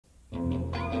Welcome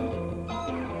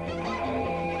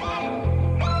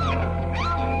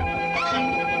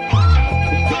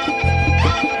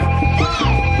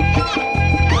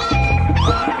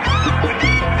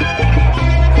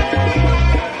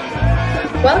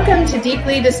to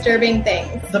Deeply Disturbing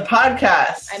Things, the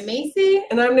podcast. I'm Macie.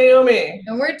 And I'm Naomi.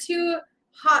 And we're two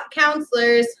hot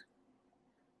counselors,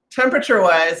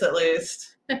 temperature-wise at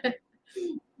least,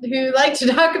 who like to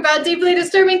talk about deeply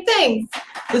disturbing things.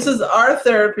 This is our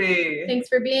therapy. Thanks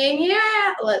for being here.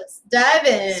 Let's dive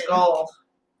in. Skull.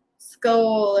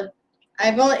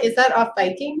 Is that off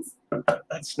Vikings?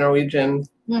 That's Norwegian.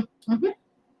 Mm-hmm.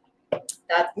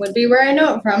 That would be where I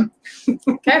know it from.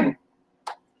 Okay.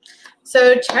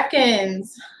 So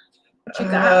check-ins. What you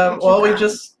got? We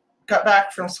just got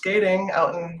back from skating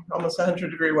out in almost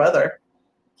 100-degree weather.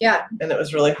 Yeah. And it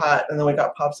was really hot, and then we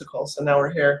got popsicles, so now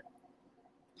we're here.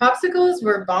 Popsicles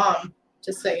were bomb,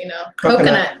 just so you know.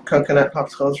 Coconut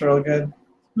popsicles are really good.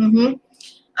 Mm-hmm.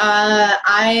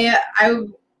 I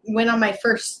went on my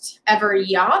first ever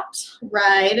yacht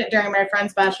ride during my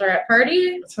friend's bachelorette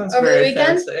party. That sounds over very the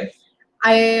weekend. fancy.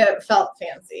 I felt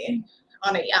fancy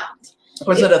on a yacht.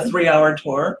 Was it a 3-hour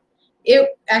tour? It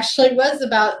actually was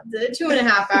about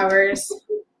 2.5 hours.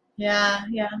 Yeah,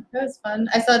 that was fun.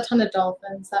 I saw a ton of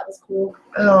dolphins. That was cool.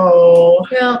 Oh,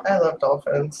 yeah. I love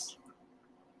dolphins.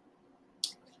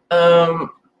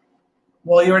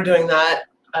 While you were doing that,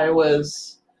 I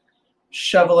was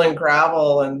shoveling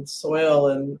gravel and soil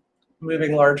and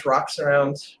moving large rocks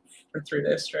around for 3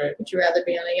 days straight. Would you rather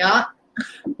be on a yacht?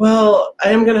 Well,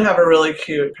 I am going to have a really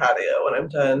cute patio when I'm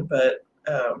done, but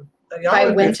a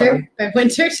yacht would be fun. By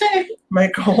winter time? My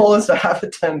goal is to have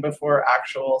it done before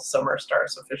actual summer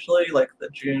starts officially, like the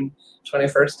June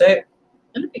 21st date.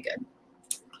 That'd be good.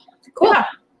 Cool. Yeah,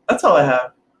 that's all I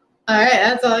have. All right,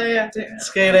 that's all you have to do.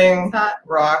 Skating,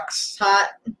 rocks.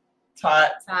 Hot.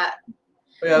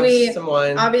 We have some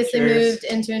wine. Obviously moved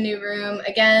into a new room.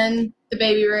 Again, the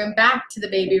baby room. Back to the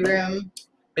baby room.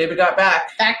 Baby got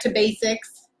back. Back to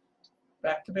basics.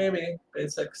 Back to baby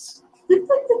basics.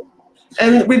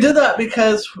 And we did that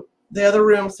because the other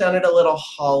room sounded a little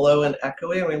hollow and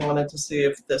echoey, and we wanted to see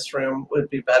if this room would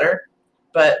be better.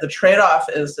 But the trade-off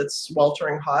is it's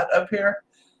sweltering hot up here,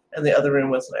 and the other room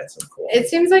was nice and cool. It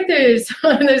seems like there's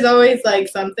always like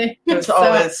something. There's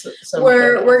always something.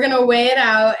 We're gonna weigh it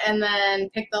out and then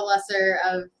pick the lesser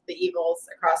of the evils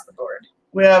across the board.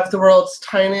 We have the world's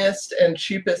tiniest and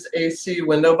cheapest AC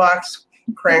window box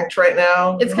cranked right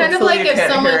now. It's kind of like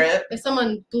if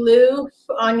someone blew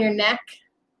on your neck.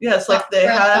 Yes, like they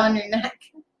had on your neck.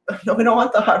 No, we don't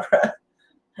want the hot breath.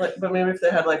 But maybe if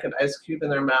they had like an ice cube in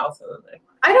their mouth and then they.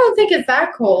 I don't think it's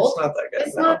that cold. It's not that good.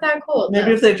 It's not that cold.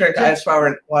 Maybe if they drank ice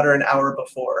water an hour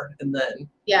before and then.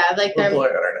 Yeah, like blowing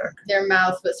on our neck. Their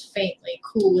mouth was faintly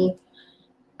cool.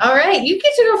 All right, you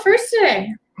get to go first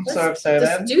today. I'm so excited.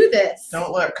 Let's do this.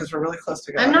 Don't look, because we're really close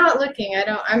together. I'm not looking.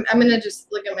 I'm gonna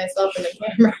just look at myself in the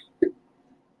camera.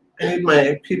 I need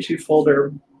my peachy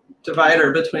folder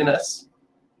divider between us.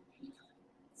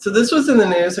 So this was in the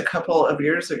news a couple of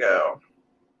years ago,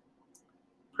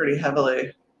 pretty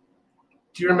heavily.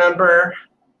 Do you remember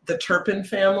the Turpin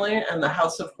family and the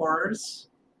House of Horrors?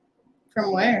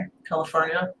 From where?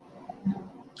 California.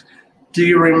 Do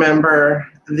you remember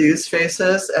these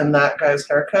faces and that guy's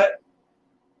haircut?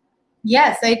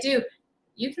 Yes, I do.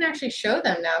 You can actually show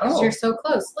them now because you're so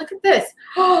close. Look at this.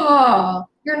 Oh,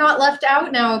 you're not left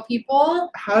out now, people.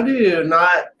 How do you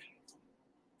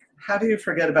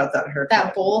forget about that haircut?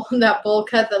 That bowl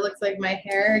cut that looks like my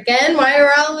hair. Again, why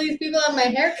are all these people on my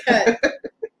haircut?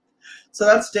 So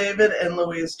that's David and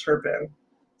Louise Turpin.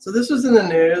 So this was in the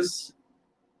news.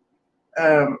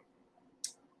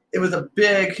 It was a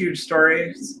big, huge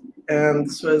story. And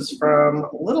this was from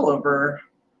a little over,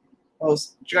 well, it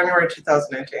was January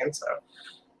 2018, so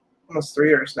almost 3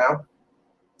 years now,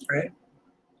 right?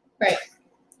 Right.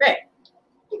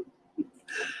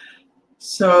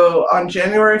 So on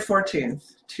January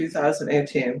 14th,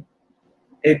 2018,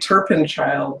 a Turpin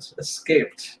child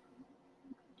escaped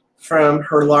from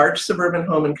her large suburban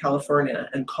home in California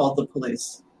and called the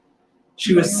police.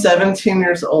 She was 17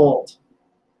 years old,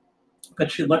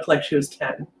 but she looked like she was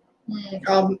 10.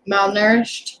 All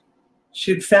malnourished.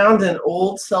 She'd found an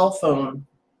old cell phone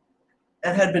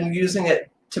and had been using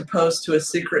it to post to a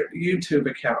secret YouTube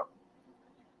account.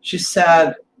 She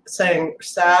sang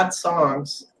sad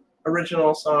songs,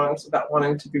 original songs about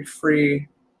wanting to be free,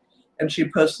 and she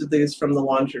posted these from the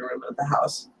laundry room of the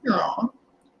house. Aww.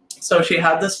 So she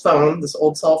had this phone, this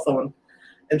old cell phone,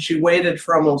 and she waited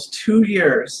for almost 2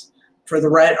 years for the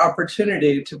right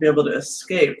opportunity to be able to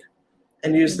escape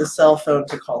and use the cell phone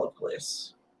to call the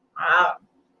police. Wow.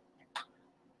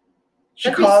 She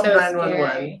That'd be called so 911.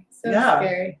 scary. So Yeah.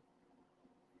 scary.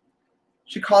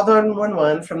 She called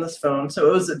 911 from this phone. So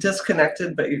it was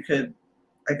disconnected, but you could,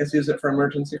 I guess, use it for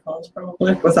emergency calls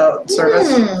probably without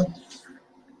service.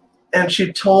 And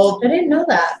she told... I didn't know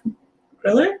that.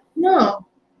 Really? No.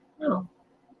 No.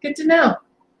 Good to know.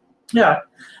 Yeah.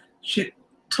 She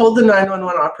told the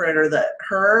 911 operator that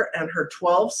her and her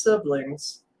 12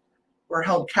 siblings were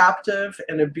held captive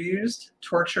and abused,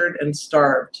 tortured, and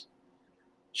starved.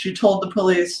 She told the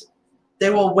police, they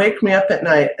will wake me up at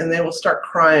night and they will start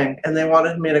crying, and they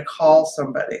wanted me to call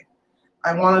somebody.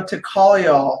 I wanted to call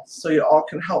y'all so you all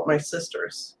can help my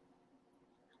sisters.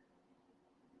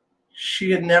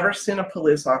 She had never seen a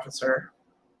police officer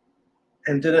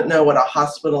and didn't know what a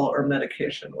hospital or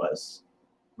medication was.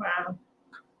 Wow.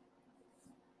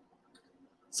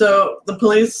 So the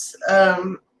police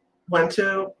went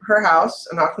to her house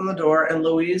and knocked on the door, and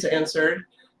Louise answered,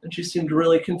 and she seemed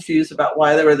really confused about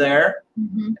why they were there,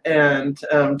 and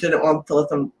didn't want to let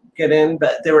them get in,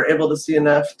 but they were able to see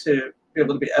enough to be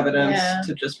able to be evidence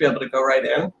to just be able to go right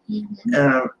in.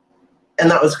 And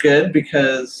that was good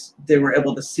because they were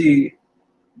able to see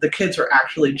the kids were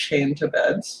actually chained to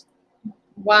beds.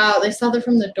 Wow, they saw them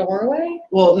from the doorway?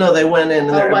 Well, no, they went in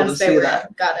and they were able to see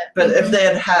that. Got it. But if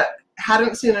they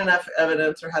hadn't seen enough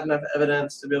evidence or had enough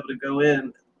evidence to be able to go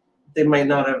in, they might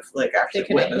not have like actually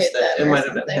witnessed it. It might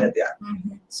have been hid,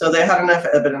 So they had enough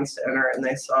evidence to enter, and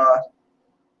they saw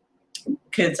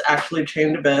kids actually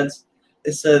chained to beds.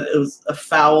 They said it was a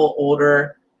foul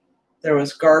odor. There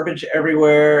was garbage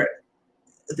everywhere.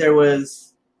 There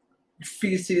was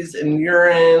feces and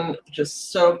urine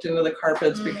just soaked into the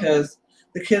carpets because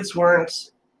the kids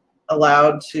weren't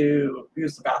allowed to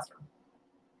use the bathroom.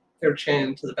 They were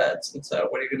chained to the beds. And so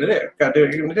what are you going to do? Got to do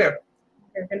what you're going to do.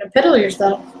 You're going to piddle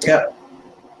yourself. Yeah.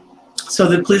 So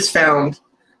the police found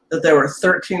that there were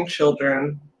 13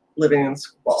 children living in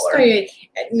squalor.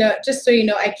 Just so you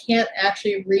know, I can't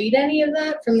actually read any of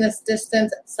that from this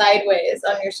distance sideways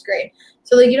on your screen.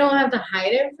 So like you don't have to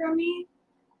hide it from me.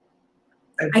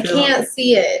 I can't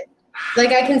see it.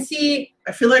 Like I can see.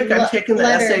 I feel like I'm taking the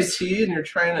letters. SAT and you're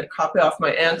trying to copy off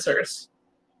my answers.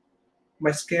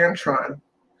 My Scantron.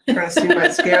 Trying to see my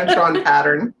Scantron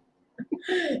pattern.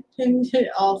 And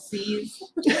all C's.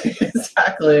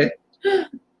 Exactly.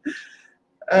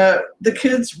 The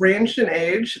kids ranged in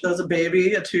age. There was a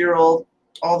baby, a 2-year-old,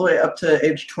 all the way up to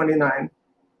age 29.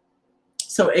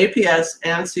 So APS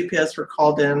and CPS were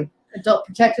called in. Adult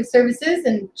Protective Services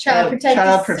and Child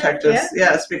Protective.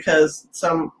 Yes, because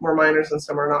some were minors and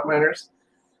some are not minors.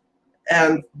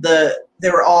 And they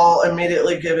were all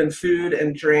immediately given food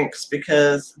and drinks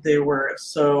because they were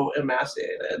so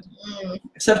emaciated.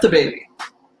 Except the baby.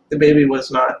 The baby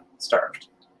was not starved.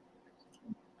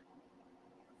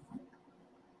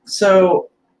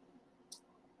 So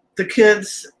the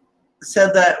kids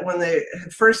said that when they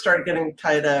had first started getting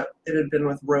tied up, it had been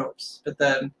with ropes, but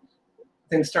then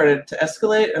things started to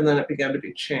escalate, and then it began to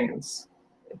be chains.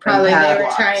 Probably they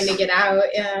were trying to get out,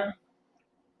 yeah.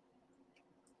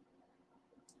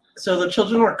 So the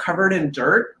children were covered in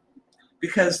dirt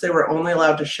because they were only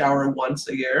allowed to shower once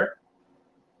a year.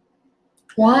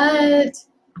 What?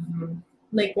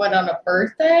 Like what, on a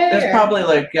birthday? It's probably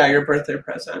like, yeah, your birthday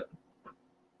present.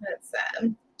 That's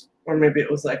sad. Or maybe it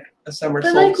was like a summer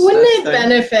solstice. But like, wouldn't it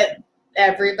benefit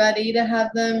everybody to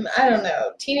have them? I don't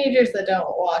know. Teenagers that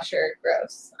don't wash are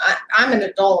gross. I'm an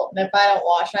adult, and if I don't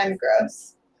wash, I'm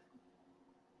gross.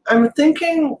 I'm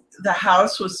thinking the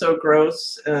house was so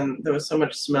gross and there was so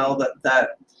much smell that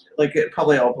like it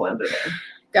probably all blended in.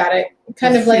 Got it.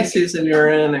 Kind of like feces and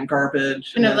urine and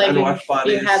garbage and like unwashed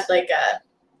bodies. You had like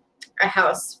a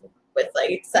house with like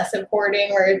excessive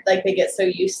hoarding where like they get so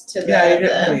used to you get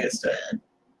kind of used to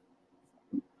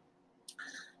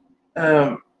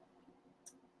it.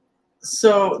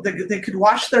 So they could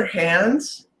wash their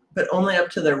hands, but only up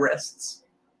to their wrists.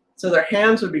 So their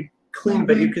hands would be clean,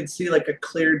 but you could see like a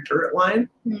clear dirt line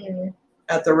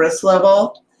at the wrist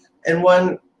level. And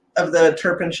one of the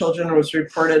Turpin children was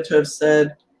reported to have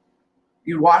said,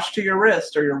 "You wash to your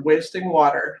wrist or you're wasting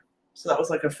water." So that was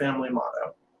like a family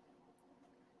motto.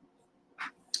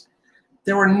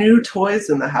 There were new toys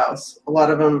in the house, a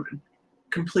lot of them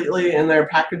completely in their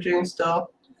packaging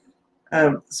still.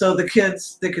 So the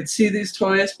kids, they could see these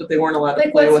toys, but they weren't allowed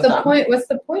to play with them. What's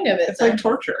the point of it? It's like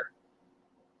torture.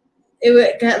 It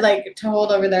would get like to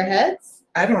hold over their heads?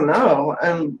 I don't know.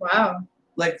 Wow.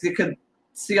 Like they could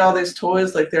see all these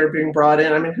toys like they were being brought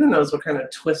in. I mean, who knows what kind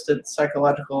of twisted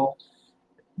psychological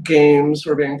games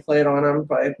were being played on them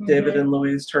by David and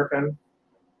Louise Turpin.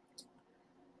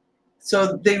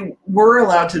 So they were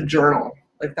allowed to journal.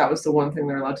 Like that was the one thing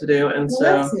they're allowed to do. And Well, so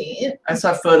that's neat. I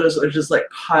saw photos of just like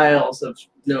piles of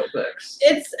notebooks.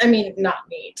 It's, I mean, not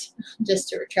neat, just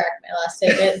to retract my last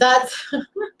statement. That's,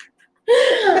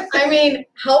 I mean,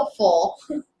 helpful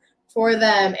for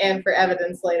them and for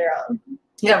evidence later on.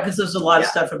 Yeah, because there's a lot of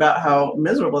stuff about how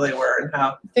miserable they were and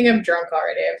how. I think I'm drunk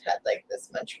already. I've had like this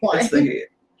much wine. It's the heat.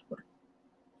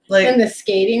 Like, and the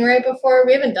skating right before.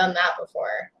 We haven't done that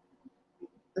before.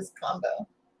 This combo.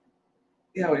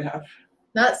 Yeah, we have.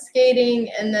 Not skating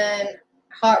and then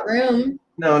hot room.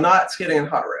 No, not skating in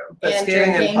hot room, but and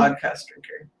skating drinking. and podcast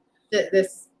drinking.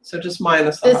 This. So just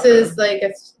minus the This hot is room. like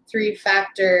a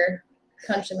 3-factor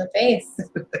punch in the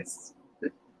face.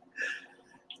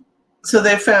 So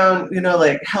they found,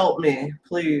 like, help me,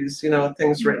 please,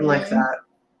 things written like that.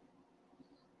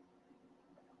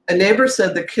 A neighbor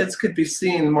said the kids could be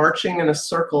seen marching in a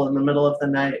circle in the middle of the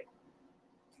night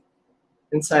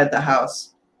inside the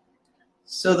house.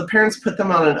 So the parents put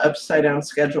them on an upside-down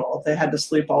schedule. They had to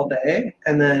sleep all day,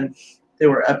 and then they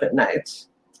were up at night.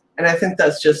 And I think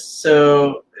that's just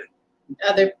so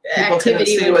other people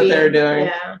activity couldn't see what they're doing.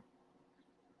 Yeah.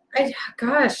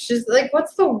 Gosh, just like,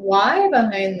 what's the why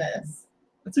behind this?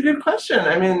 That's a good question.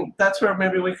 I mean, that's where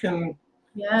maybe we can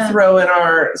Yeah. throw in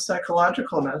our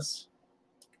psychologicalness.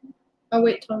 Oh,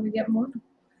 wait till we get more.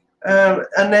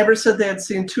 A neighbor said they had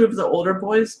seen 2 of the older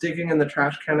boys digging in the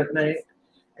trash can at night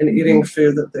and eating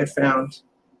food that they found.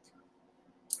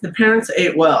 The parents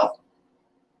ate well.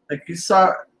 Like, you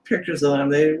saw pictures of them.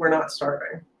 They were not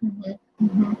starving.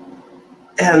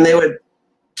 And they would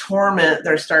torment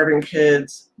their starving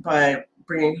kids by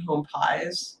bringing home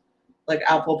pies, like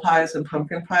apple pies and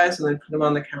pumpkin pies, and they'd put them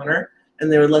on the counter,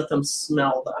 and they would let them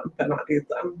smell them, but not eat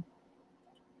them.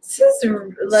 This is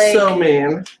like so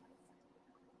mean.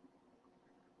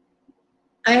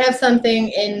 I have something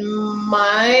in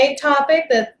my topic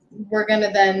that we're going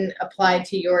to then apply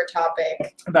to your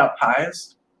topic. About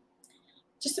pies?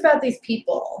 Just about these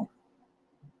people.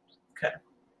 Okay.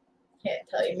 Can't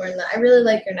tell you more than that. I really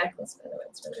like your necklace, by the way.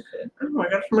 It's really good. Oh, I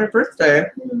got it for my birthday.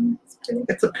 It's pretty.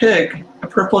 It's a pig, a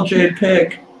purple jade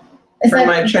pig. Is for that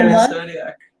my Chinese blood?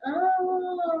 zodiac.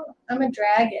 Oh, I'm a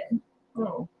dragon.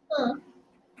 Oh. Huh.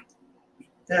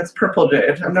 Yeah, it's purple jade.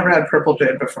 I've never had purple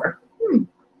jade before.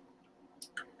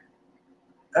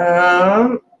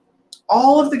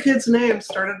 All of the kids' names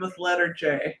started with letter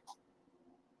J.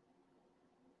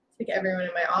 Like everyone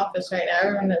in my office right now,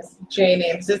 everyone has J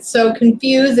names. It's so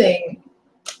confusing.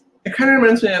 It kind of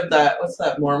reminds me of that, what's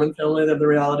that Mormon family, the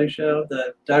reality show,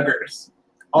 the Duggars.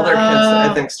 All their kids,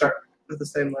 I think, start with the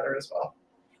same letter as well.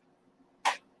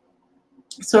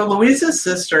 So Louise's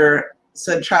sister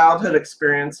said childhood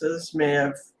experiences may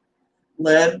have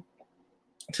led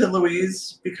to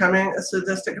Louise becoming a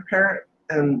sadistic parent,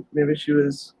 and maybe she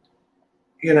was,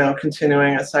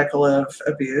 continuing a cycle of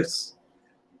abuse.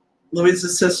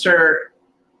 Louise's sister,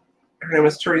 her name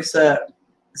was Teresa,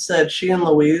 said she and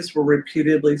Louise were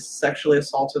repeatedly sexually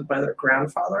assaulted by their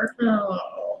grandfather.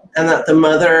 Oh. And that the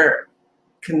mother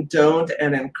condoned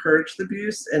and encouraged the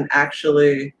abuse and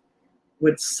actually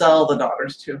would sell the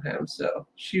daughters to him. So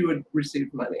she would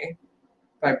receive money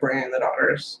by bringing the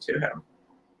daughters to him.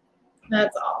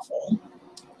 That's awful.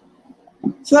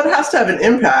 So that has to have an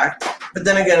impact. But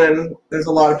then again, there's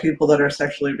a lot of people that are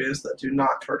sexually abused that do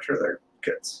not torture their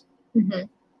kids.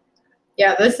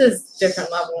 Yeah, this is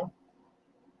different level.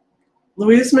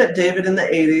 Louise met David in the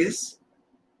 80s.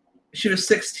 She was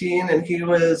 16 and he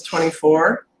was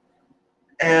 24.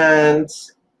 And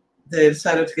they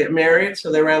decided to get married, so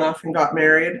they ran off and got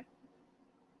married.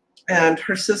 And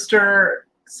her sister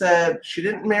said she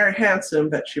didn't marry handsome,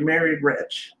 but she married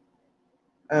rich.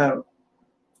 Are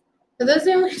those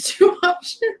the only 2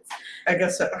 options? I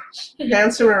guess so.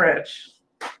 Handsome or rich.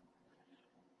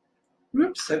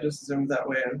 Whoops, I just zoomed that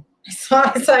way in.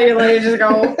 I saw you later just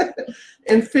go.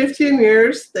 In 15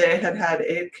 years, they had had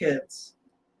 8 kids.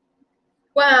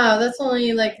 Wow, that's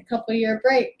only like a couple-year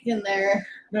break in there.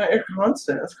 No, you're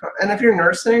constant. And if you're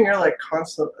nursing, you're like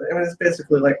constant. I mean, it's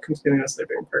basically like continuously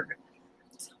being pregnant.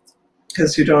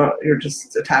 Because you're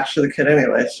just attached to the kid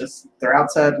anyway. It's just, they're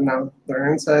outside and now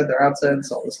they're inside, they're outside,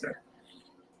 it's all this stuff.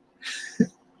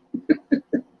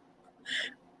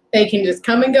 They can just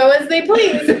come and go as they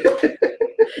please.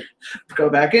 Go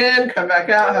back in, come back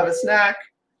out, have a snack.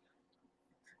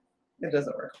 It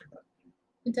doesn't work like that.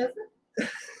 It doesn't?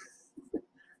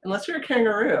 Unless you're a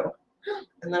kangaroo.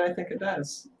 And then I think it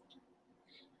does.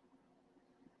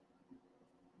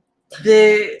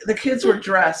 The kids were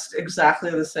dressed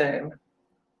exactly the same.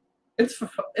 It's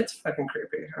fucking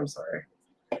creepy. I'm sorry.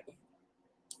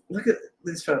 Look at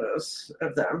these photos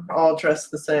of them all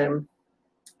dressed the same.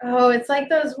 Oh, it's like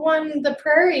the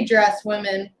prairie dress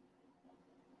women.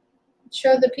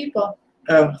 Show the people.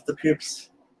 Oh, the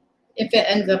pubes. If you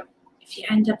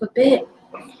end up a bit,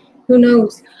 who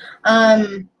knows?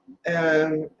 And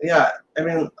yeah, I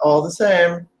mean, all the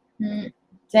same.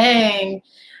 Dang.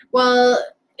 Well,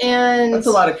 and that's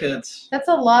a lot of kids. That's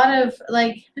a lot of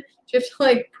like. Do you have to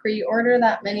like pre-order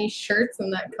that many shirts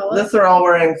in that color? Unless they're all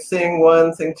wearing thing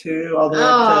 1, thing 2, all the way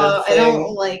up to I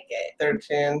don't like it.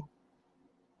 13.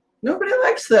 Nobody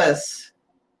likes this.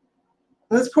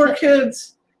 And those poor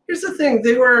kids. Here's the thing: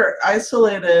 they were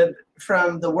isolated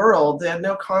from the world. They had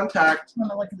no contact. I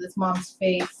want to look at this mom's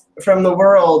face. From the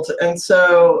world, and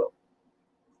so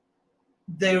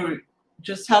they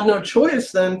just had no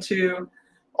choice than to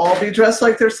all be dressed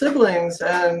like their siblings,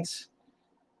 and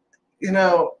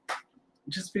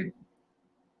just be.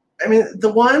 I mean,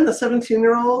 the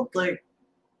 17-year-old, like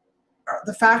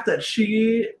the fact that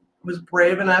she was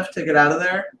brave enough to get out of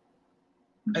there.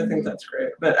 I think that's great,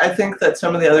 but I think that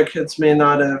some of the other kids may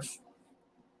not have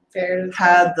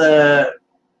had the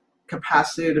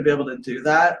capacity to be able to do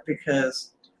that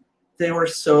because they were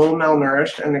so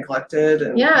malnourished and neglected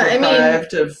and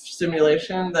deprived of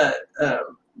stimulation that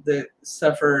they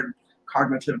suffered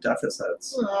cognitive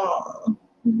deficits. Oh,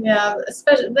 yeah,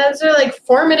 especially those are like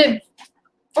formative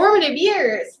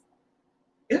years.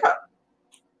 Yeah,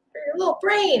 for your little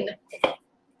brain.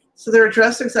 So they were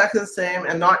dressed exactly the same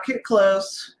and not get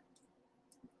close.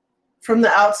 From the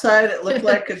outside, it looked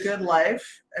like a good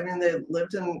life. I mean, they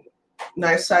lived in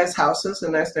nice sized houses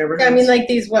and nice neighborhoods. I mean, like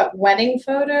these wedding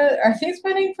photos? Are these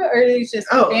wedding photos or are these just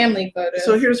family photos?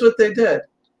 So here's what they did.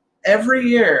 Every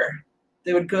year,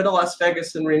 they would go to Las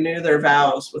Vegas and renew their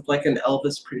vows with like an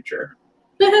Elvis preacher.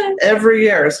 Every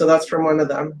year. So that's from one of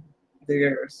them, the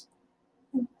years.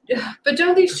 But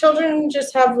don't these children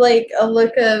just have like a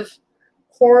look of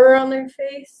horror on their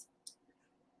face?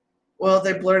 Well,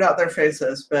 they blurred out their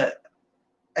faces, but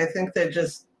I think they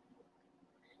just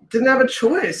didn't have a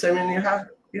choice. I mean,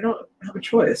 you don't have a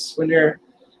choice when you're,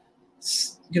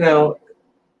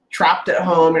 trapped at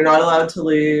home. You're not allowed to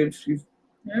leave. You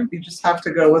just have to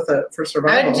go with it for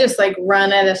survival. I'd just like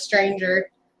run at a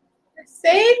stranger.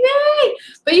 Save me!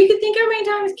 But you can think how many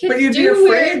times kids do. But you'd be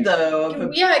afraid though.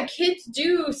 Yeah, kids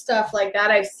do stuff like that.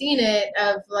 I've seen it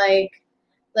of like.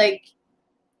 Like,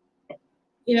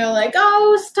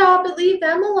 oh, stop it, leave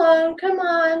them alone. Come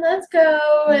on, let's go.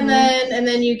 And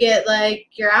then you get like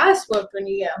your ass whooped when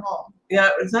you get home. Yeah,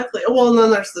 exactly. Well, and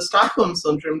then there's the Stockholm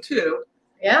syndrome too.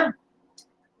 Yeah.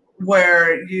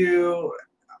 Where you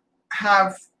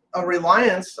have a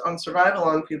reliance on survival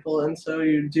on people, and so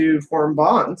you do form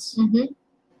bonds.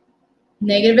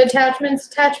 Negative attachment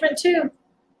too.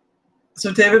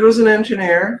 So David was an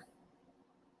engineer.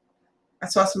 I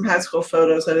saw some high school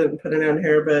photos. I didn't put it in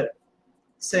here, but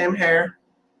same hair.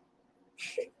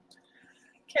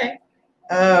 Okay.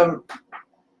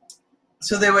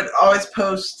 So they would always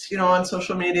post, on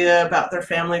social media about their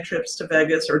family trips to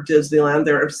Vegas or Disneyland.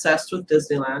 They're obsessed with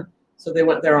Disneyland, so they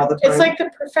went there all the time. It's like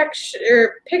the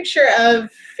picture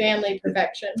of family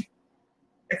perfection.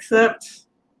 Except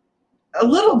a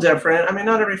little different. I mean,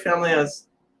 not every family has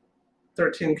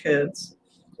 13 kids.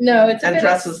 No, it's and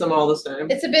dresses them all the same.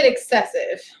 It's a bit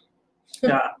excessive.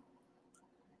 Yeah.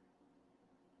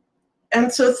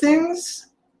 And so things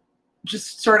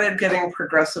just started getting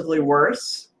progressively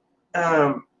worse.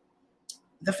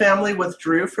 The family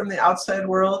withdrew from the outside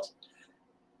world.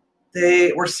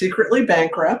 They were secretly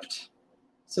bankrupt.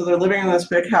 So they're living in this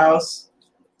big house,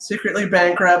 secretly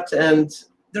bankrupt, and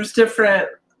there's different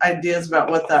ideas about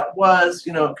what that was.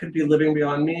 It could be living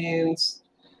beyond means,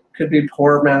 could be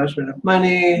poor management of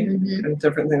money, and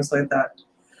different things like that.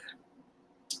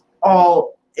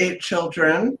 All 8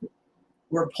 children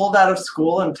were pulled out of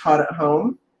school and taught at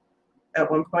home at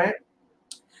one point.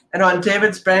 And on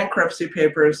David's bankruptcy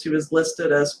papers, he was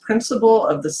listed as principal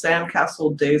of the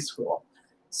Sandcastle Day School.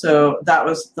 So that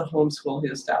was the homeschool he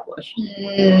established.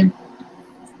 Is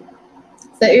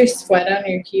that your sweat on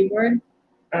your keyboard?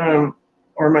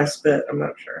 Or my spit, I'm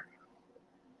not sure.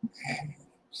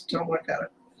 Just don't look at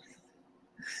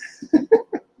it.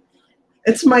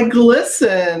 It's my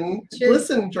glisten.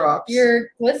 Glisten drops. Your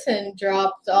glisten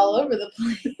dropped all over the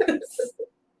place.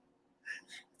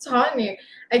 It's hot in here.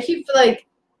 I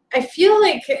feel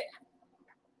like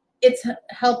it's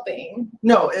helping.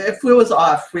 No, if it was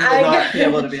off, we would not be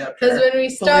able to be up here. Because when we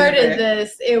started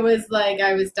this, it was like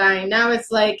I was dying. Now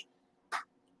it's like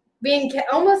being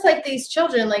almost like these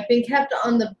children, like being kept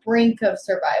on the brink of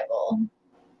survival.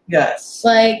 Yes.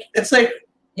 Like it's like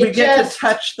we get to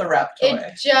touch the reptile.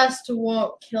 It just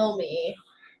won't kill me.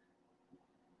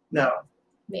 No.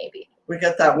 Maybe. We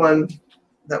get that one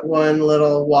that one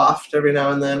little waft every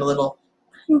now and then, a little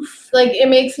poof. Like it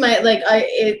makes my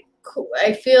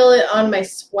I feel it on my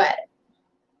sweat.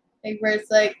 Like where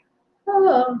it's like,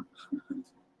 oh,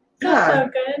 that's so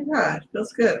good. Yeah, it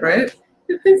feels good, right?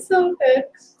 It's so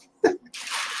good.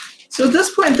 So at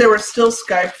this point, there were still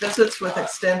Skype visits with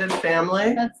extended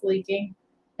family. That's leaking,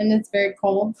 and it's very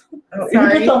cold. Oh, you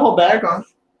put the whole bag on.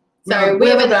 Sorry, we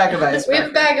have a bag of ice. We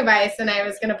have a bag of ice, and I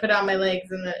was gonna put on my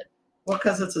legs and it. Well,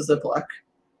 because it's a Ziploc.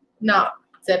 Not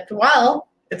zipped well.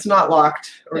 It's not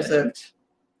locked or zipped.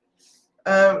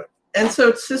 And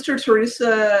so Sister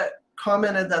Teresa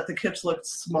commented that the kids looked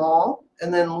small,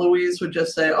 and then Louise would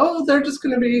just say, "Oh, they're just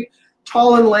going to be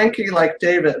tall and lanky like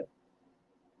David."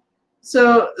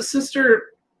 So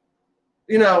Sister,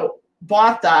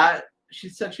 bought that. She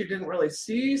said she didn't really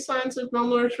see signs of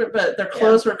malnourishment, but their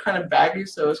clothes were kind of baggy,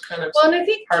 so it was kind of and I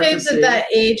think kids at that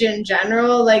age in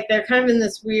general, like they're kind of in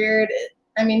this weird.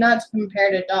 I mean, not to compare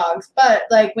to dogs, but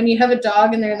like when you have a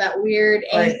dog and they're in that weird,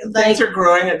 things are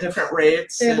growing at different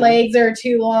rates. Their legs are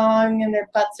too long and their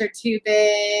butts are too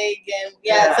big, and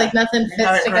it's like nothing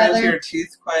fits together. Your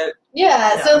teeth quite.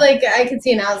 Yeah, so like I could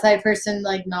see an outside person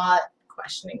like not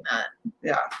questioning that.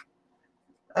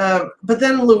 Yeah, but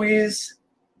then Louise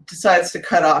decides to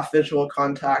cut off visual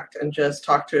contact and just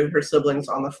talk to her siblings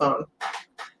on the phone,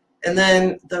 and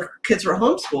then the kids were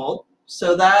homeschooled,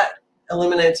 so that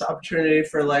eliminates opportunity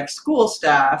for like school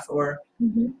staff or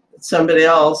somebody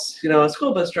else, a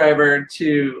school bus driver,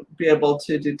 to be able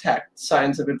to detect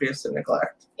signs of abuse and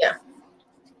neglect. Yeah.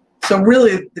 So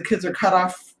really, the kids are cut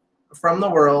off from the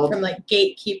world. From like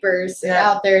gatekeepers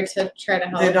out there to try to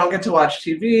help. They don't get to watch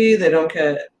TV. They don't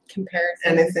get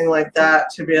anything like that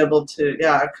to be able to,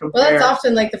 compare. Well, that's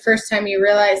often like the first time you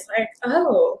realize, like,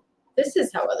 oh, this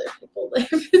is how other people live.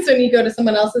 It's when you go to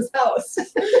someone else's house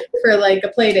for like a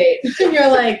play date. And you're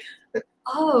like,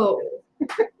 oh,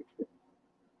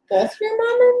 both your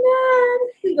mom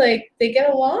and dad, like, they get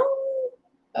along?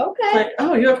 Okay. Like,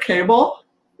 oh, you have cable?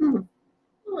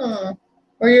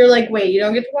 Or you're like, wait, you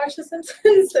don't get to watch The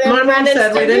Simpsons? My mom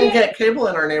said we didn't get cable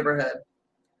in our neighborhood.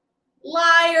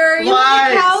 Liar. You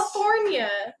live in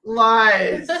California.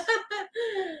 Lies.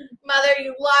 Mother,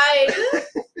 you lied.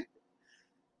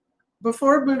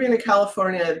 Before moving to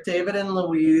California, David and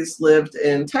Louise lived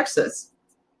in Texas.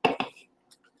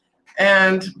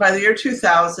 And by the year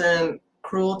 2000,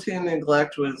 cruelty and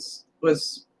neglect was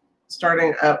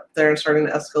starting up there and starting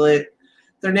to escalate.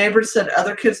 Their neighbors said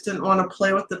other kids didn't want to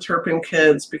play with the Turpin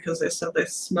kids because they said they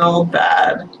smelled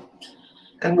bad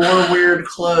and wore weird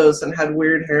clothes and had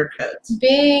weird haircuts.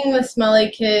 Being the smelly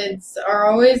kids are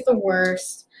always the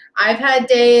worst. I've had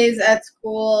days at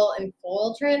school, in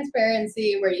full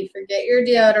transparency, where you forget your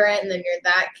deodorant and then you're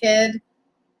that kid.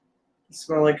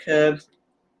 Smelly kid.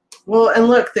 Well, and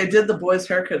look, they did the boys'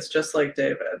 haircuts just like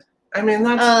David. I mean,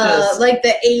 that's just like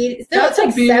the 80s. No, that's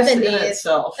it's like 70s. In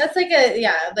itself. That's like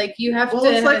like you have to. Well,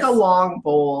 it's like a long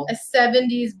bowl. A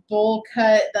 70s bowl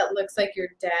cut that looks like your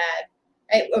dad.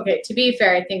 Okay, to be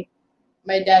fair, I think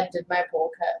my dad did my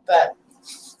bowl cut, but.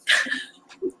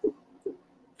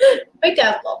 My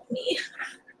dad loved me.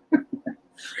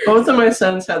 Both of my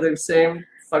sons had the same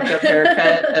fucked up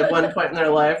haircut at one point in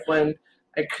their life when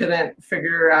I couldn't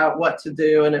figure out what to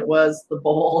do, and it was the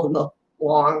bowl and the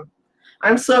long.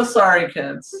 I'm so sorry,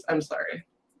 kids. I'm sorry.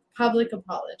 Public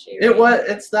apology. Right?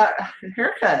 It's that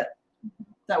haircut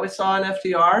that we saw on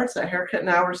FDR. It's that haircut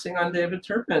now we're seeing on David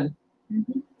Turpin.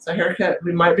 It's a haircut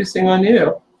we might be seeing on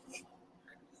you.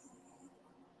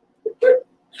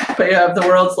 But you have the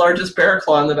world's largest bear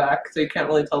claw in the back, so you can't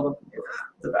really tell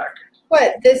the back.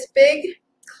 What, this big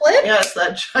clip? Yeah, it's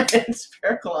that giant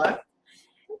bear claw.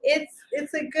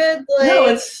 It's a good, like... No,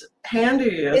 it's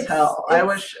handy as hell. I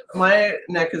wish... My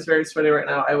neck is very sweaty right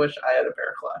now. I wish I had a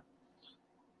bear claw.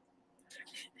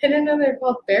 I didn't know they're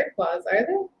called bear claws, are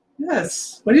they?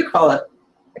 Yes. What do you call it?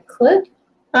 A clip?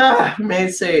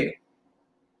 Macie.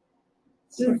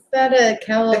 Is that a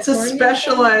California? It's a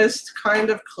specialized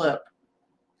kind of clip.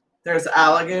 There's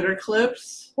alligator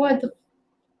clips. What the?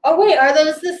 Oh wait, are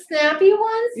those the snappy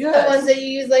ones? Yes. The ones that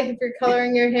you use like if you're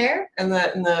coloring your hair? And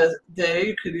that in the day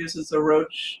you could use as a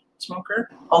roach smoker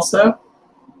also.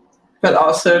 But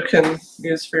also can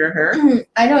use for your hair.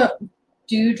 I don't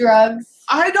do drugs.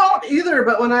 I don't either,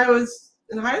 but when I was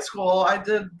in high school, I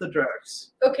did the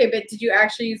drugs. Okay, but did you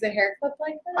actually use a hair clip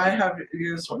like that? I have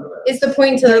used one of those. It's the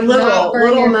point to They're like not burn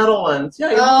little your... metal ones. Yeah.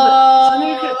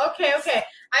 Okay.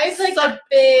 I have like a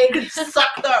big... Suck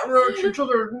that roach until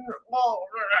they're...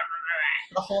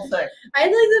 The whole thing. I had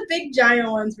like the big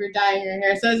giant ones for dyeing your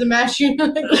hair, so I was imagining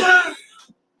like...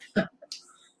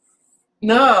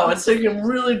 No, it's so you can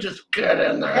really just get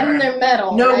in there. And they're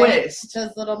metal. No right? waste.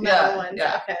 Those little metal ones.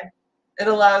 Yeah. Okay. It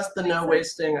allows the no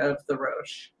wasting of the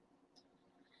roche.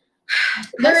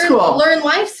 That's cool. Learn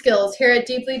life skills here at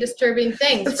Deeply Disturbing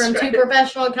Things from two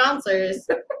professional counselors.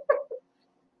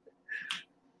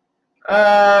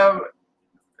 I'm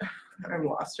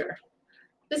lost here.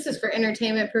 This is for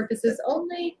entertainment purposes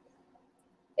only.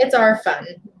 It's our fun.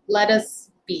 Let us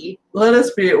be. Let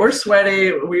us be. We're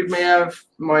sweaty. We may have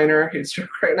minor heat stroke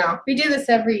right now. We do this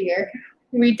every year.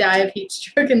 We die of heat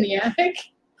stroke in the attic.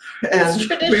 And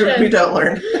we don't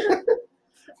learn.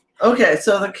 Okay,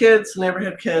 so the kids,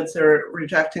 neighborhood kids, they're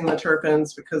rejecting the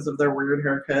Turpins because of their weird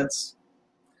haircuts.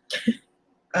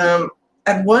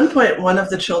 At one point, one of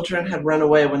the children had run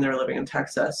away when they were living in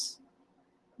Texas.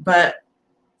 But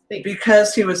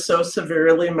because he was so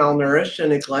severely malnourished and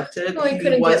neglected,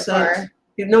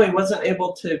 he wasn't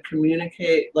able to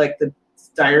communicate like the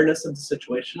direness of the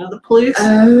situation to the police.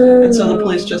 Oh. And so the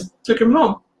police just took him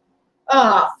home.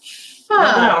 Oh,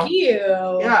 fuck you.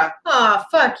 Yeah. Oh,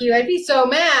 fuck you. I'd be so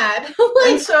mad.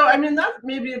 And so, I mean, that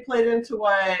maybe played into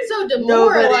why so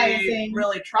demoralizing. Nobody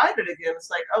really tried it again. It's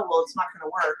like, oh, well, it's not going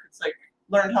to work. It's like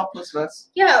learned helplessness.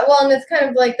 Yeah, well, and it's kind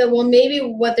of like well, maybe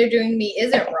what they're doing to me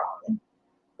isn't wrong.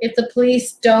 If the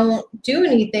police don't do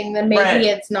anything, then maybe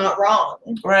it's not wrong.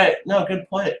 Right. No, good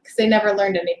point. Because they never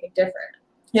learned anything different.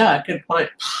 Yeah, good point.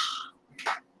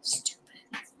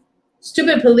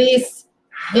 Stupid police.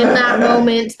 In that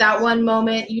moment, that one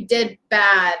moment, you did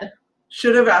bad.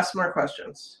 Should have asked more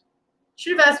questions.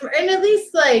 Should have asked more. And at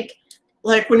least, like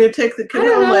when you take the kid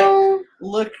home, like,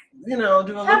 look, do a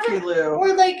looky-loo.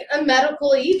 Or, like, a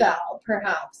medical eval,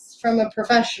 perhaps, from a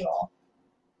professional.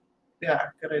 Yeah,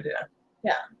 good idea.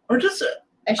 Yeah. Or just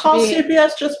call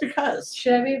CPS just because.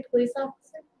 Should I be a police officer?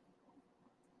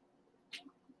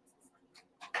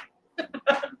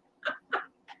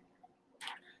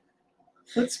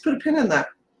 Let's put a pin in that.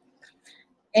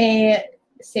 A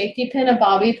safety pin, a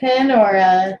bobby pin, or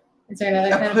is there another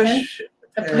kind of pin?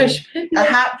 A push pin? A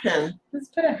hat pin. Let's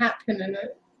put a hat pin in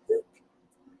it.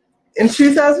 In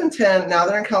 2010, now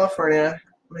they're in California.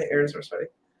 My ears are sweaty.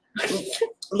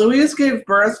 Louise gave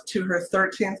birth to her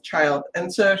 13th child.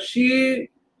 And so she,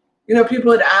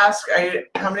 people would ask,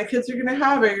 how many kids are you going to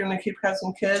have? Are you going to keep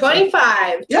having kids?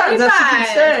 25. Yeah, 25. that's what you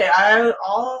say.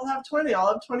 I'll have 20. I'll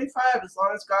have 25 as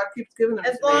long as God keeps giving them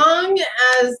to me. As long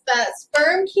as that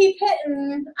sperm keep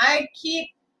hitting, I keep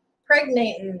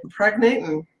pregnating.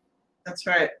 Pregnating. That's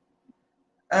right.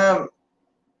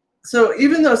 So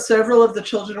even though several of the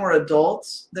children were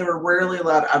adults, they were rarely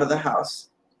allowed out of the house.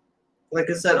 Like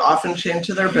I said, often chained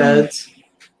to their beds,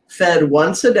 fed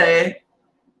once a day.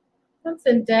 Once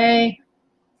a day.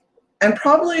 And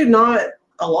probably not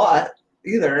a lot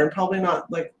either. And probably not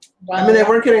they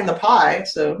weren't getting the pie,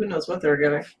 so who knows what they were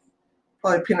getting.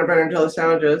 Probably peanut butter and jelly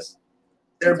sandwiches.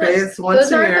 They're bathed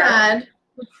once a year. Bad.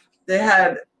 They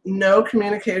had no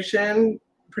communication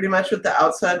pretty much with the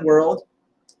outside world.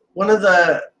 One of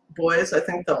the boys, I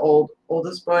think the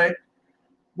oldest boy,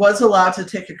 was allowed to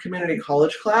take a community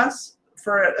college class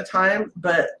for a time,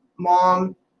 but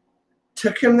mom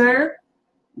took him there,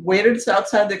 waited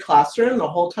outside the classroom the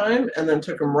whole time, and then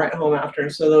took him right home after.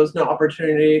 So there was no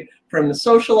opportunity for him to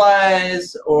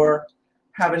socialize or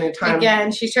have any time.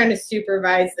 Again, she's trying to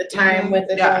supervise the time with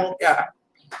adults. Yeah.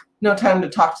 No time to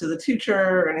talk to the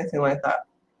teacher or anything like that.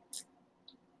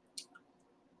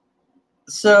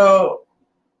 So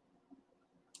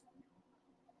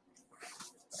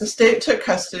the state took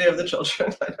custody of the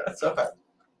children. I know, it's so bad.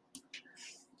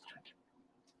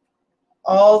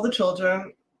 All the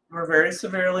children were very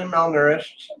severely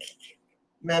malnourished,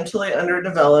 mentally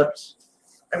underdeveloped.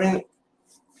 I mean,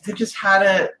 they just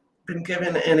hadn't been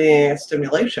given any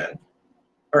stimulation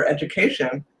or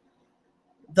education.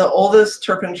 The oldest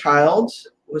Turpin child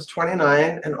was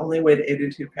 29 and only weighed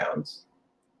 82 pounds.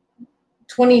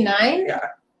 29? Yeah.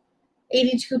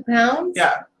 82 pounds?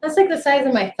 Yeah. That's like the size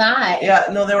of my thigh. Yeah,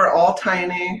 no, they were all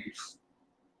tiny.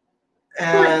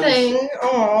 And poor thing.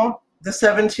 Aw. The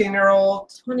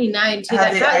 17-year-old 29 too.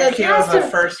 had the IQ of a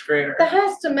first grader. That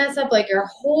has to mess up like your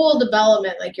whole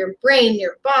development, like your brain,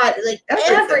 your body, like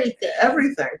everything.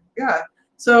 Everything, yeah.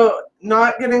 So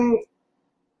not getting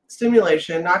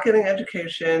stimulation, not getting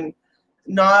education,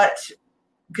 not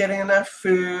getting enough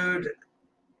food,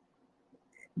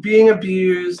 being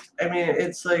abused. I mean,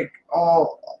 it's like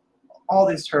all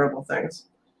these terrible things.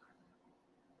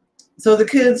 So the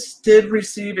kids did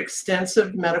receive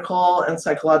extensive medical and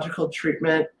psychological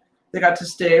treatment. They got to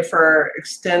stay for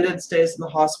extended stays in the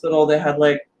hospital. They had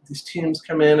like these teams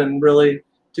come in and really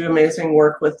do amazing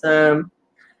work with them.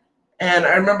 And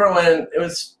I remember when it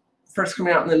was first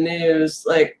coming out in the news,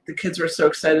 like the kids were so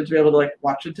excited to be able to like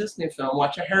watch a Disney film,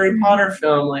 watch a Harry Potter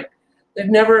film. Like they've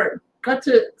never got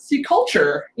to see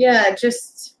culture. Yeah,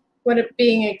 just what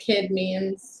being a kid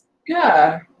means.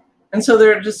 Yeah. And so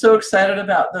they're just so excited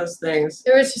about those things.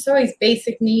 There was just always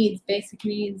basic needs.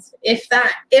 If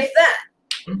that.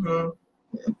 Mm-hmm.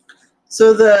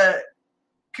 So the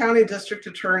county district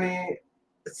attorney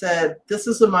said, "This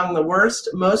is among the worst,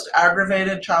 most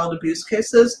aggravated child abuse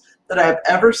cases that I have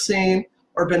ever seen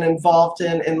or been involved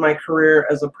in my career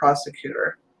as a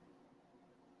prosecutor."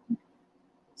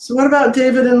 So what about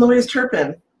David and Louise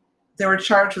Turpin? They were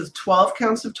charged with 12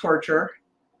 counts of torture,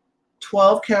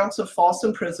 12 counts of false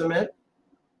imprisonment,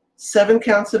 7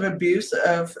 counts of abuse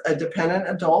of a dependent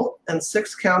adult, and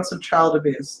 6 counts of child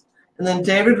abuse. And then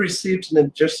David received an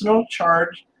additional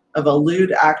charge of a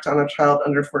lewd act on a child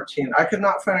under 14. I could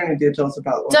not find any details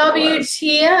about what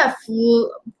WTF.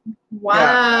 Wow.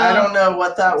 Yeah, I don't know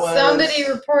what that was. Somebody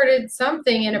reported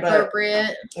something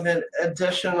inappropriate. But an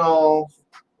additional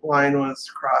line was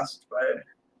crossed by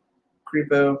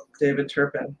Creepo David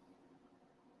Turpin.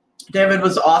 David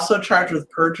was also charged with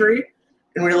perjury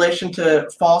in relation to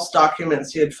false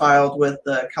documents he had filed with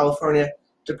the California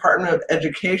Department of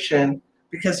Education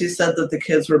because he said that the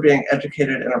kids were being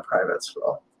educated in a private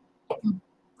school.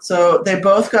 So they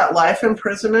both got life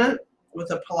imprisonment with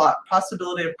a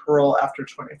possibility of parole after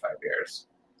 25 years.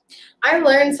 I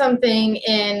learned something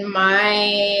in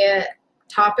my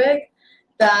topic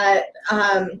that,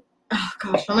 oh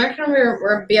gosh, I'm not going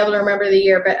to be able to remember the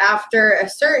year, but after a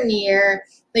certain year,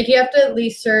 like you have to at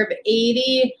least serve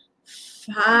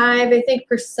 85, I think,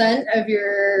 % of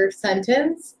your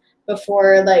sentence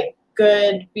before like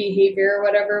good behavior or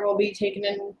whatever will be taken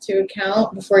into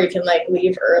account before you can like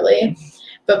leave early.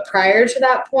 But prior to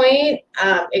that point,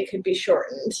 it could be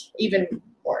shortened even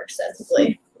more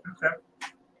extensively.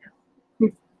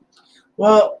 Okay.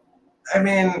 Well, I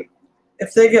mean,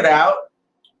 if they get out,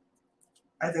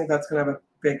 I think that's going to have a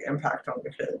big impact on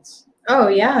the kids. Oh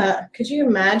yeah, could you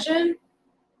imagine?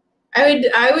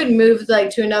 I would move like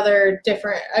to a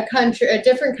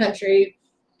different country,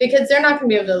 because they're not going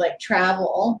to be able to like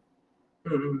travel.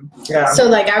 Mm-hmm. Yeah. So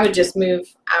like I would just move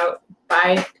out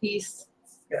by piece.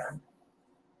 Yeah.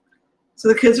 So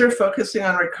the kids are focusing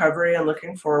on recovery and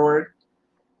looking forward.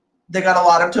 They got a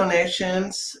lot of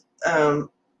donations, about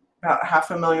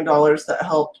 $500,000 that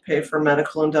helped pay for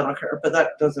medical and dental care, but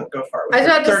that doesn't go far. I was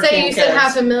about to say, you said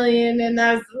 $500,000, and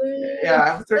that's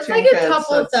yeah, 13 that's like kids, a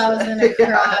couple of thousand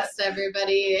across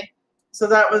everybody. So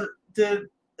that did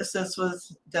assist with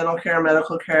dental care,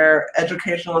 medical care,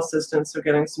 educational assistance, so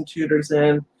getting some tutors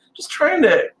in, just trying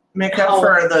to make up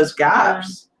for those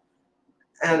gaps.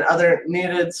 And other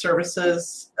needed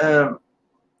services.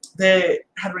 They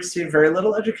had received very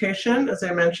little education, as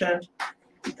I mentioned,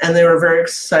 and they were very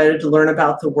excited to learn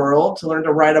about the world, to learn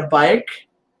to ride a bike,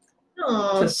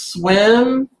 to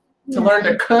swim, to learn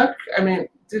to cook. I mean,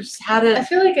 they just hadn't. I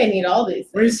feel like I need all these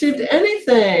things. Received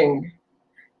anything.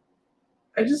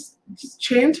 I just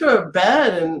chained to a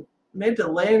bed and made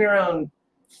to lay in your own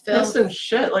piss and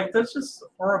shit. Like, that's just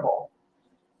horrible.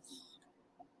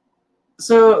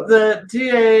 So the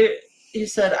DA, he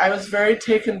said, "I was very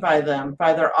taken by them,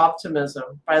 by their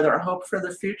optimism, by their hope for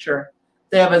the future.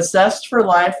 They have a zest for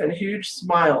life and huge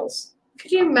smiles."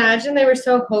 Could you imagine they were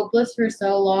so hopeless for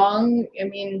so long? I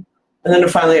mean. And then to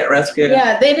finally get rescued.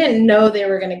 Yeah, they didn't know they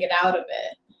were going to get out of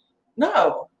it.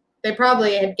 No. They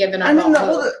probably had given up. I mean,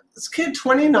 this kid,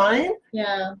 29?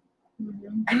 Yeah.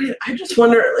 Mm-hmm. I mean, I just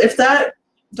wonder if that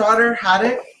daughter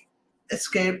hadn't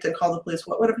escaped and called the police,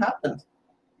 what would have happened?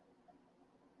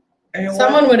 I mean,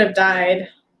 someone would have died,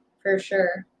 for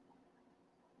sure.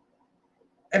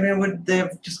 I mean, would they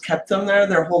have just kept them there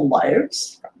their whole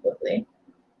lives? Probably.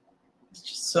 It's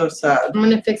just so sad. I'm going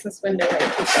to fix this window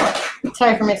right.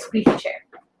 Sorry for my squeaky chair.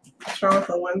 What's wrong with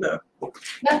the window?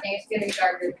 Nothing. It's getting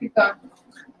darker. Keep going.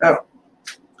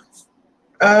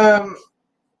 Oh.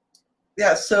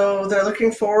 Yeah, so they're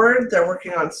looking forward. They're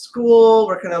working on school,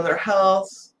 working on their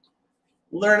health,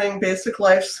 learning basic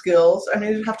life skills. I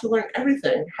mean, you have to learn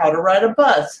everything. How to ride a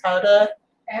bus, how to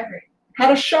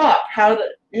shop, how to,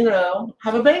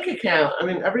 have a bank account. I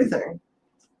mean, everything.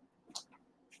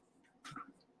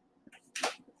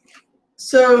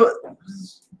 So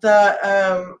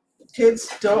the kids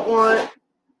don't want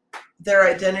their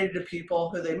identity to people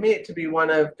who they meet to be one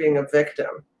of being a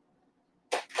victim.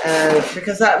 And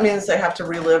because that means they have to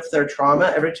relive their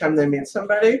trauma every time they meet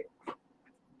somebody.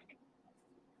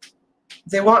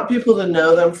 They want people to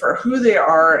know them for who they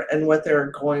are and what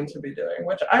they're going to be doing,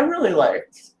 which I really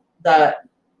liked that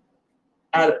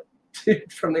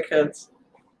attitude from the kids.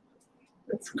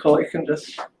 It's cool. You can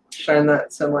just shine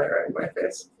that sunlight right in my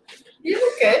face. You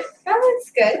look good. That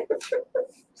looks good.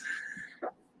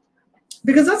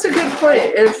 Because that's a good point.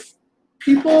 If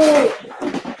people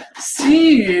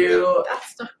see you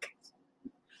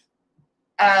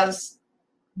as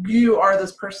you are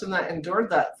this person that endured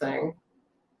that thing,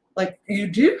 like you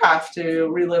do have to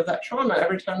relive that trauma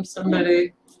every time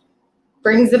somebody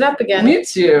brings it up again.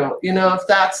 Meets you. You know, if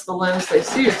that's the lens they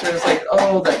see you through, it's like,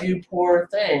 oh, that you poor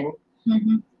thing.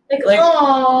 Mm-hmm. Like,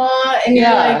 aww, and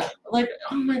you're like,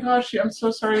 oh my gosh, I'm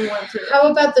so sorry you went through. How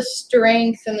about the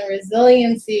strength and the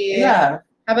resiliency? Yeah.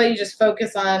 How about you just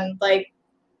focus on like,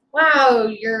 wow,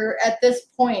 you're at this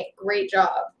point, great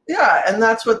job. Yeah, and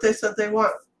that's what they said they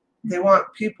want. They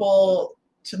want people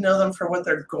to know them for what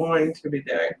they're going to be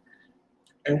doing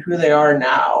and who they are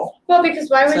now. Well, because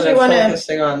why would you want to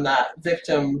focusing on that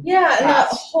victim? Yeah, and that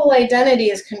whole identity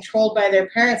is controlled by their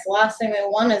parents. The last thing they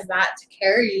want is that to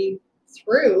carry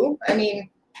through. I mean,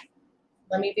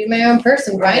 let me be my own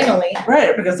person finally.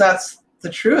 Right, because that's the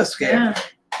true escape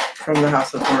from the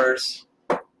House of Horrors.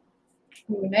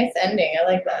 Ooh, nice ending. I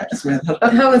like that. Just made that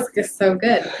up. That was just so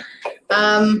good.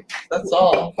 That's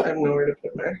all. I have nowhere to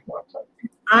put my laptop.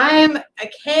 I'm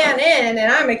a can in,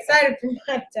 and I'm excited for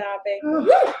my topic.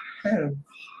 I am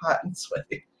hot and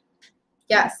sweaty.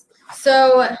 Yes.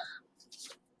 So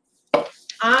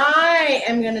I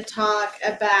am going to talk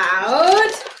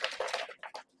about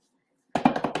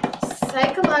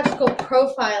psychological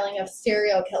profiling of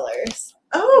serial killers.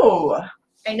 Oh.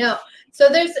 I know. So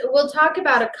we'll talk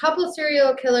about a couple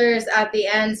serial killers at the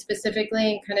end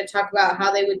specifically and kind of talk about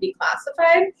how they would be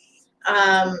classified.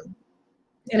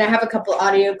 And I have a couple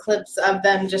audio clips of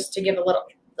them just to give a little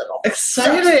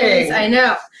exciting. Substance. I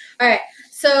know. All right.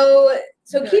 So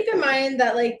keep in mind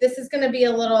that like this is going to be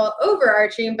a little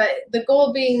overarching, but the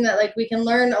goal being that like we can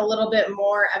learn a little bit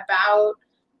more about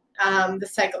the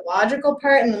psychological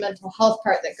part and the mental health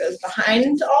part that goes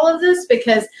behind all of this,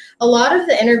 because a lot of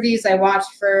the interviews I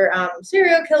watched for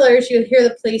serial killers, you hear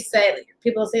the police say,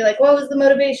 people say like, what was the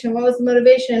motivation? What was the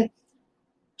motivation?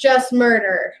 Just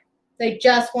murder. They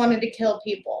just wanted to kill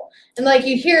people. And like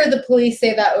you hear the police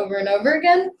say that over and over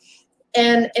again.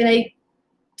 And I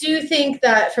do think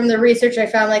that from the research I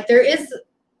found, like there is,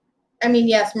 I mean,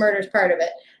 yes, murder is part of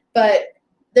it, but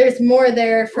there's more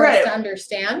there for us to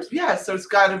understand. Yeah, so it's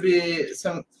got to be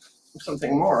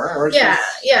something more. Or yeah,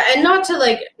 and not to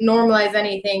like normalize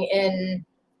anything in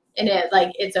it like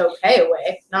it's okay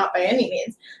way, not by any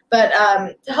means, but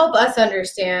to help us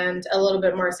understand a little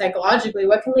bit more psychologically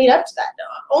what can lead up to that.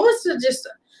 Almost to just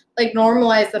like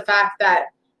normalize the fact that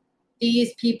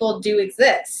these people do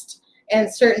exist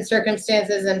and certain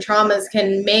circumstances and traumas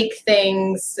can make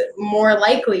things more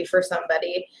likely for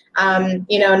somebody.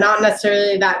 You know, not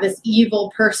necessarily that this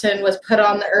evil person was put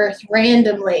on the earth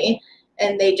randomly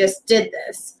and they just did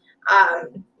this.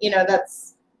 You know,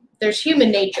 there's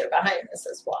human nature behind this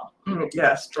as well.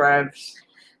 Yes, drives.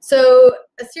 So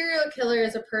a serial killer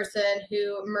is a person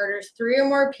who murders 3 or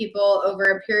more people over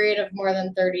a period of more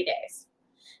than 30 days.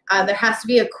 There has to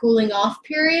be a cooling off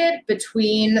period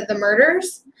between the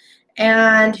murders,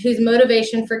 and whose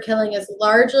motivation for killing is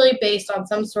largely based on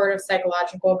some sort of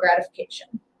psychological gratification.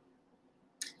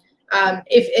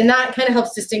 And that kind of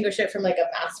helps distinguish it from like a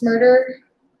mass murder,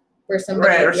 where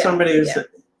somebody somebody who's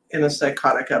in a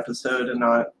psychotic episode and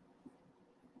not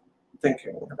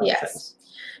thinking about things.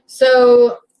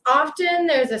 So often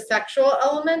there's a sexual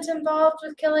element involved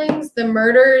with killings. The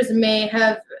murders may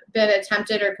have been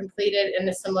attempted or completed in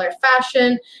a similar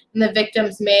fashion, and the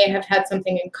victims may have had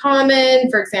something in common.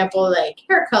 For example, like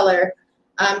hair color,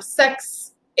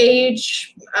 sex,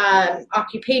 age,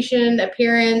 occupation,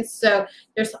 appearance. So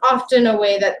there's often a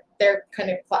way that they're kind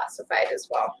of classified as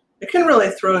well. It can really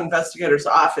throw investigators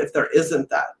off if there isn't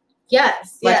that.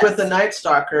 Yes. Like with the Night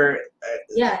Stalker,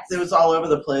 yes, it was all over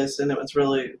the place, and it was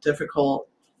really difficult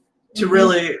to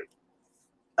really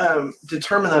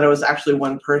determine that it was actually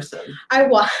one person.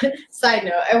 Side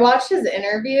note, I watched his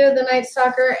interview, The Night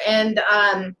Stalker, and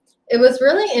it was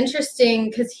really interesting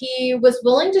because he was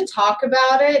willing to talk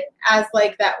about it as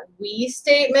like that we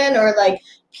statement, or like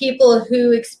people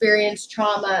who experience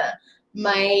trauma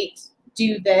might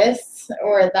do this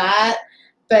or that.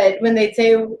 But when they'd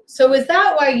say, so is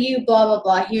that why you blah, blah,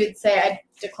 blah, he would say, I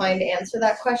decline to answer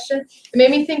that question. It made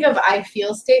me think of I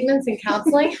feel statements in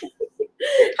counseling.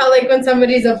 How like when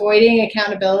somebody's avoiding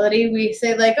accountability, we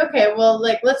say like, okay, well,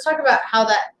 like, let's talk about how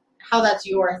that's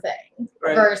your thing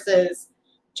versus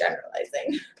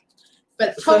generalizing.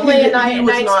 But totally a night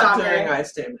stalker. Not doing I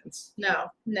statements. No,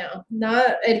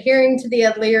 not adhering to the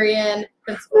Adlerian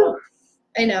principle.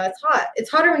 I know, it's hot. It's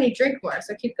hotter when you drink more,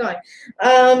 so keep going.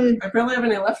 I barely have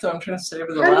any left, though. I'm trying to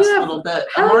savor the last little bit.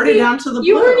 I'm already down to the blue.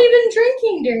 You weren't even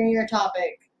drinking during your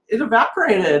topic. It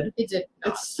evaporated. It did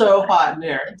not. It's so hot in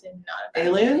here. It did not.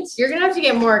 Aliens? You're going to have to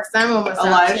get more, because I'm almost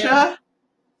Elijah? out, too.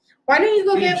 Why don't you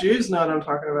go You get... Jews know what I'm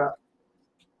talking about.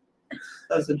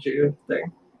 That's a Jew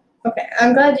thing. Okay,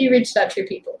 I'm glad you reached out to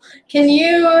people. Can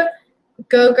you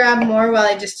go grab more while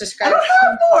I just describe... I don't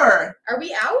have more. Are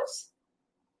we out?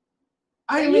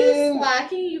 Are you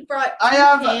slacking? You brought 2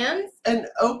 cans? An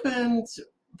opened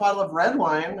bottle of red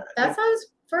wine. That sounds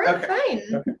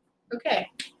fine. Okay.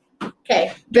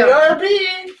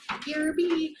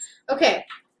 BRB. Okay.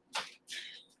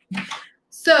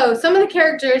 So some of the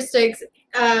characteristics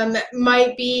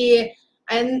might be,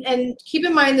 and keep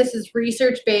in mind this is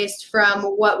research based from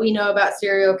what we know about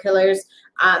serial killers,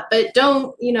 but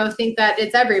don't think that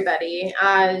it's everybody.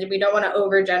 We don't want to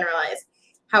overgeneralize.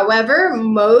 However,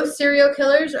 most serial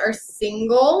killers are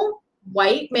single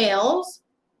white males.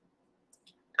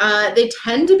 They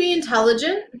tend to be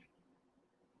intelligent,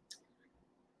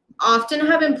 often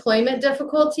have employment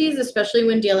difficulties, especially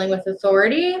when dealing with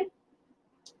authority,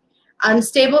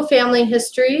 unstable family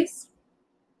histories.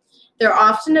 They're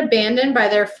often abandoned by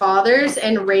their fathers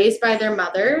and raised by their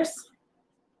mothers.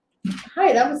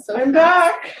 Hi, that was so I'm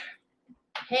back.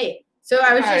 Hey, so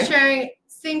I was just sharing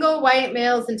single white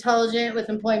males, intelligent with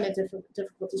employment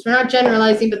difficulties. We're not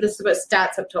generalizing, but this is what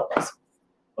stats have told us.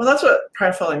 Well, that's what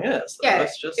profiling is. Yeah,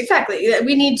 that's just... exactly.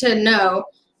 We need to know.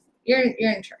 You're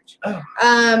in charge. Oh.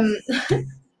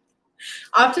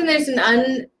 Often there's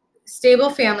an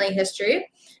unstable family history.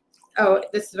 Oh,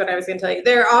 this is what I was going to tell you.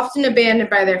 They're often abandoned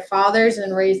by their fathers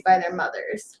and raised by their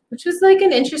mothers, which was like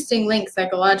an interesting link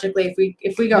psychologically.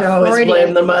 If we go Freudian,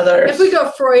 blame the mothers. If we go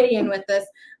Freudian with this,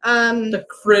 the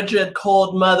frigid,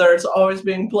 cold mother is always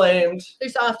being blamed.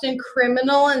 There's often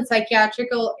criminal and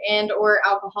psychiatrical and/or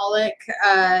alcoholic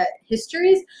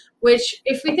histories, which,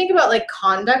 if we think about like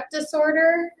conduct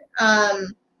disorder,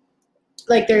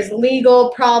 like there's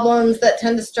legal problems that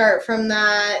tend to start from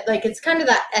that. Like it's kind of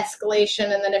that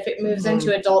escalation, and then if it moves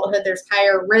into adulthood, there's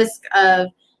higher risk of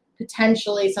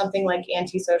potentially something like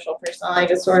antisocial personality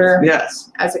disorder.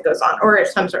 Yes. As it goes on, or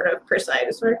some sort of personality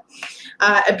disorder.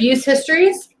 Abuse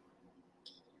histories,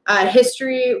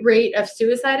 history rate of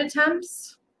suicide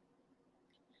attempts,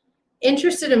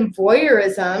 interested in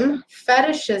voyeurism,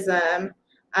 fetishism,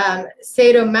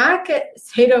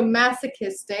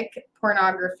 sadomasochistic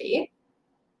pornography.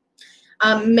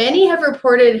 Many have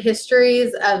reported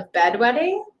histories of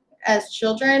bedwetting as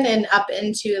children and up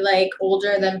into like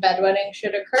older than bedwetting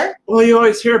should occur. Well, you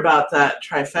always hear about that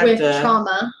trifecta. With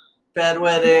trauma.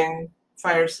 Bedwetting,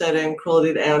 fire setting,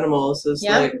 cruelty to animals is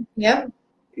like... Yep.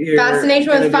 Fascination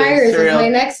with fires is my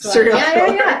next one.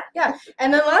 Yeah.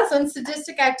 And then last one,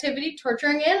 sadistic activity,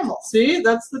 torturing animals. See,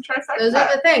 that's the trifecta. Those are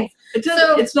the things.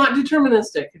 It's not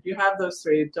deterministic. If you have those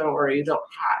 3, don't worry. You don't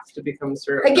have to become a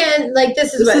serial killer. Again, like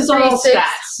this is 3,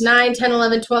 6, 9, 10,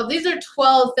 11, 12. These are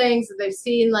 12 things that they've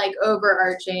seen like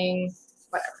overarching,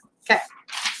 whatever. Okay.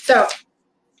 So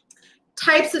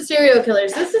types of serial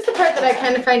killers. This is the part that I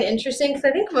kind of find interesting because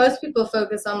I think most people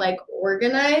focus on like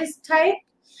organized type,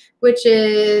 which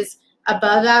is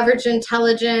above average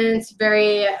intelligence,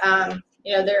 very,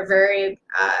 they're very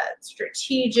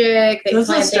strategic. They Those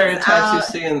plan are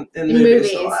stereotypes you see in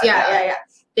movies. A lot, yeah.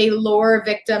 They lure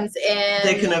victims in.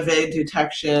 They can evade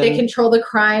detection. They control the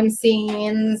crime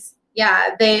scenes.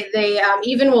 Yeah, they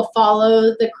even will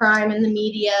follow the crime in the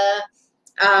media.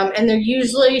 And they're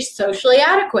usually socially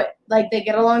adequate. Like they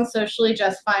get along socially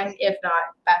just fine, if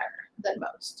not better than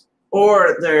most.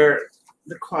 Or they're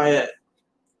the quiet...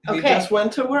 He just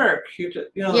went to work.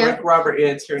 Like Robert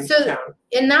Yates here in town.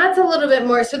 And that's a little bit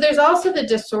more. So there's also the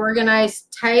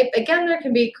disorganized type. Again, there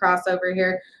can be crossover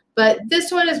here. But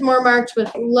this one is more marked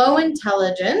with low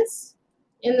intelligence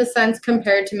in the sense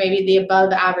compared to maybe the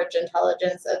above average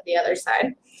intelligence of the other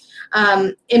side.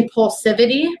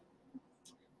 Impulsivity.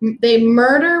 They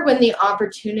murder when the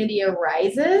opportunity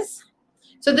arises.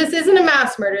 So this isn't a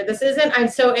mass murder. This isn't, I'm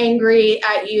so angry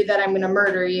at you that I'm going to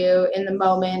murder you in the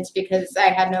moment because I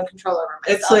had no control over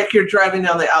myself. It's like you're driving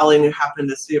down the alley and you happen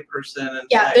to see a person. And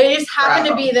they just happen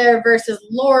to be there versus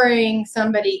luring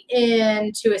somebody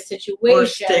into a situation. Or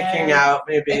staking out,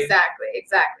 maybe. Exactly.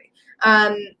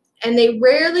 And they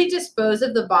rarely dispose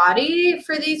of the body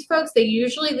for these folks. They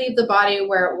usually leave the body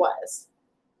where it was.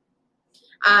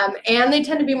 And they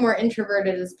tend to be more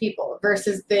introverted as people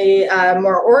versus the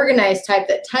more organized type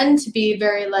that tend to be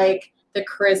very the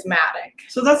charismatic.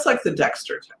 So that's like the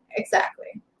Dexter type.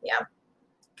 Exactly. Yeah.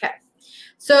 Okay.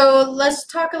 So let's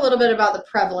talk a little bit about the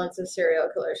prevalence of serial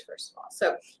killers first of all.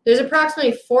 So there's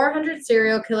approximately 400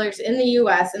 serial killers in the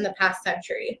U.S. in the past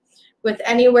century, with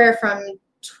anywhere from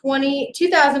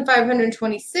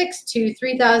 2,526 to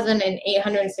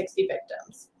 3,860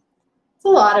 victims. It's a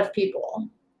lot of people.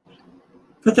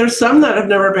 But there's some that have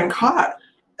never been caught,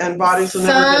 and bodies have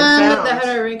never been found. Some that have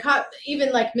never been caught,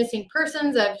 even like missing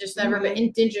persons that have just never been,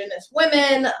 indigenous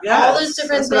women, all those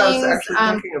different things. That's what I was actually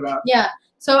thinking about. Yeah.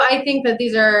 So I think that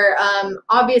these are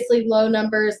obviously low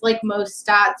numbers. Like most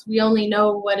stats, we only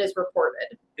know what is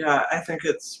reported. Yeah, I think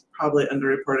it's probably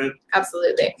underreported.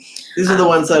 Absolutely. These are the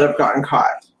ones that have gotten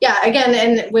caught. Yeah, again,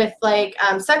 and with like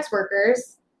sex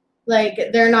workers, like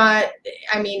they're not,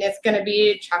 I mean, it's going to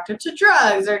be chalked up to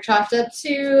drugs or chalked up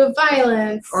to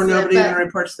violence. Or nobody even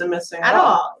reports them missing at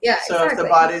all. Yeah, so exactly. If the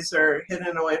bodies are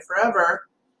hidden away forever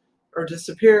or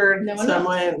disappeared some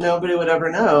way, nobody would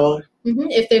ever know.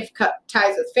 If they've cut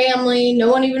ties with family,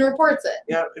 no one even reports it.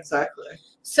 Yeah, exactly.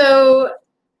 So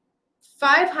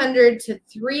 500 to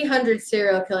 300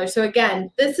 serial killers. So again,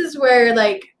 this is where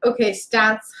like, okay,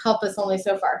 stats help us only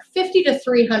so far. 50 to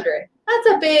 300. That's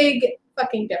a big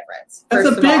fucking difference. That's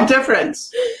a big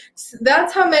difference.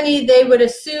 That's how many they would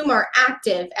assume are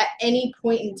active at any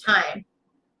point in time.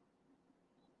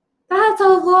 That's a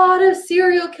lot of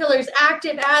serial killers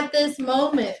active at this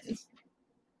moment.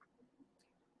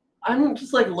 I'm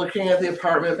just like looking at the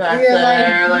apartment back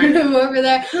there, like over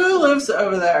there. Who lives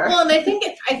over there? Well, and I think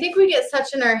we get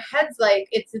such in our heads like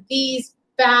it's these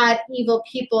bad, evil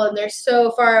people, and they're so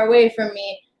far away from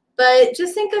me. But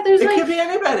just think that there's it could be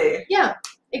anybody. Yeah,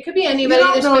 it could be anybody.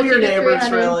 You don't know your neighbors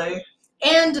really.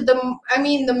 And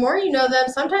the more you know them,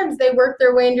 sometimes they work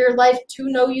their way into your life to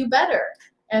know you better,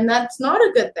 and that's not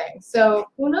a good thing. So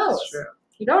who knows? That's true.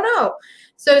 You don't know.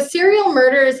 So serial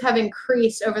murders have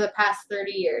increased over the past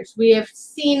 30 years. We have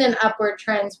seen an upward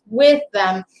trend with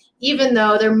them, even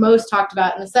though they're most talked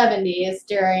about in the 70s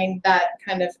during that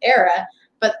kind of era,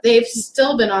 but they've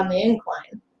still been on the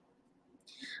incline.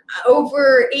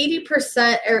 Over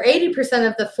 80%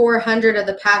 of the 400 of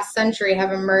the past century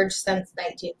have emerged since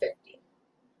 1950.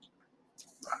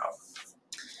 Wow.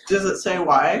 Does it say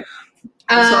why?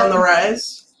 It's on the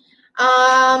rise?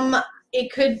 It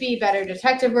could be better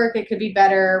detective work. It could be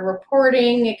better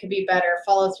reporting. It could be better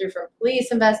follow through from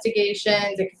police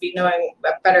investigations. It could be knowing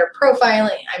better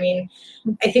profiling. I mean,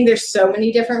 I think there's so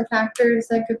many different factors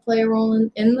that could play a role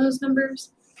in those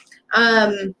numbers.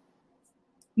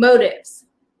 Motives.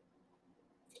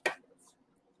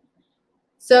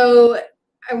 So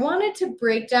I wanted to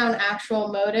break down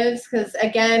actual motives because,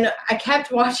 again, I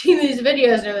kept watching these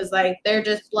videos and it was like, they're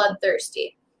just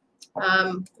bloodthirsty.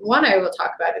 One I will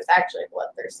talk about is actually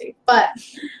bloodthirsty, but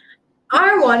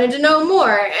I wanted to know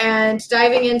more, and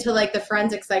diving into like the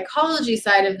forensic psychology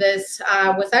side of this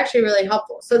was actually really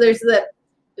helpful. So there's the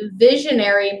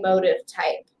visionary motive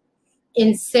type.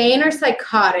 Insane or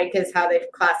psychotic is how they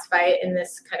classify it in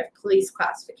this kind of police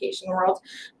classification world.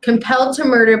 Compelled to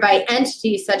murder by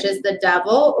entities such as the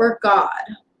devil or God.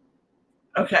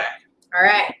 Okay. All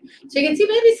right. So you can see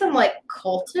maybe some like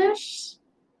cultish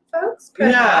folks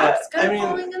perhaps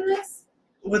falling in this.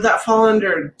 Would that fall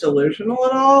under delusional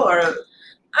at all, or?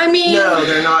 I mean, no,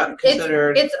 they're not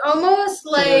considered. It's almost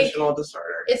like delusional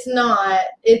disorder. It's not.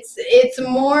 It's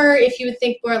more, if you would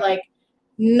think more like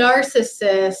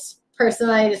narcissist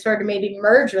personality disorder, maybe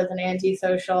merged with an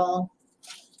antisocial,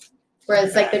 where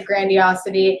it's like the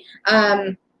grandiosity.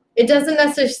 It doesn't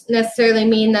necessarily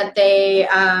mean that they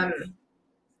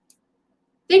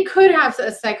could have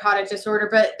a psychotic disorder,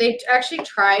 but they actually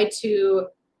try to,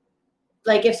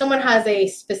 like, if someone has a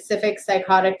specific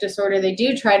psychotic disorder, they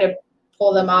do try to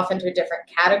pull them off into a different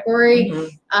category.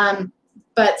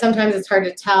 But sometimes it's hard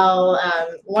to tell.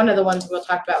 One of the ones we'll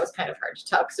talk about was kind of hard to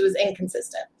tell because it was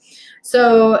inconsistent.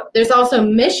 So there's also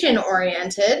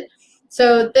mission-oriented.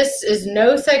 So this is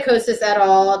no psychosis at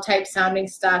all type sounding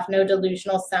stuff, no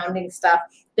delusional sounding stuff.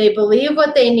 They believe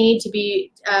what they need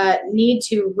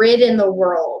to rid in the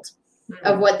world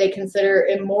of what they consider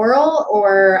immoral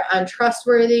or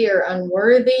untrustworthy or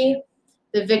unworthy.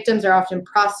 The victims are often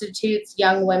prostitutes,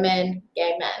 young women,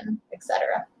 gay men,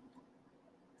 etc.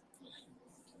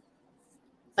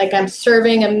 Like, I'm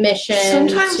serving a mission.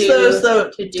 Sometimes those,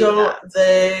 though, don't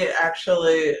they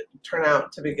actually turn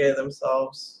out to be gay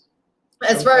themselves?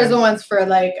 As far as the ones for,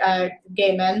 like,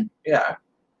 gay men? Yeah.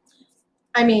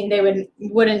 I mean, they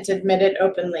wouldn't admit it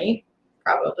openly,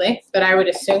 probably, but I would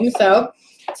assume so.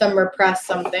 Some repress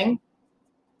something.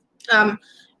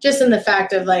 Just in the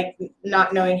fact of, like,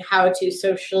 not knowing how to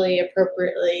socially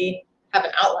appropriately have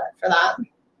an outlet for that.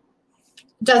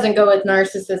 Doesn't go with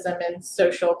narcissism and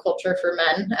social culture for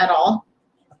men at all.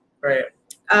 Right.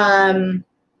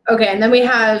 Okay, and then we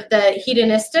have the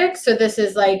hedonistic. So this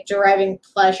is like deriving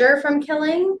pleasure from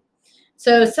killing.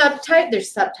 So there's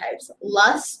subtypes: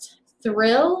 lust,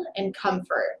 thrill, and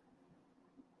comfort.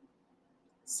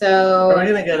 So are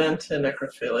we gonna get into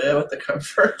necrophilia with the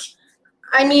comfort?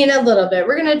 I mean, a little bit.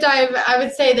 We're gonna dive. I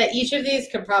would say that each of these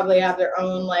could probably have their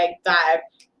own like dive,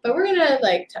 but we're gonna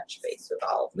like touch base with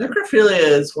all of them. Necrophilia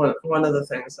is one of the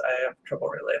things I have trouble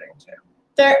relating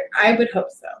to. I would hope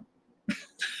so.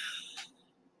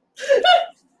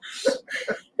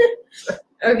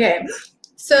 Okay,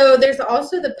 so there's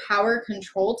also the power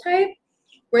control type,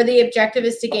 where the objective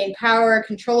is to gain power,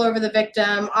 control over the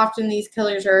victim. Often these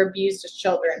killers are abused as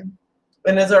children.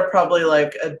 And is there probably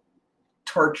like a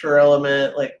torture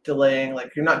element, like delaying,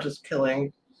 like you're not just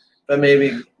killing, but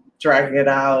maybe dragging it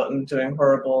out and doing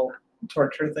horrible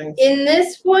torture things? In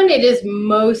this one, it is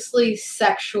mostly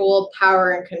sexual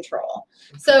power and control.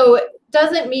 So it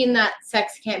doesn't mean that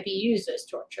sex can't be used as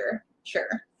torture, sure.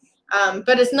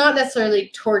 But it's not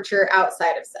necessarily torture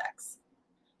outside of sex.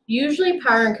 Usually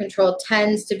power and control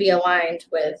tends to be aligned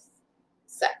with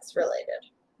sex related.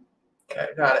 Okay,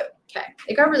 got it. Okay,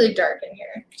 it got really dark in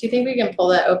here. Do you think we can pull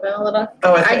that open a little?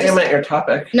 Oh, I thought you meant your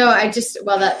topic. No,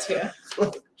 well, that too.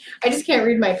 I just can't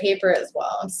read my paper as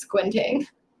well. I'm squinting.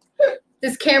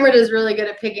 This camera does really good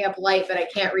at picking up light, but I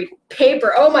can't read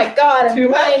paper. Oh my God, I'm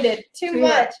blinded. Too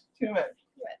much.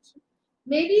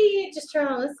 Maybe just turn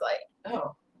on this light.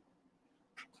 Oh.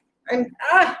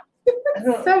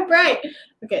 So bright.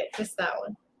 Okay, just that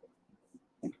one.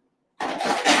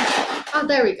 Oh,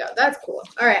 there we go. That's cool.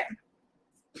 All right.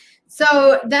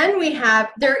 So then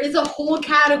there is a whole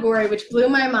category which blew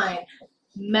my mind: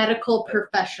 medical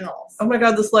professionals. Oh my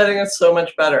God, this lighting is so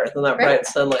much better than that bright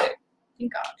sunlight.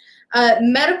 Thank God.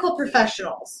 Medical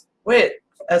professionals. Wait,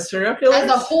 as serial killers? As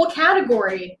a whole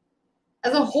category.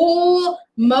 As a whole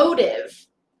motive.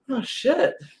 Oh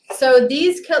shit. So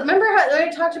remember how I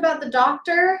talked about the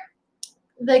doctor?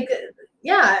 Like,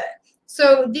 yeah.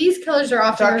 So these killers are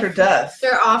often Dr. Death.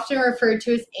 They're often referred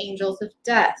to as angels of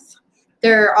death.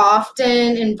 They're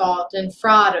often involved in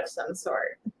fraud of some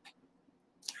sort.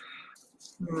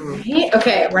 Right?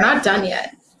 Okay, we're not done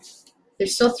yet.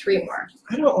 There's still 3 more.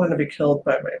 I don't want to be killed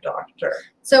by my doctor.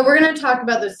 So we're going to talk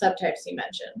about those subtypes you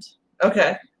mentioned.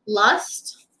 Okay.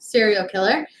 Lust, serial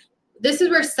killer. This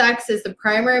is where sex is the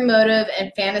primary motive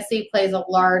and fantasy plays a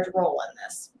large role in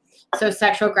this. So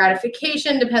sexual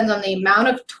gratification depends on the amount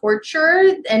of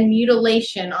torture and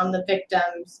mutilation on the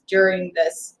victims during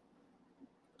this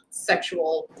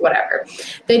sexual whatever.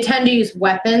 They tend to use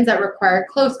weapons that require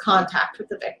close contact with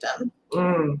the victim.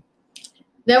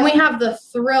 Then we have the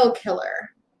thrill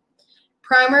killer.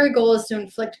 Primary goal is to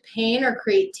inflict pain or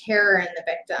create terror in the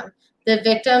victim. The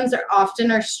victims are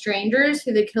often strangers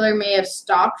who the killer may have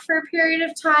stalked for a period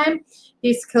of time.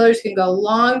 These killers can go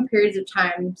long periods of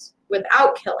time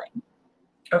without killing.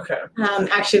 Okay.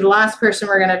 Actually, the last person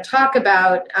we're going to talk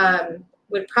about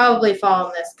would probably fall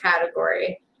in this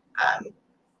category, and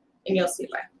you'll see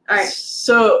why. All right.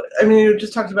 So, I mean, you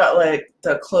just talked about like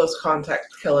the close contact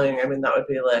killing. I mean, that would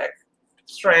be like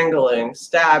strangling,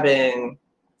 stabbing,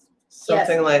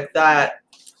 something like that.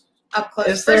 Up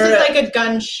close versus like a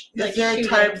gun. Is there a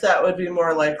type that would be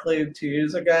more likely to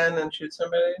use a gun and shoot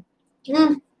somebody?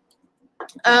 The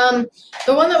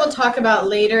one that we'll talk about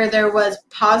later, there was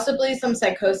possibly some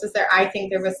psychosis there. I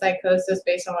think there was psychosis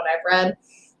based on what I've read,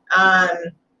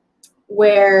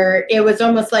 where it was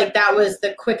almost like that was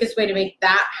the quickest way to make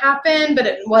that happen, but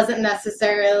it wasn't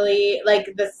necessarily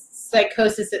like the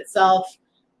psychosis itself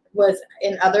was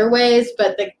in other ways,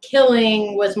 but the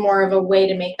killing was more of a way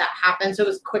to make that happen. So it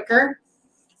was quicker,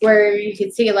 where you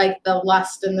could see like the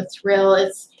lust and the thrill.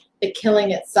 It's the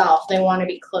killing itself. They want to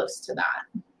be close to that.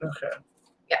 Okay.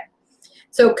 Yeah.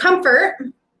 So comfort,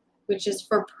 which is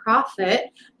for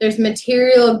profit. There's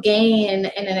material gain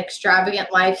and an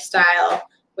extravagant lifestyle,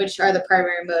 which are the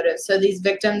primary motives. So these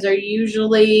victims are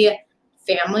usually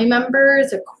family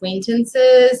members,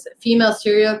 acquaintances. Female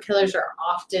serial killers are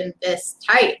often this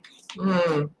type.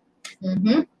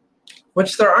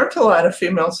 Which there aren't a lot of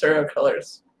female serial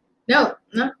killers. No,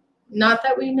 not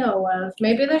that we know of.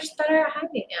 Maybe they're just better at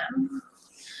hiding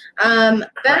it.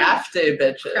 Crafty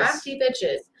bitches. Crafty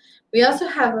bitches. We also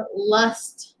have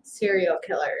lust serial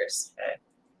killers. Okay.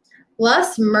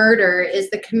 Lust murder is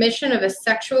the commission of a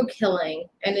sexual killing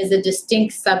and is a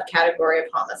distinct subcategory of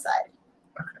homicide.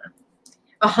 Okay.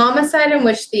 A homicide in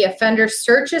which the offender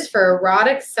searches for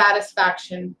erotic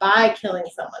satisfaction by killing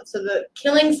someone. So the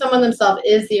killing someone themselves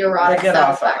is the erotic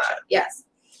satisfaction. Yes.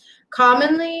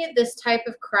 Commonly, this type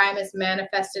of crime is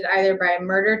manifested either by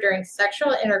murder during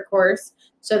sexual intercourse,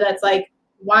 so that's like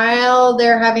while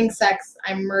they're having sex,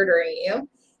 I'm murdering you.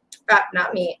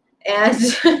 Not me.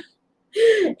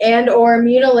 And or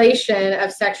mutilation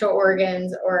of sexual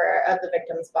organs or of the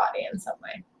victim's body in some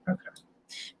way. Okay.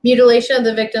 Mutilation of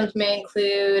the victims may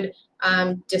include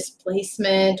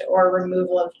displacement or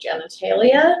removal of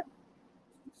genitalia.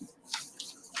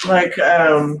 Like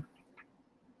the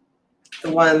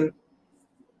one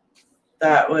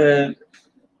that would,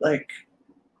 like,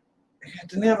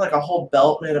 didn't he have like a whole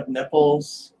belt made of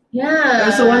nipples? Yeah. It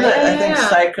was the one that I think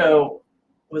Psycho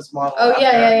was modeled after. Oh,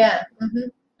 yeah. Mm-hmm.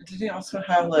 Did he also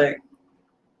have like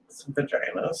some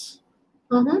vaginas?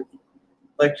 Mm-hmm.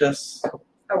 Like just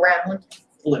around.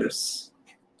 Loose.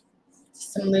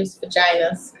 Some loose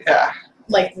vaginas. Yeah.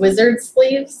 Like wizard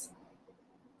sleeves?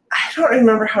 I don't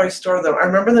remember how he stored them. I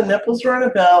remember the nipples were on a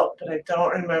belt, but I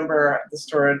don't remember the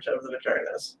storage of the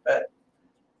vaginas. But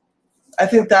I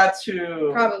think that's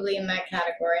who... Probably in that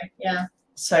category, yeah.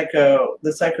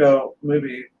 The Psycho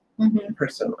movie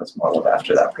person was modeled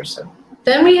after that person.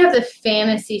 Then we have the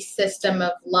fantasy system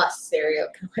of lust serial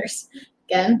killers.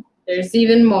 Again, there's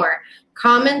even more.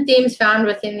 Common themes found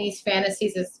within these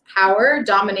fantasies is power,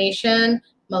 domination,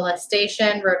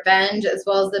 molestation, revenge, as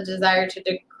well as the desire to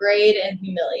degrade and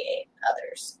humiliate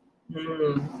others.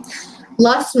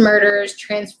 Lust murderers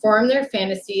transform their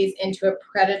fantasies into a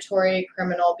predatory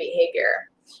criminal behavior.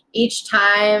 Each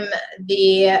time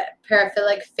the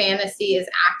paraphilic fantasy is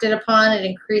acted upon, it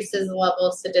increases the level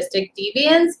of sadistic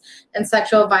deviance and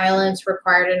sexual violence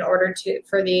required in order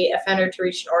for the offender to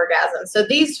reach an orgasm. So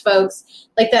these folks,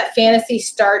 like that fantasy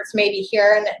starts maybe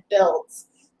here and it builds.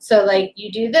 So like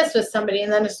you do this with somebody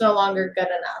and then it's no longer good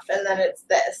enough. And then it's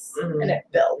this and it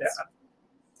builds. Yeah.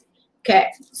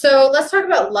 Okay, so let's talk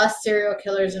about lust serial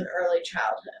killers in early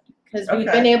childhood, because we've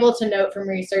been able to note from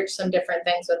research some different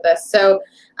things with this. So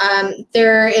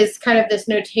there is kind of this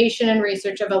notation and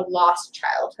research of a lost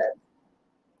childhood.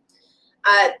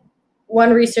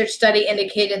 One research study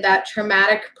indicated that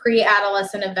traumatic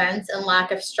pre-adolescent events and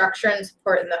lack of structure and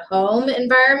support in the home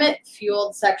environment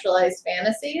fueled sexualized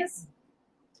fantasies.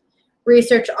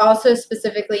 Research also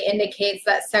specifically indicates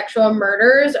that sexual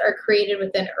murders are created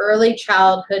within early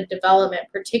childhood development,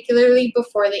 particularly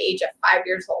before the age of 5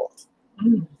 years old.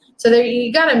 So there,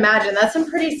 you got to imagine that's some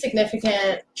pretty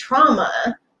significant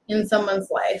trauma in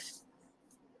someone's life.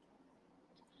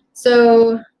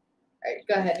 So, all right,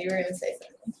 go ahead. You were going to say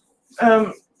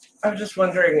something. I was just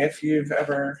wondering if you've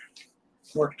ever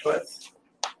worked with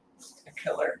a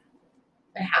killer.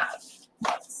 I have.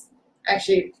 Once.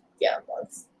 Actually, yeah,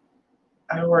 once.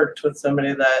 I worked with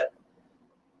somebody that,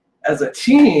 as a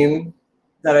teen,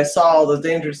 that I saw all the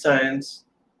danger signs,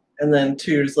 and then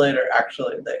 2 years later,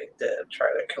 actually, they did try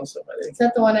to kill somebody. Is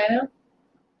that the one I know?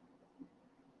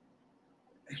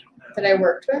 I don't know. That I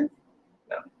worked with?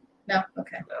 No. No?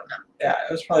 Okay. No. Yeah,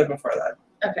 it was probably before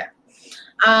that. Okay.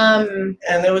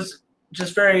 And it was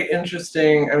just very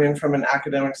interesting, I mean, from an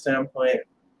academic standpoint,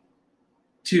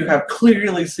 to have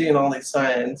clearly seen all these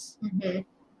signs.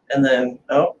 And then,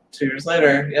 2 years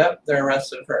later, yep, they're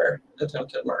arrested for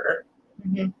attempted murder.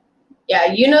 Yeah,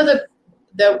 you know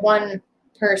the one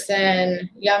person,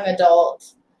 young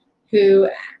adult, who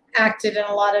acted in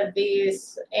a lot of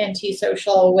these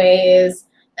antisocial ways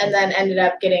and then ended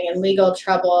up getting in legal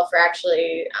trouble for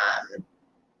actually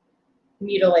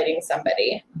mutilating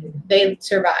somebody. They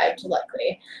survived,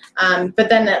 luckily. But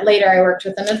then later I worked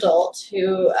with an adult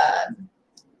who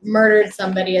murdered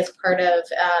somebody as part of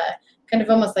kind of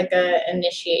almost like a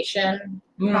initiation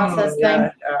process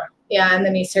thing. Yeah, and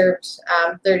then he served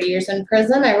 30 years in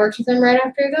prison. I worked with him right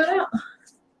after he got out.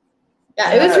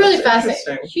 Yeah, it was really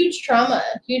fascinating. Huge trauma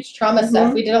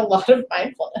stuff. We did a lot of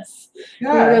mindfulness. We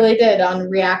really did, on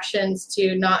reactions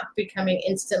to not becoming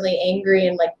instantly angry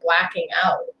and like blacking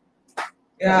out.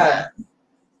 Yeah.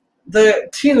 The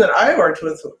team that I worked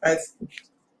with, I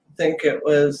think it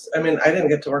was, I mean, I didn't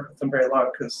get to work with them very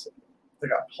long because they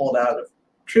got pulled out of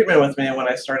treatment with me when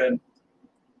I started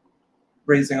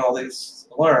raising all these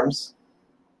alarms.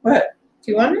 What?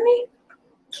 Do you want me?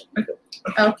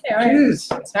 Okay, all right.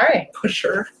 Jeez. Sorry.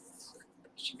 Pusher.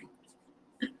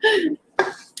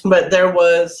 But there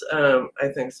was, I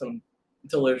think, some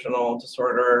delusional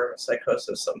disorder,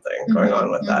 psychosis, something going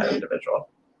on with that individual.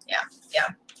 Yeah.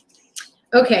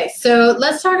 Okay, so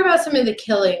let's talk about some of the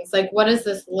killings. Like, what does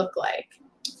this look like?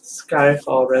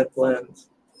 Skyfall Red Blend.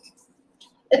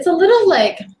 It's a little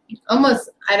like, almost,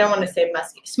 I don't want to say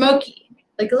musky, smoky.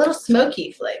 Like a little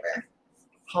smoky flavor.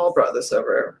 Paul brought this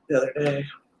over the other day.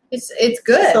 It's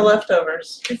good. It's the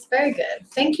leftovers. It's very good.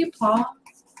 Thank you, Paul.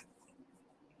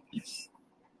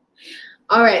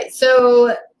 All right,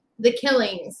 so the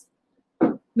killings.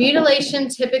 Mutilation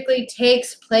typically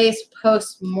takes place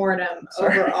post-mortem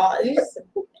overall. You just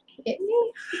hit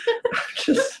me?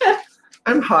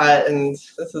 I'm hot, and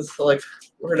this is like,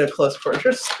 we're in a close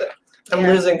quarters. I'm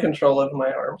losing control of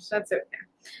my arms. That's okay.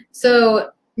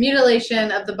 So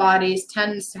mutilation of the bodies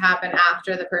tends to happen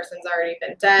after the person's already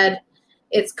been dead.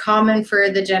 It's common for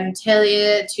the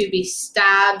genitalia to be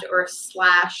stabbed or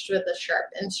slashed with a sharp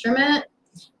instrument,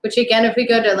 which again, if we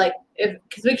go to like,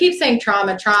 because we keep saying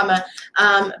trauma,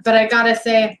 but I gotta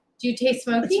say, do you taste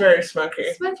smoky? It's very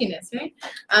smoky. Smokiness, right?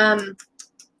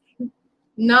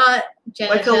 Not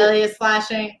genitalia like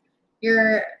slashing.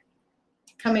 You're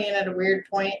coming in at a weird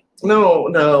point.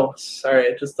 No,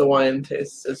 sorry, just the wine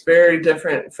taste is very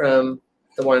different from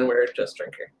the one we're just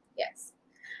drinking. Yes.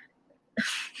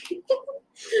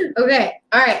 Okay,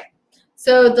 all right.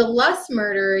 So the lust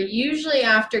murderer, usually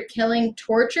after killing,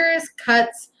 tortures,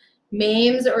 cuts,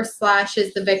 maims, or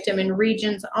slashes the victim in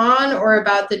regions on or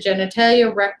about the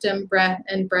genitalia, rectum,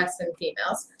 and breasts in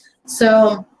females.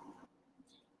 So,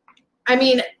 I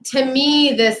mean, to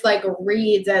me, this like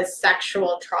reads as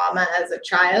sexual trauma as a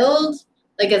child,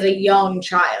 like as a young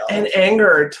child. And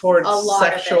anger towards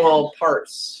sexual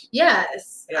parts.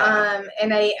 Yes. Yeah.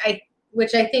 And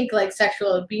which I think like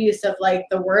sexual abuse of like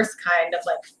the worst kind of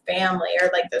like family or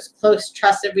like those close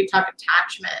trusted, we talk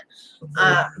attachment.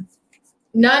 Mm-hmm.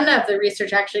 None of the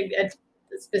research actually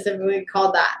specifically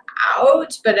called that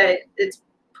out, but it's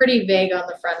pretty vague on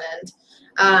the front end.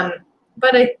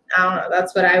 But I don't know,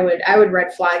 that's what I would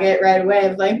red flag it right away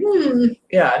of like,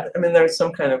 Yeah, I mean there's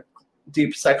some kind of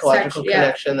deep psychological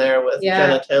connection there with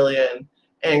genitalia and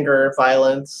anger,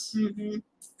 violence. Mm-hmm.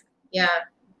 Yeah.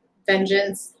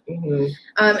 Vengeance.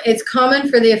 Mm-hmm. It's common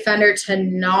for the offender to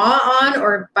gnaw on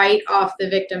or bite off the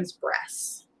victim's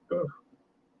breasts. Ooh.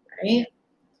 Right?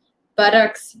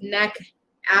 Buttocks, neck,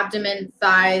 abdomen,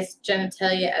 thighs,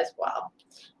 genitalia as well.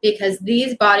 Because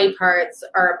these body parts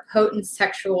are a potent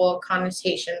sexual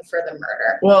connotation for the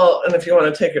murder. Well, and if you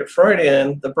want to take it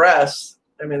Freudian, the breast,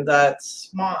 I mean, that's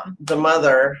mom, the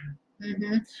mother.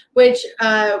 Mm-hmm. Which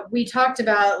we talked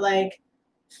about, like,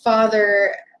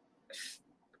 father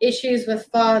issues with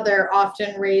father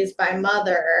often raised by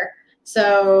mother.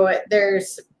 So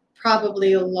there's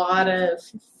probably a lot of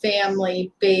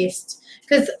family-based,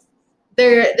 because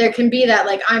there can be that,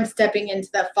 like, I'm stepping into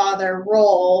that father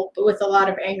role, but with a lot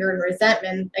of anger and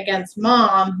resentment against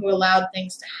mom who allowed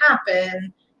things to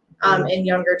happen in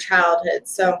younger childhood.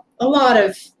 So a lot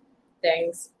of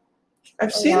things.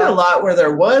 I've seen a lot where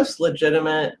there was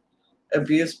legitimate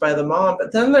abuse by the mom,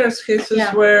 but then there's cases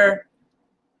where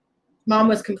mom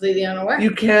was completely unaware.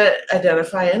 You can't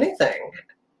identify anything.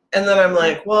 And then I'm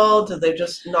like, well, did they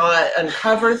just not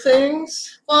uncover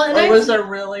things? Well, or was there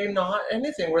really not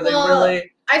anything? Were they really...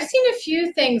 I've seen a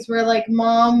few things where, like,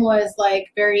 mom was, like,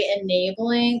 very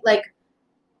enabling. Like,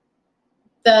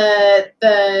 the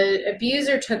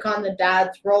abuser took on the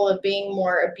dad's role of being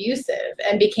more abusive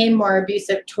and became more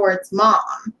abusive towards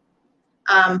mom,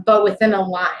 but within a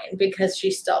line because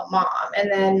she's still mom.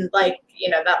 And then, like, you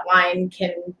know, that line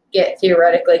can get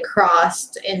theoretically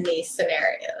crossed in these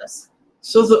scenarios.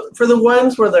 So for the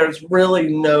ones where there's really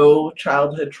no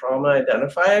childhood trauma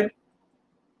identified,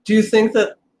 do you think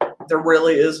that there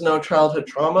really is no childhood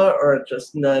trauma, or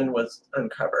just none was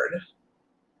uncovered?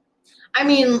 I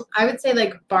mean, I would say,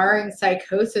 like, barring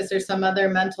psychosis or some other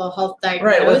mental health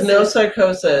diagnosis. Right, with no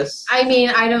psychosis. I mean,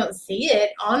 I don't see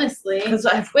it, honestly. Because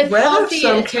I've read of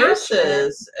some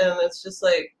cases, and it's just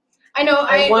like, I know.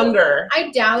 I wonder.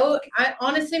 I doubt.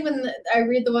 Honestly, when I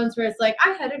read the ones where it's like, I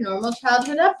had a normal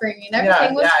childhood upbringing,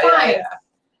 everything was fine. Yeah.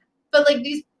 But, like,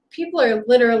 these people are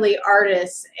literally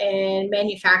artists in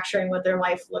manufacturing what their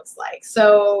life looks like.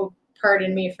 So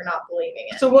pardon me for not believing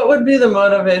it. So what would be the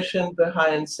motivation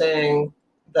behind saying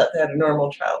that they had a normal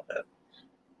childhood?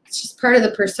 It's just part of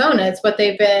the persona. It's what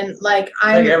they've been like.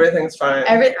 Like everything's fine.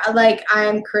 Like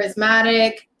I'm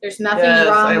charismatic. There's nothing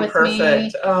wrong with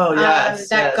perfect. Oh yes.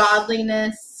 That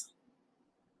godliness.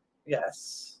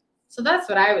 Yes. So that's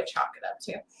what I would chalk it up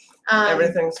to.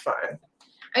 Everything's fine.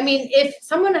 I mean, if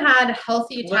someone had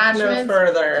healthy attachments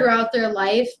throughout their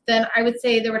life, then I would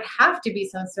say there would have to be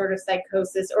some sort of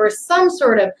psychosis or some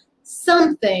sort of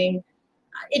something.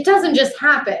 It doesn't just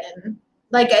happen.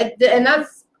 Like, and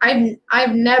that's,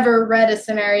 I've never read a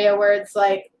scenario where it's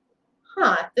like,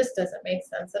 this doesn't make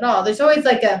sense at all. There's always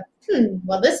like a,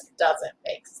 well, this doesn't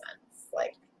make sense.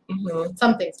 Like,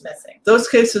 something's missing. Those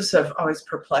cases have always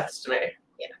perplexed me.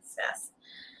 Yes.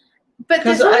 But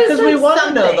because we want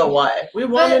to know the why. We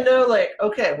want to know, like,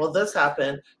 okay, well, this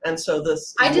happened, and so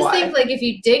this. I just think, like, if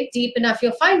you dig deep enough,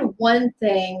 you'll find one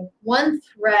thing, one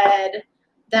thread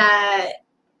that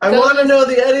I want to know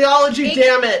the etiology,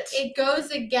 damn it. It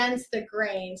goes against the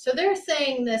grain. So they're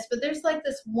saying this, but there's like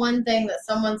this one thing that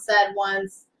someone said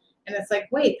once, and it's like,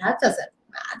 wait, that doesn't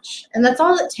match. And that's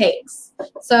all it takes.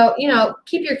 So, you know,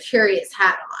 keep your curious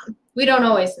hat on. We don't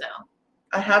always know.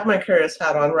 I have my curious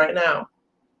hat on right now.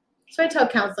 So I tell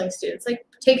counseling students, like,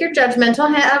 take your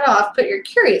judgmental hat off, put your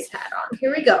curious hat on.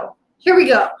 Here we go. Here we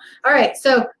go. All right.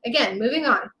 So again, moving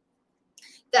on.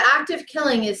 The act of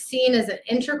killing is seen as an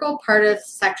integral part of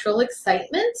sexual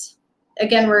excitement.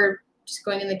 Again, we're just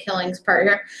going in the killings part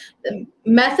here. The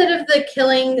method of the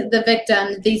killing the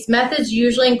victim, these methods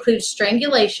usually include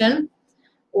strangulation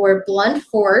or blunt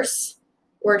force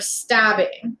or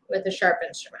stabbing with a sharp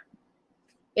instrument.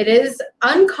 It is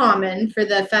uncommon for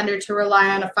the offender to rely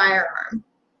on a firearm.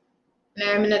 And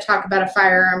I'm going to talk about a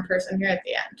firearm person here at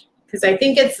the end because I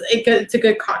think it's a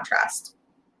good contrast.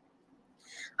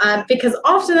 Because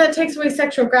often that takes away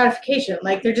sexual gratification.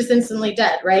 Like, they're just instantly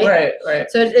dead, right?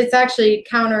 Right. So it's actually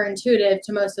counterintuitive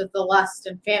to most of the lust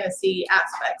and fantasy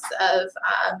aspects of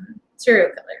serial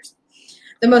killers.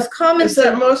 The most common... Is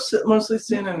that mostly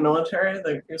seen in military,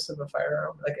 the use of a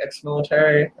firearm, like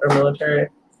ex-military or military?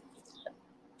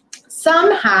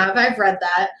 Some have. I've read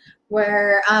that.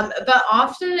 Where, but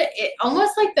often it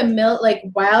almost like like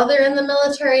while they're in the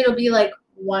military, it'll be like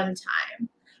one time.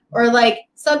 Or like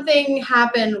something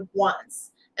happened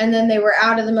once and then they were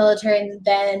out of the military and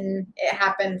then it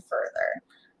happened further.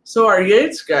 So our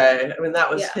Yates guy, I mean, that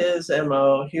was his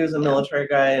MO. He was a military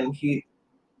guy and he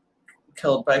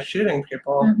killed by shooting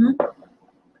people. Mm-hmm.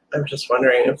 I'm just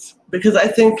wondering because I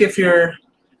think if you're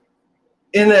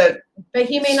in a But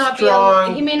he may not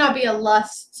be a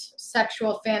lust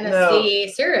sexual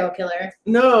fantasy serial killer.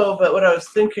 No, but what I was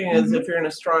thinking is if you're in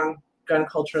a strong gun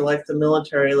culture like the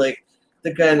military, like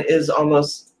the gun is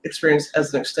almost experienced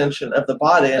as an extension of the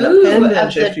body, an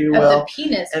appendage, if you will. Of the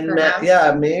penis, and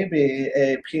perhaps. maybe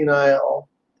a penile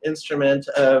instrument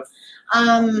of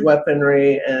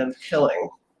weaponry and killing.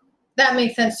 That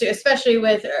makes sense too, especially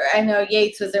with, I know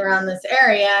Yates was around this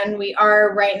area, and we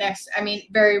are right next, I mean,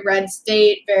 very red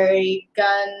state, very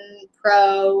gun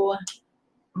pro.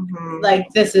 Mm-hmm. Like,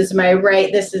 this is my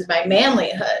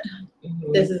manlyhood.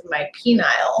 Mm-hmm. This is my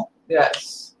penile.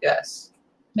 Yes.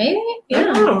 Maybe? Yeah. I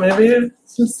don't know, maybe.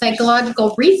 Some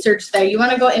psychological research there. You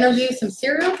want to go interview some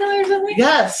serial killers with me?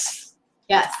 Yes.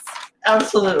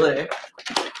 Absolutely.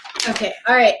 Okay,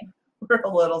 all right. We're a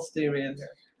little steamy in here.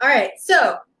 All right,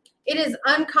 so it is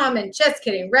uncommon. Just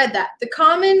kidding. Read that. The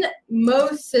common,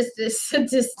 most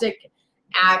sadistic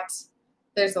act.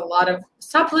 There's a lot of.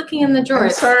 Stop looking in the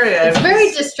drawers. I'm sorry. It's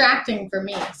very distracting for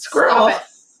me. Squirrel.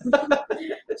 Stop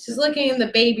it. She's looking in the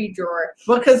baby drawer.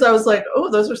 Well, because I was like, oh,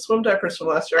 those are swim diapers from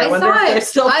last year. I wonder if they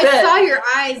still fit. I saw your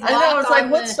eyes. I know. I was like,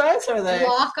 what size are they?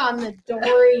 Lock on the door.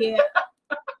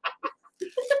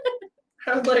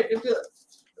 I was like,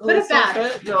 put it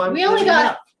back. No, I'm leaving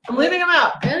them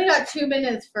out. We only got 2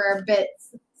 minutes for our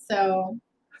bits, so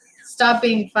stop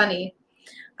being funny.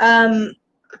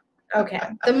 Okay.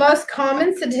 The most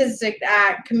common sadistic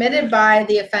act committed by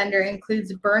the offender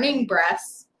includes burning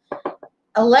breasts,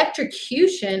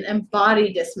 electrocution, and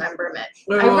body dismemberment.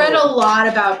 Wait, I read a lot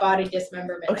about body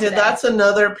dismemberment. Okay, today. That's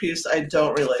another piece I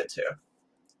don't relate to.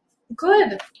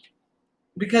 Good.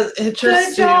 Because it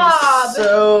just seems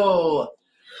so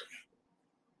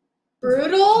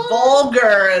brutal,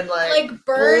 vulgar, and like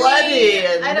burning, bloody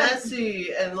and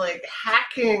messy and like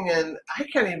hacking, and I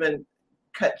can't even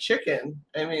cut chicken.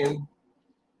 I mean,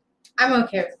 I'm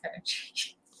okay with cutting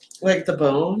chicken. Like the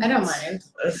bone? I don't mind.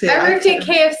 See, I worked at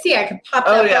KFC. I could pop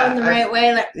that bone the right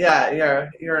way. Like,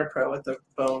 you're a pro with the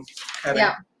bone cutting.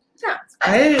 Yeah.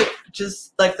 I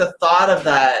just like the thought of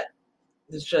that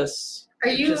is just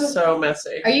so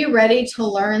messy. Are you ready to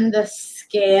learn the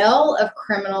scale of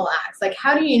criminal acts? Like,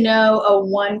 how do you know a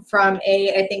 1 from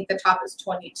I think the top is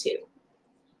 22?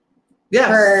 Yes,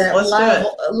 for let's do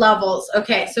it. Levels.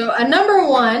 Okay, so a number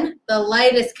 1, the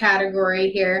lightest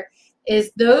category here,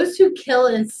 is those who kill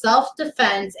in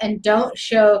self-defense and don't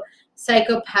show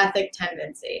psychopathic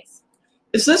tendencies.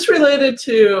 Is this related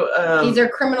to... These are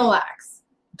criminal acts.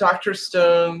 Dr.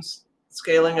 Stone's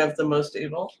scaling of the most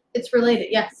evil? It's related,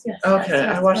 yes. Okay,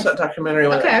 yes, I watched that documentary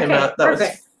when it came out. That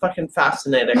was fucking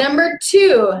fascinating. Number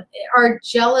 2 are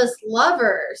jealous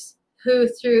lovers who,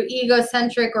 through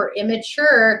egocentric or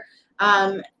immature,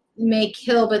 may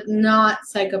kill but not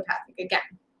psychopathic again.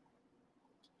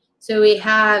 So we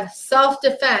have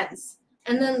self-defense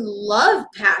and then love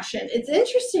passion. It's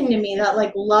interesting to me that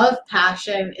like love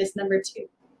passion is number 2,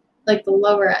 like the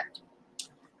lower end.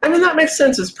 I mean, that makes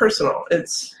sense. It's personal.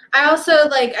 I also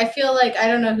I feel like, I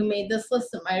don't know who made this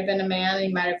list. It might have been a man.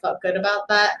 He might have felt good about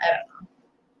that. I don't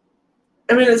know.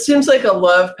 I mean, it seems like a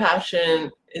love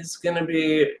passion is going to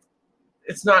be,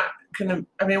 it's not going to,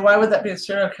 I mean, why would that be a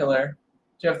serial killer?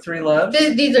 Do you have 3 loves?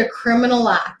 These are criminal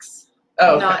acts.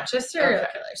 Oh, okay. Not just serial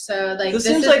killers. So, like, this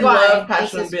seems like love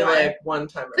passion would be like one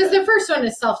time. Because the first one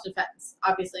is self-defense.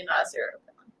 Obviously not a serial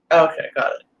killer. Okay,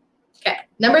 got it. Okay.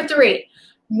 Number 3.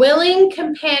 Willing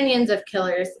companions of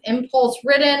killers,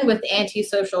 impulse-ridden with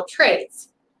antisocial traits.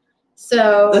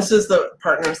 So this is the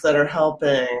partners that are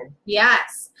helping.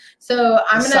 Yes. So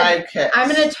I'm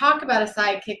gonna talk about a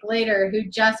sidekick later who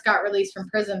just got released from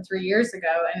prison 3 years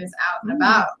ago and is out and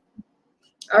about.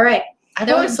 All right. I've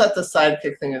always thought the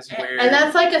sidekick thing is weird. And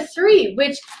that's like a 3,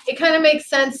 which it kind of makes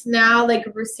sense now. Like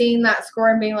we're seeing that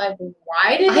score and being like,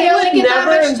 why did they only get that much time? I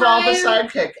would never involve a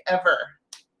sidekick ever.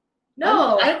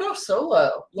 No. I go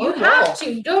solo. You have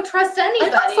to. Don't trust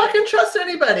anybody. I don't fucking trust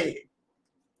anybody.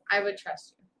 I would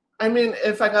trust you. I mean,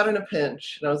 if I got in a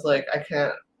pinch and I was like, I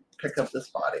can't pick up this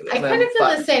body. I kind of feel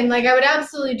the same. Like, I would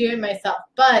absolutely do it myself.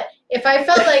 But if I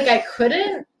felt like I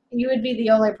couldn't, you would be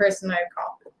the only person I'd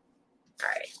call. All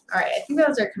right. I think that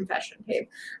was our confession, Babe.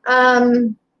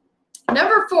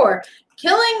 Number 4,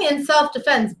 killing in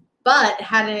self-defense, but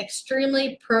had an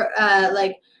extremely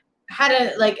had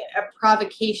a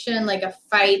provocation, like a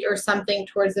fight or something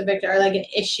towards the victim, or like an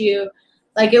issue.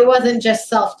 Like it wasn't just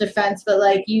self-defense, but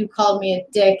like you called me a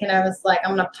dick and I was like,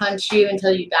 I'm gonna punch you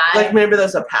until you die. Like maybe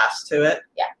there's a past to it.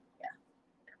 Yeah.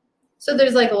 So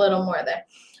there's like a little more there.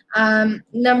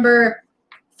 Number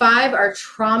 5 are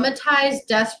traumatized,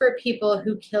 desperate people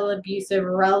who kill abusive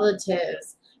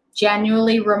relatives.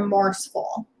 Genuinely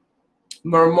remorseful.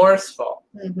 Remorseful.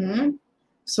 Mm-hmm.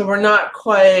 So we're not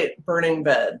quite burning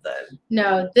bed then.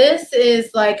 No, this is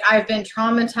like I've been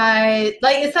traumatized.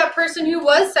 Like it's that person who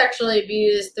was sexually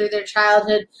abused through their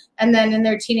childhood and then in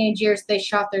their teenage years they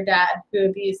shot their dad who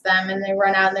abused them and they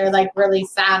run out and they're like really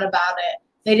sad about it.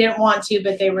 They didn't want to,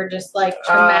 but they were just like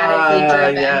traumatically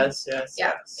driven. Yes.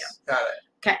 Got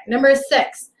it. Okay, number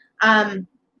 6.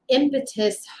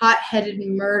 Impetus, hot-headed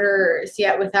murderers,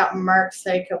 yet without marked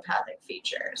psychopathic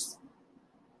features.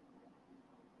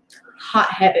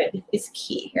 Hot-headed is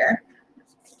key here.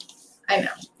 I know.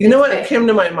 You know what came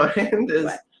to my mind is,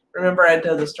 remember I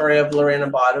did the story of Lorena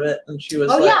Bottovit, and she was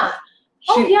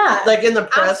like in the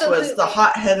press was the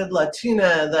hot-headed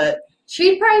Latina that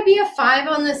she'd probably be a 5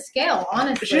 on this scale,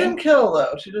 honestly. She didn't kill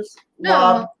though. She just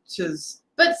lobbed his.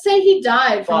 But say he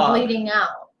died from bleeding out.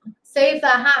 Say if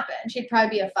that happened, she'd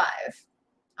probably be a 5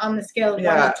 on the scale of 1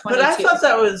 to 22. But I thought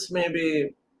that was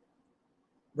maybe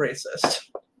racist.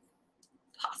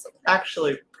 Possibly.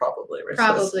 Actually, probably racist.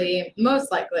 Probably,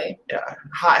 most likely. Yeah,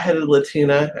 hot-headed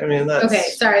Latina. I mean, that's okay.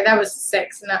 Sorry, that was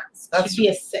 6. That should be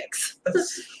a 6.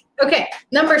 Okay,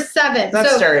 number 7.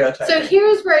 That's stereotyping. So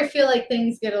here's where I feel like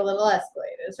things get a little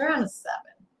escalated. It's around a 7.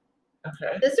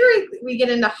 Okay. This is where we get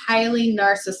into highly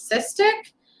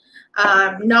narcissistic,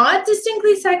 not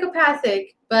distinctly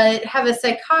psychopathic, but have a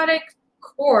psychotic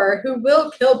core who will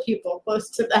kill people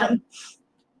close to them.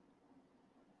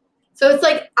 So it's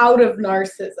like out of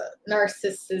narcissism,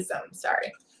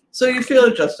 sorry. So you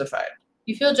feel justified.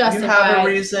 You feel justified. You have a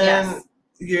reason. Yes.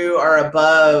 You are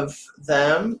above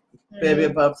them, maybe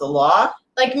above the law.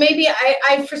 Like maybe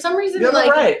I for some reason, You're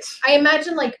like right. I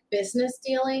imagine like business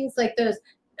dealings, like those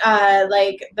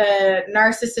like the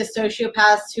narcissist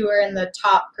sociopaths who are in the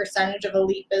top percentage of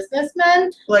elite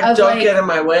businessmen. Like, don't get in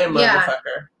my way,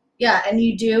 motherfucker. Yeah, and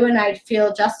you do, and I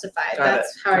feel justified.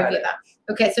 That's how I view that.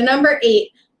 Okay, so number 8,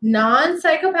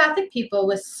 non-psychopathic people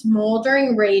with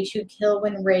smoldering rage who kill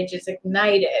when rage is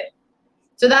ignited.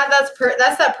 So that's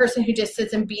that person who just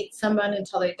sits and beats someone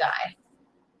until they die.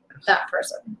 That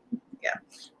person. Yeah.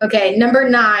 Okay, number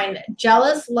 9,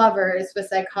 jealous lovers with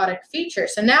psychotic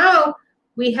features. So now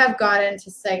we have got into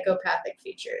psychopathic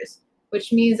features,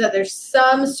 which means that there's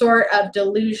some sort of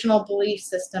delusional belief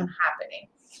system happening.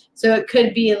 So it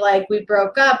could be like we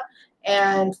broke up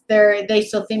and they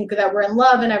still think that we're in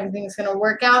love and everything's going to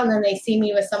work out, and then they see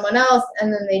me with someone else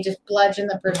and then they just bludgeon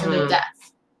the person to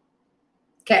death.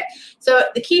 Okay, so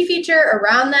the key feature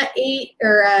around that 8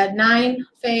 or 9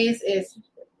 phase is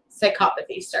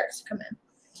psychopathy starts to come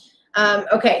in.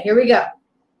 Okay, here we go.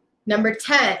 Number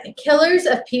 10, killers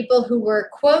of people who were,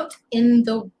 quote, in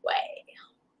the way.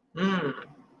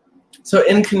 So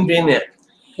inconvenient.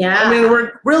 Yeah. I mean,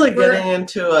 we're really getting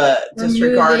into a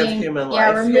disregard of human life.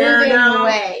 Yeah, we're moving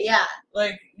away. Yeah.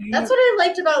 Like that's what I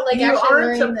liked about like actually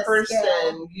learning you aren't a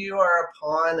person. You are a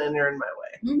pawn, and you're in my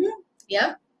way.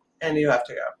 Yep. And you have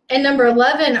to go. And number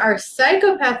 11 are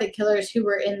psychopathic killers who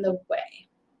were in the way.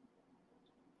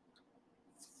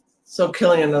 So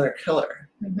killing another killer.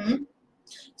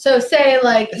 So say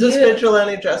like is this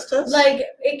vigilante justice? Like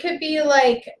it could be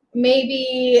like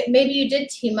maybe you did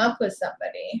team up with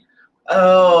somebody.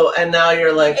 Oh, and now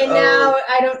you're like, and now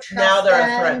I don't trust now they're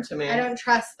them. a threat to me. I don't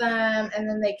trust them, and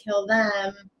then they kill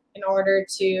them in order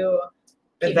to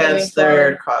advance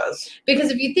their cause.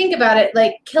 Because if you think about it,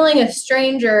 like killing a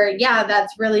stranger, yeah,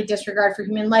 that's really disregard for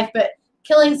human life, but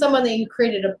killing someone that you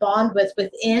created a bond with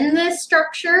within this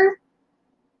structure,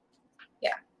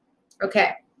 yeah.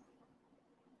 Okay.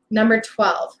 Number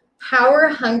 12,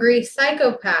 power-hungry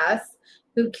psychopaths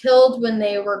who killed when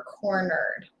they were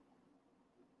cornered.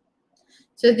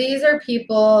 So these are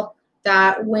people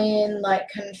that when like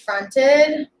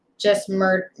confronted, just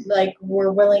were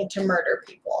willing to murder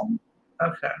people.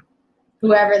 Okay.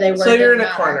 Whoever they were. So you're in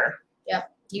a corner.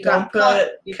 Yep. Don't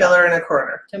put killer in a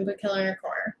corner. Don't put killer in a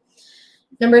corner.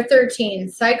 Number 13,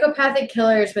 psychopathic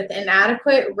killers with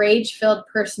inadequate, rage-filled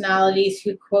personalities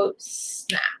who, quote,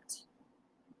 snapped.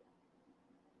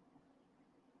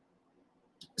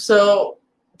 So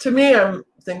to me, I'm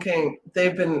thinking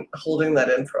they've been holding that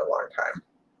in for a long time.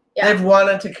 Yeah. They've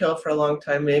wanted to kill for a long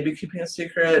time, maybe keeping a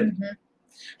secret. Mm-hmm.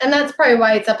 And that's probably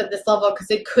why it's up at this level,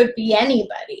 because it could be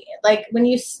anybody. Like when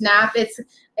you snap, I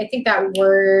think that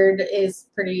word is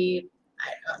pretty,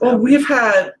 I don't know. Well, we've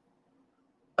had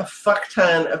a fuck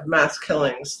ton of mass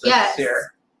killings this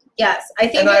year. Yes, I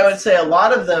think. And I would say a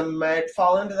lot of them might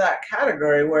fall into that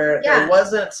category where there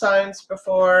wasn't signs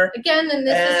before. Again, and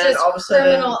this is just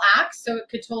criminal acts, so it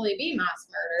could totally be mass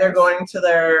murder. They're going to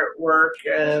their work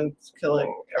and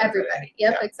killing everybody.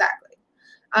 Yep, yeah. Exactly.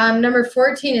 Number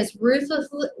 14 is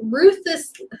ruthlessly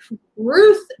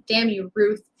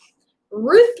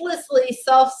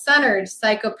self-centered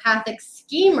psychopathic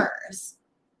schemers.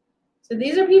 So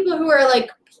these are people who are like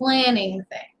planning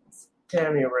things.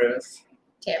 Damn you, Ruth.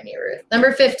 Damn you, Ruth.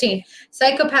 Number 15,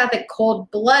 psychopathic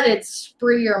cold-blooded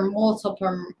spree or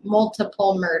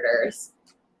multiple murders.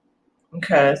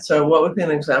 Okay, so what would be an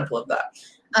example of that?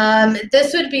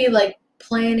 This would be like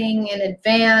planning in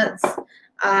advance.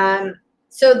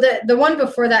 So the one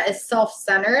before that is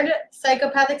self-centered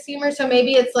psychopathic schemer. So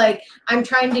maybe it's like, I'm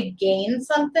trying to gain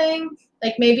something.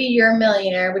 Like maybe you're a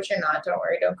millionaire, which you're not. Don't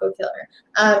worry. Don't go kill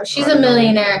her. She's a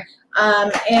millionaire.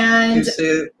 And you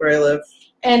see where I live?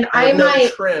 And I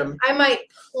might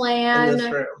plan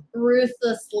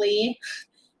ruthlessly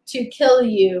to kill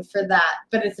you for that,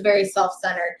 but it's very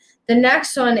self-centered. The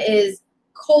next one is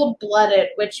cold-blooded,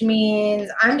 which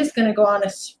means I'm just going to go on a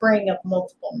spring of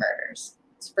multiple murders.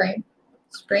 Spring?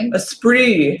 A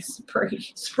spree.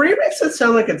 Spree makes it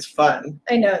sound like it's fun.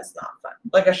 I know it's not fun.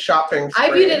 Like a shopping spree.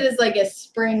 I viewed it as like a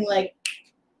spring, like,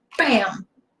 bam.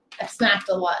 I've snapped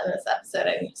a lot in this episode.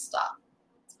 I need to stop.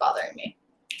 It's bothering me.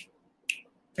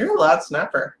 You're a loud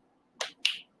snapper.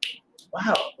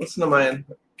 Wow. Listen to mine.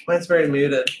 Mine's very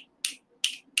muted.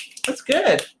 That's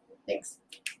good. Thanks.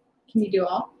 Can you do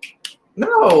all?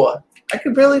 No. I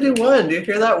could barely do one. Do you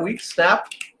hear that weak snap?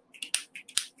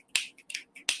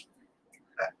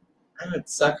 I would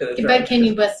suck at it. But can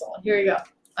you whistle? Here we go.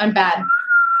 I'm bad.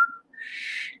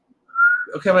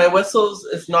 Okay, my whistles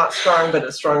is not strong, but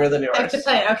it's stronger than yours. I have to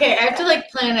plan. Okay, I have to like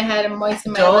plan ahead and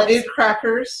moisten my lips. Don't eat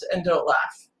crackers and don't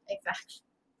laugh. Exactly.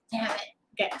 Damn it.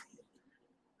 Okay.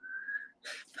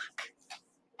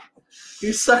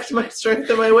 You sucked my strength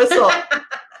in my whistle.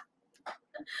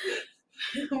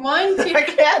 1, 2. I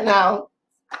can't now.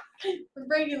 We're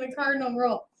breaking the cardinal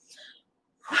rule.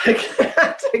 I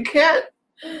can't.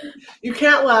 You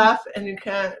can't laugh and you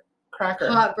can't cracker.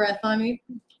 Hot breath on me.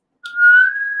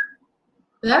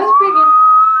 That was pretty good.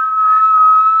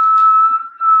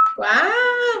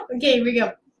 Wow. Okay, here we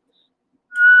go.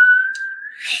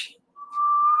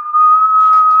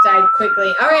 Died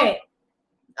quickly. All right.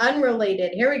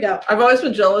 Unrelated. Here we go. I've always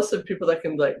been jealous of people that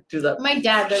can like do that. My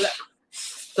dad does that.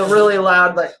 The really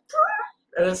loud like,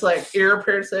 and it's like ear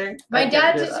piercing. My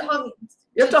dad just told me.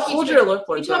 You have to hold your lip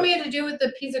like that. He told me how to do with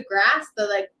the piece of grass. The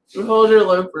like. You hold your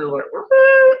lip and like.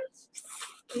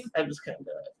 I just can't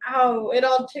do it. Oh, it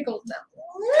all tickles now.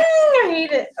 I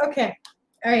hate it. Okay.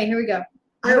 All right, here we go.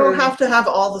 I don't have to have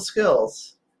all the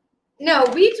skills. No,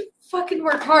 we fucking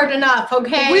work hard enough,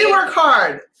 okay? We work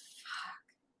hard.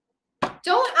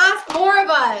 Don't ask more of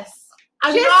us.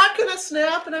 I'm not going to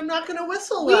snap and I'm not going to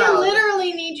whistle loud. We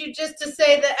literally need you just to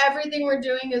say that everything we're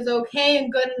doing is okay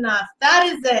and good enough. That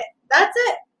is it. That's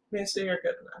it. Macie, you're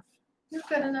good enough. You're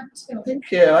good enough too.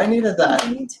 Thank you. I needed that.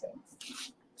 Me too.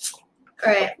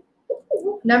 All right.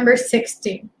 Number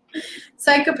 16.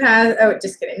 Psychopath. Oh,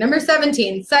 just kidding. Number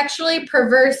 17. Sexually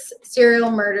perverse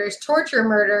serial murders, torture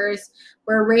murders,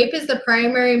 where rape is the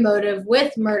primary motive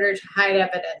with murder to hide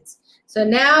evidence. So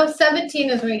now 17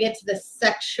 is when we get to the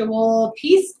sexual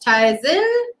piece, ties in.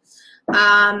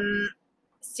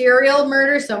 serial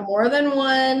murder, so more than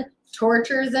one,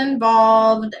 torture is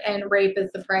involved, and rape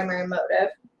is the primary motive.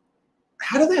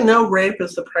 How do they know rape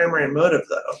is the primary motive,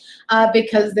 though?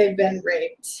 Because they've been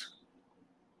raped.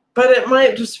 But it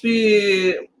might just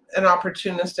be an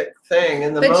opportunistic thing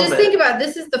in the moment. But just think about it.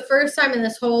 This is the first time in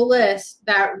this whole list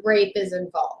that rape is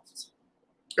involved.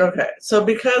 Okay, so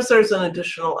because there's an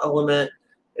additional element,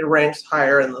 it ranks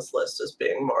higher in this list as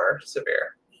being more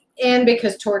severe. And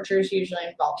because torture is usually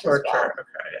involved as well. Okay,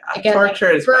 yeah. Again, torture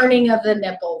like is burning of the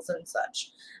nipples and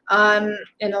such, and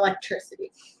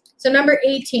electricity. So number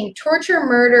 18, torture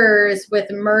murderers with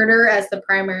murder as the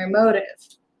primary motive.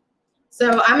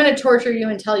 So I'm going to torture you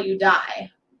until you die.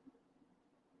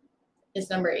 Is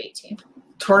number 18.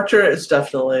 Torture is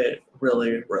definitely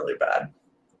really, really bad.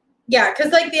 Yeah,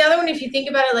 because like the other one, if you think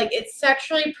about it, like it's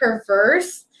sexually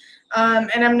perverse, and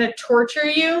I'm going to torture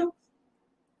you.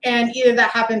 And either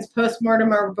that happens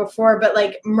post-mortem or before, but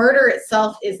like murder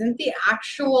itself isn't the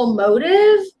actual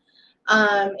motive.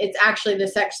 It's actually the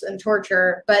sex and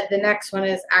torture, but the next one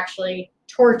is actually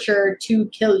torture to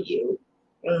kill you.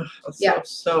 Ugh, that's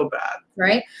so bad.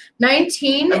 Right?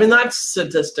 19. I mean, that's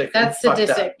sadistic. That's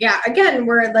sadistic. Yeah. Again,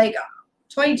 we're like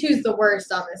 22 is the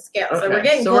worst on this scale. Okay. So we're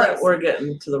getting close. We're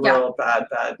getting to the real bad.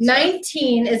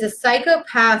 19 is a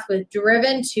psychopath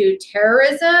driven to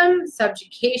terrorism,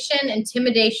 subjugation,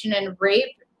 intimidation, and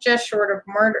rape, just short of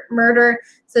murder.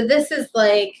 So this is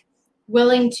like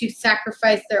willing to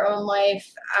sacrifice their own life,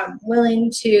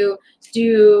 willing to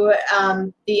do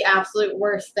the absolute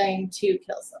worst thing to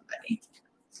kill somebody.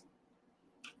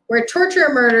 Where torture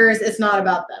murders is not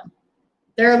about them.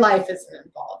 Their life isn't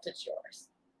involved, it's yours.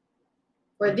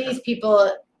 Where these people,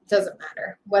 it doesn't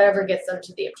matter. Whatever gets them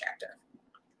to the objective.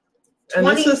 And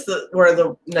this is where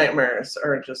the nightmares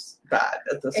are just bad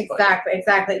at this point.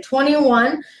 Exactly.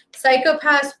 21,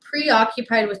 psychopaths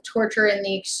preoccupied with torture in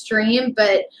the extreme,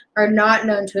 but are not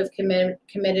known to have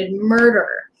committed murder.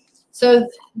 So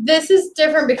this is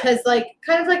different because, like,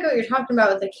 kind of like what you're talking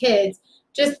about with the kids,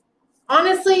 just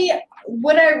honestly,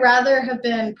 would I rather have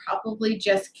been probably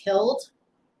just killed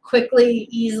quickly,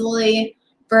 easily,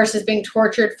 versus being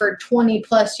tortured for 20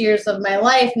 plus years of my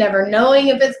life, never knowing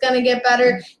if it's going to get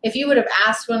better? If you would have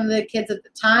asked one of the kids at the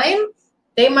time,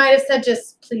 they might have said,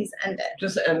 just please end it.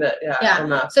 Just end it, yeah.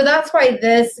 Enough. So that's why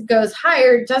this goes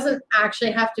higher. It doesn't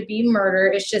actually have to be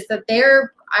murder. It's just that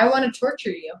I want to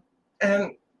torture you.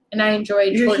 And I enjoy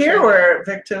torture. You hear where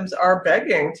victims are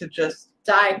begging to just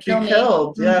die, be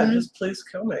killed. Mm-hmm. Yeah, just please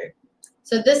kill me.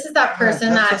 So this is that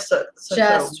person that such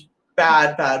a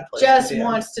bad place just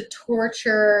wants to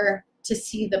torture to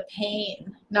see the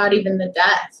pain, not even the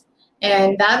death.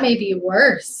 And that may be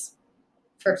worse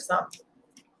for some.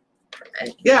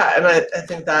 Yeah, and I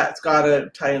think that's got to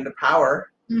tie into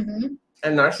power and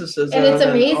narcissism. And it's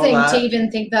amazing to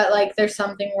even think that, like, there's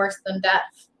something worse than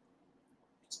death.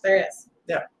 There is.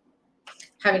 Yeah.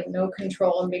 Having no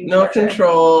control and being no tortured.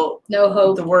 Control. No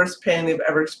hope. The worst pain you've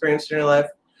ever experienced in your life.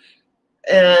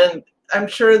 And I'm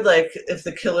sure, like, if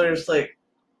the killers, like,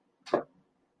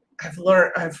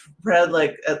 I've read,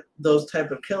 like, at those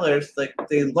type of killers, like,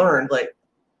 they learned, like,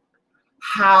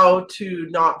 how to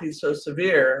not be so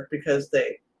severe because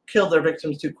they kill their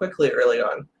victims too quickly early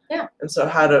on. Yeah. And so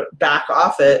how to back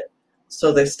off it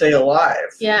so they stay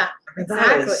alive. Yeah, I mean,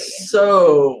 that is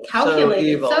so calculated. So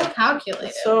evil. So calculated.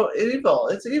 It's so evil.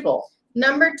 It's evil.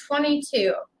 Number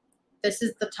 22. This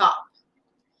is the top.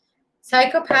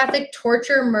 Psychopathic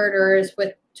torture murderers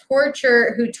with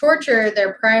who torture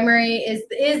their primary is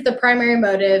the primary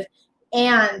motive,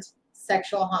 and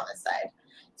sexual homicide.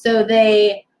 So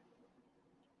they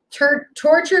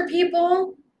torture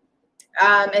people,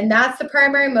 and that's the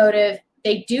primary motive.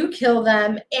 They do kill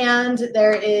them, and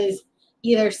there is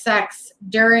either sex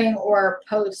during or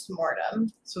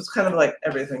post-mortem. So it's kind of like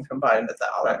everything combined at that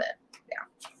point. All of it,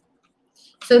 yeah.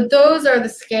 So those are the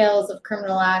scales of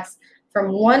criminal acts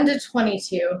from 1 to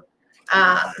 22.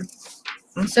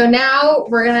 So now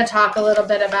we're going to talk a little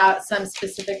bit about some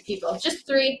specific people, just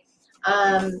 3,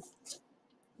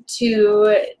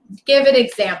 to give an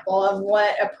example of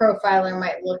what a profiler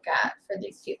might look at for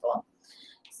these people.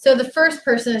 So the first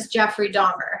person is Jeffrey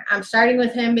Dahmer. I'm starting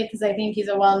with him because I think he's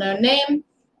a well-known name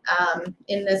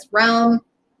in this realm.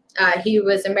 He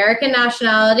was American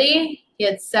nationality. He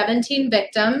had 17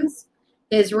 victims.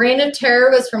 His reign of terror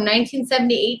was from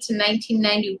 1978 to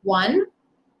 1991.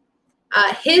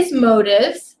 His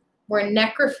motives were and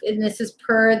this is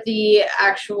per the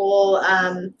actual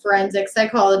forensic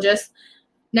psychologist,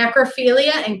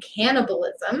 necrophilia and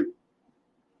cannibalism.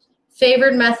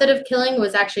 Favored method of killing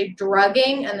was actually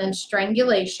drugging and then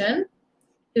strangulation.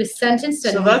 He was sentenced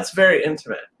to. So that's very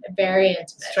intimate. Very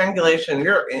intimate. Strangulation.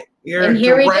 You're and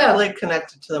here directly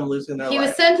connected to them losing their life. He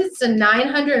was sentenced to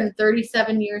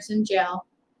 937 years in jail.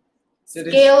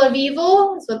 Scale of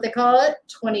evil is what they call it.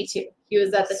 22. He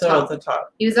was at the top. So at the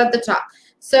top. He was at the top.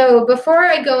 So before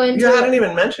I go into, you hadn't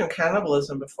even mentioned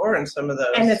cannibalism before in some of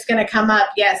those, and it's going to come up.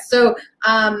 Yes. So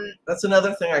that's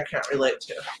another thing I can't relate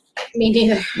to. Me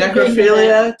neither.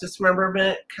 Necrophilia,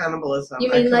 dismemberment, cannibalism.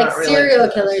 You mean like serial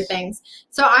killer things?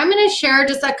 So I'm going to share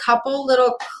just a couple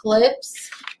little clips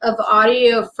of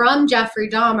audio from Jeffrey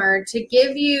Dahmer to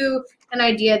give you an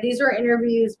idea. These were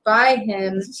interviews by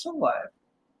him. Is he still alive?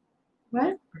 What?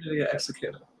 Or did he get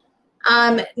executed?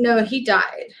 No, he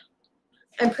died.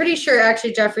 I'm pretty sure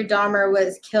actually Jeffrey Dahmer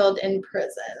was killed in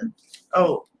prison.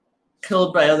 Oh,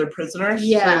 killed by other prisoners?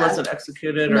 Yeah. So he wasn't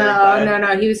executed or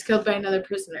No. He was killed by another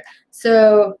prisoner.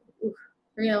 So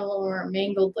we're getting a little more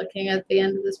mangled looking at the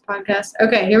end of this podcast.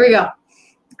 Okay, here we go.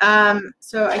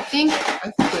 So I think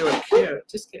they look cute.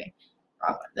 Just kidding.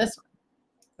 Wrong one. This one.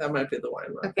 That might be the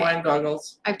wine one. Okay. Wine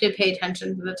goggles. I have to pay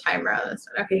attention to the timer on this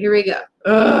one. Okay, here we go.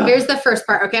 Ugh. Here's the first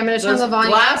part. Okay, I'm going to turn the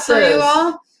volume up for you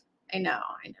all. I know,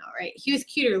 right? He was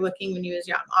cuter looking when he was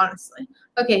young, honestly.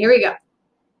 Okay, here we go.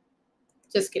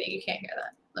 Just kidding. You can't hear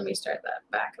that. Let me start that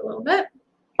back a little bit.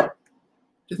 Do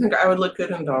you think I would look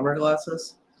good in Dahmer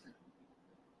glasses?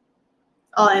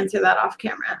 I'll answer that off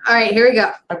camera. All right, here we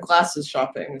go. I'm glasses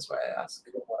shopping is why I asked.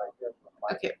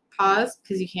 Okay, pause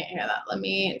because you can't hear that. Let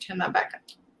me turn that back up.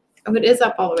 Oh, it is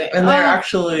up all the way. And they're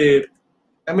actually,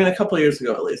 I mean, a couple years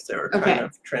ago at least, they were kind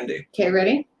of trendy. Okay,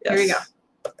 ready? Yes. Here we go.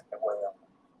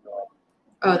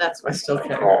 Oh, that's why. I still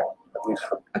can't hear.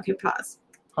 Okay, pause.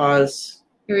 Pause.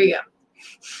 Here we go.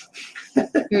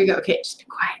 Here we go. Okay, just be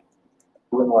quiet.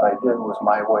 Doing what I did was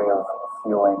my way of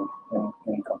feeling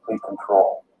in complete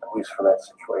control, at least for that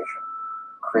situation.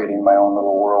 Creating my own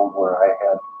little world where I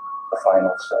had the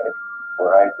final say,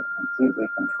 where I could completely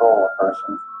control a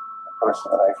person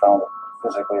that I found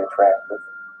physically attractive,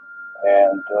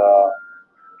 and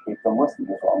keep them with me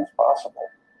as long as possible,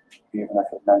 even if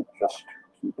it meant just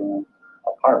keeping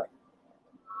apart.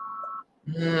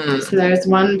 So there's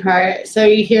one part. So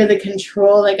you hear the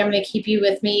control, like I'm going to keep you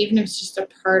with me, even if it's just a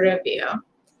part of you.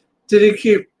 Did he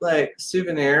keep like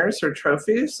souvenirs or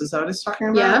trophies? Is that what he's talking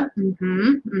about?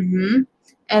 Yeah.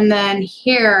 And then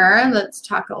here, let's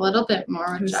talk a little bit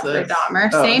more with Jeffrey Dahmer.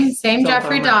 Oh, same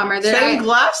Jeffrey Dahmer. Same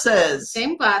glasses.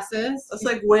 Same glasses. That's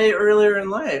like way earlier in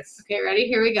life. Okay, ready?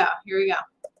 Here we go.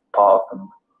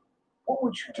 What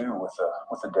would you do with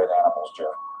the dead animals, Jeff?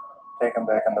 Take them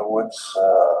back in the woods,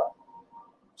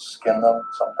 skin them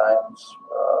sometimes,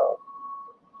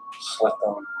 slit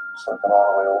them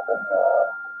all the way open,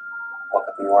 look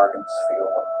at the organs, feel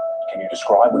them. Can you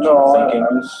describe what you were thinking?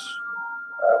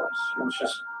 It was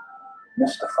just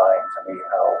mystifying to me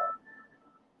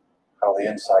how the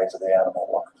insides of the animal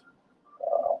looked.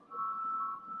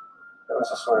 There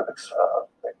was a sort of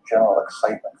general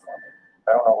excitement for me.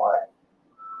 I don't know why.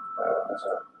 It was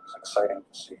exciting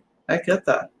to see. I get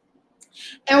that.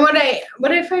 And what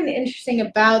I find interesting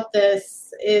about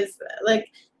this is like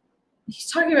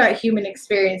he's talking about human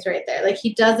experience right there. Like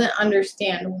he doesn't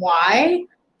understand why,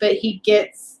 but he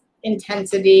gets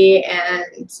intensity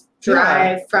and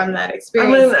drive from that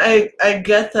experience. I mean, I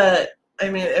get that. I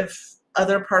mean, if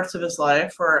other parts of his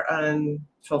life were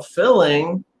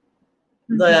unfulfilling,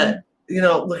 that, you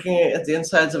know, looking at the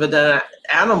insides of a dead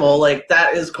animal, like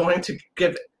that is going to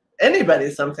give anybody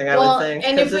something, I would think,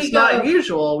 because it's not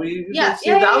usual. We usually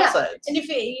see the outsides. And if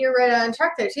you're right on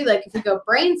track there too, like if we go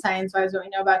brain science wise, what we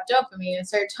know about dopamine and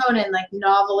serotonin, like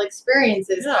novel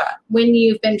experiences. Yeah. When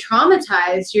you've been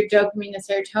traumatized, your dopamine and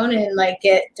serotonin like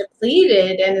get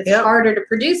depleted, and it's harder to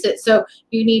produce it. So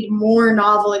you need more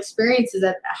novel experiences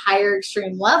at a higher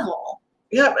extreme level.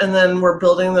 Yep, and then we're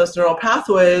building those neural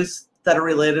pathways that are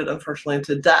related, unfortunately,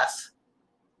 to death.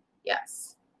 Yes.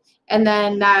 And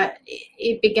then that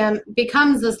it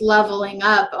becomes this leveling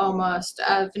up almost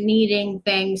of needing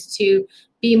things to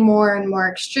be more and more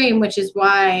extreme, which is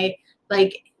why,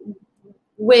 like,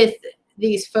 with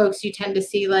these folks, you tend to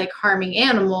see, like, harming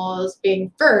animals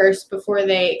being first before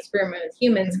they experiment with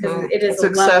humans, because it is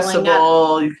accessible.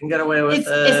 Leveling up. You can get away with it.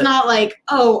 It's not like,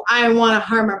 oh, I want to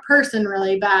harm a person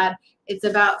really bad. It's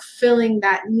about filling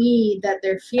that need that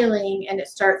they're feeling, and it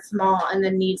starts small and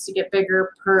then needs to get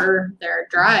bigger per their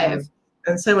drive.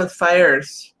 And same with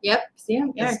fires. Yep. Yeah,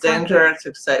 it's danger, it's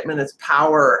excitement, it's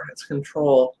power, it's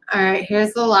control. All right,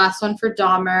 here's the last one for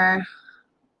Dahmer.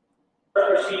 The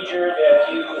procedure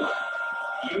that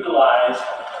you utilized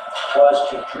was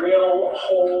to drill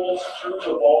holes through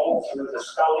the bone, through the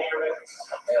skull area.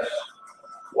 Yes.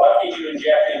 What did you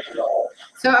inject into the hole?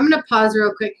 So I'm going to pause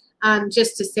real quick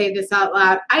just to say this out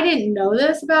loud. I didn't know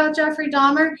this about Jeffrey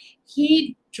Dahmer.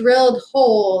 He drilled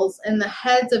holes in the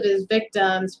heads of his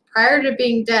victims prior to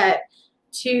being dead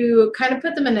to kind of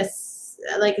put them in a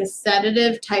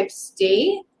sedative type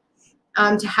state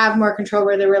to have more control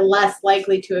where they were less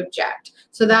likely to object.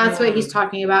 So that's what he's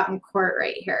talking about in court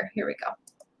right here. Here we go.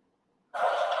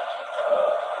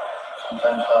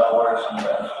 Sometimes hot water,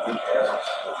 sometimes weak acids.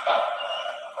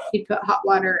 He put hot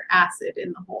water acid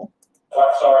in the hole.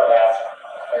 What sort of acid?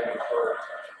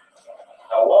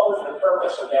 Now, what was the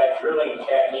purpose of that drilling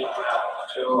technique now?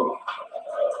 To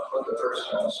put the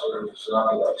person on sort of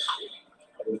zombie-like state.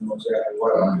 I didn't know exactly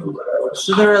what I would do, but I was.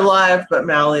 So they're alive but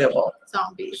malleable.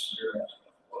 Zombies.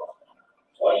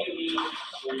 What do you mean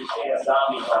when you say a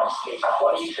zombie-like state?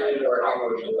 What do you They do? are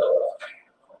able to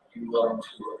be willing to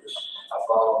just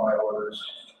follow my orders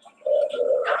and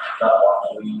not want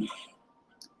to leave.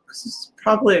 This is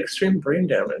probably extreme brain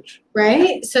damage.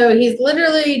 Right? So he's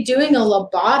literally doing a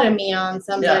lobotomy on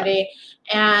somebody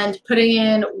and putting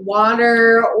in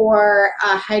water or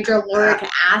hydrochloric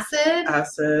acid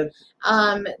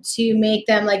to make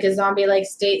them like a zombie-like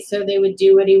state so they would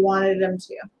do what he wanted them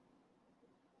to.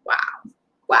 Wow.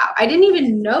 Wow. I didn't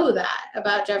even know that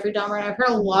about Jeffrey Dahmer, and I've heard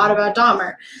a lot about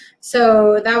Dahmer.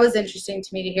 So that was interesting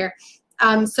to me to hear.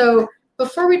 So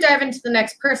before we dive into the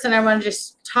next person, I want to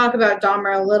just talk about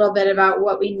Dahmer a little bit about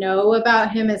what we know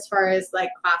about him as far as like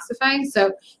classifying.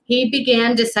 So he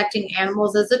began dissecting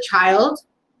animals as a child.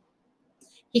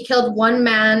 He killed one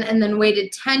man and then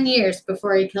waited 10 years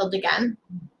before he killed again.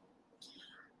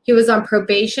 He was on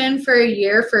probation for a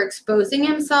year for exposing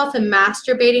himself and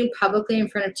masturbating publicly in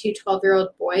front of two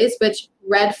 12-year-old boys, which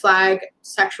red flag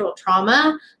sexual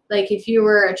trauma. Like if you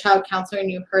were a child counselor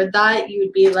and you heard that, you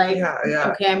would be like,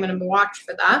 okay, I'm going to watch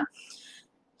for that.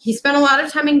 He spent a lot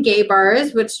of time in gay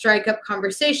bars, would strike up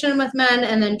conversation with men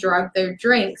and then drug their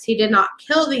drinks. He did not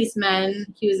kill these men.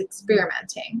 He was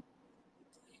experimenting.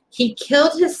 He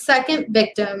killed his second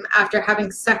victim after having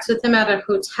sex with him at a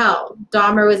hotel.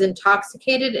 Dahmer was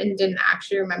intoxicated and didn't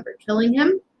actually remember killing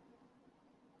him.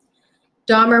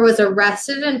 Dahmer was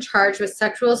arrested and charged with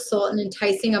sexual assault and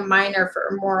enticing a minor for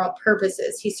immoral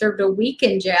purposes. He served a week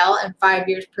in jail and 5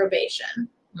 years probation.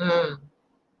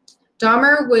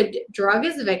 Dahmer would drug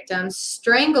his victims,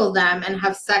 strangle them, and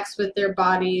have sex with their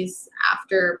bodies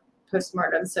after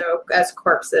postmortem, so as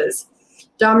corpses.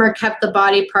 Dahmer kept the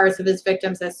body parts of his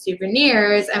victims as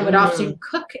souvenirs and would often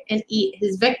cook and eat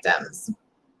his victims.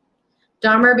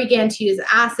 Dahmer began to use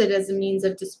acid as a means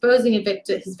of disposing of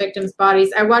his victims'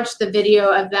 bodies. I watched the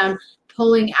video of them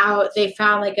pulling out. They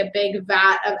found like a big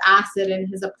vat of acid in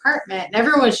his apartment. And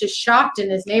everyone was just shocked in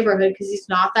his neighborhood because he's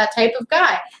not that type of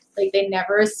guy. Like they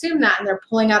never assumed that. And they're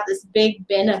pulling out this big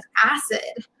bin of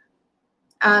acid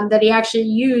that he actually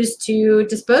used to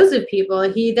dispose of people.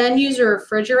 He then used a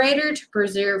refrigerator to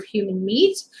preserve human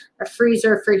meat, a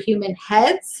freezer for human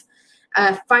heads,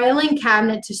 a filing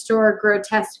cabinet to store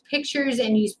grotesque pictures,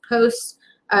 and use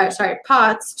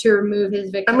pots to remove his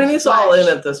victims' I mean, he's all in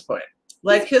at this point.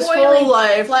 Like his whole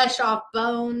life, flesh off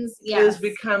bones, is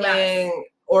becoming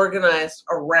organized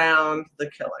around the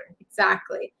killing.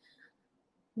 Exactly.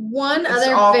 One It's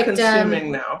other all victim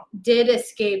consuming now. did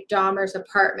escape Dahmer's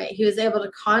apartment. He was able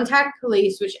to contact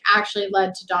police, which actually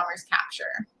led to Dahmer's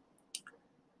capture.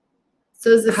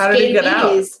 So his How did he get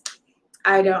out?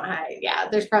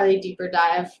 There's probably a deeper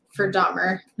dive for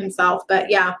Dahmer himself, but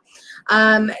yeah.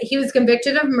 He was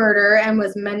convicted of murder and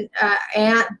was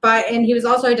and he was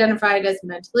also identified as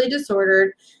mentally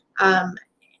disordered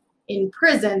in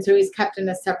prison, so he's kept in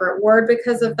a separate ward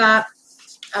because of that,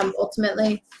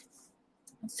 ultimately.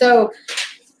 So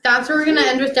that's where we're going to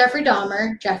end with Jeffrey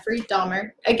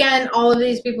Dahmer. Again, all of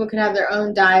these people could have their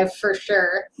own dive for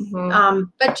sure.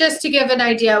 But just to give an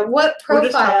idea, what profile? We're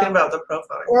just talking about the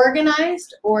profiling.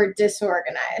 Organized or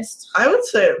disorganized? I would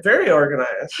say very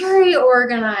organized. Very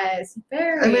organized.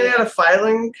 Very. I mean, they had a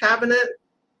filing cabinet.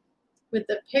 With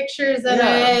the pictures in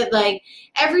it. Like,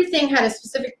 everything had a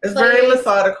specific place. It's very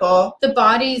methodical. The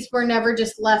bodies were never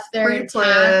just left there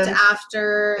intact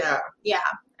after. Yeah,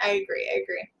 I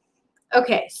agree.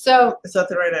 Okay, so. Is that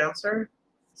the right answer?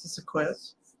 Is this a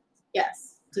quiz?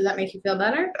 Yes. Does that make you feel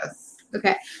better? Yes.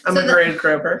 Okay. I'm a grade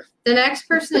groper. The next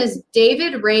person is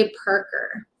David Ray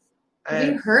Parker. Have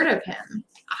you heard of him?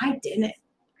 I didn't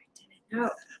know.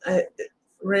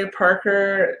 Ray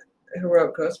Parker, who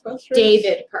wrote Ghostbusters?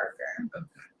 David Parker.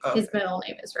 Okay. His middle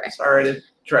name is Ray. Sorry to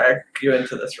drag you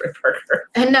into this, Ray Parker.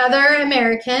 Another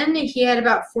American. He had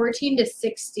about 14 to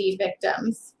 60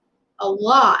 victims. A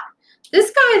lot.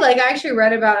 This guy, like, I actually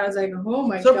read about it. I was like, oh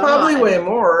my God. So probably way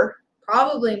more.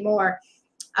 Probably more.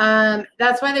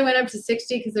 That's why they went up to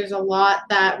 60, because there's a lot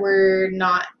that were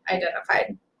not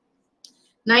identified.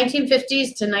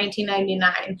 1950s to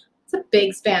 1999. It's a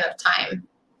big span of time.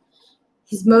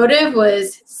 His motive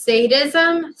was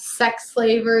sadism, sex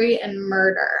slavery, and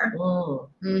murder. Oh.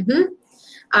 Mm-hmm.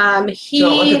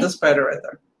 Don't look at the spider right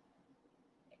there.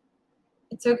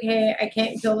 It's okay. I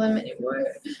can't kill them anymore.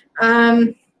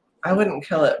 I wouldn't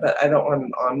kill it, but I don't want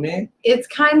it on me. It's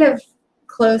kind of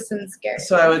close and scary.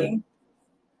 So I would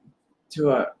do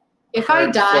a. If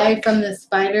I die from the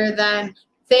spider, then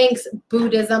thanks,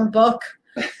 Buddhism book.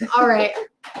 All right.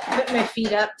 Put my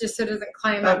feet up just so it doesn't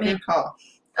climb up me. Good call.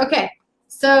 Okay.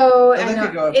 So They I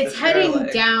could go know up it's the heading chair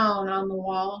leg. down on the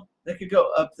wall. They could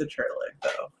go up the chair leg,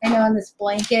 though. I know, and this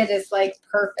blanket is like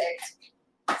perfect.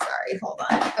 Sorry, hold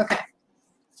on. Okay.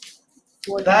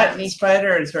 Looking at That me.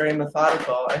 spider is very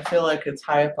methodical. I feel like it's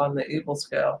high up on the evil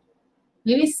scale.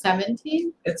 Maybe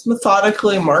 17? It's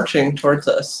methodically marching towards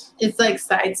us. It's like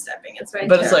sidestepping. It's right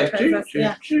But there. it's like,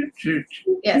 Yeah. choo.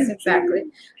 Yes, exactly.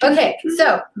 Okay,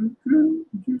 so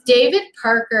David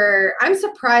Parker, I'm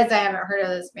surprised I haven't heard of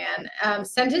this man.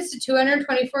 Sentenced to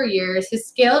 224 years. His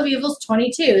scale of evil is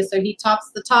 22, so he tops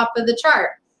the top of the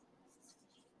chart.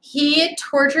 He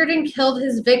tortured and killed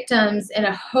his victims in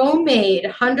a homemade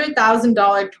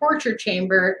 $100,000 torture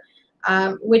chamber,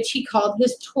 which he called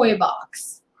his toy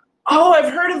box. Oh,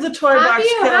 I've heard of the toy box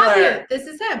killer. Have you? This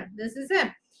is him. This is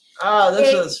him. Oh,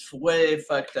 this is way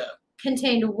fucked up.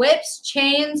 Contained whips,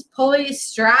 chains, pulleys,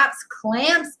 straps,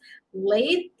 clamps,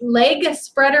 leg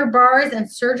spreader bars,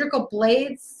 and surgical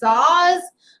blades, saws,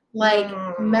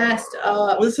 messed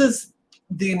up. This is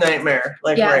the nightmare,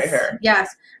 right here.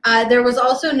 Yes. There was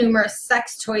also numerous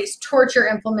sex toys, torture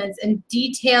implements, and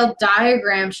detailed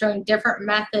diagrams showing different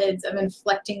methods of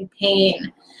inflicting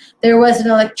pain. There was an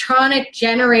electronic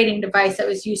generating device that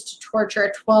was used to torture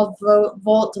a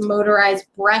 12-volt motorized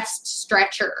breast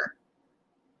stretcher.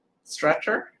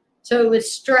 Stretcher? So it would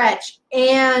stretch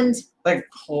and like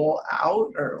pull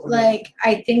out, or I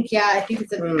think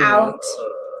it's an out.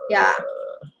 Yeah.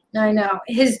 I know.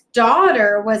 His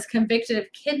daughter was convicted of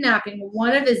kidnapping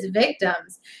one of his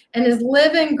victims, and his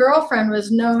live-in girlfriend was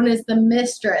known as the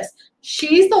mistress.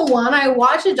 She's the one I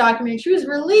watched a documentary. She was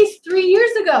released 3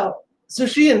 years ago. So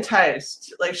she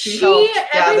enticed, she helped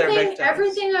gather victims.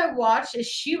 Everything I watched is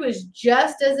she was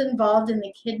just as involved in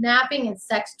the kidnapping and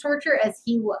sex torture as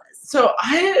he was. So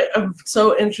I am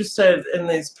so interested in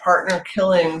these partner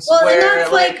killings where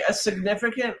a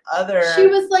significant other. She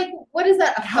was what is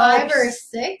that, a 5 or a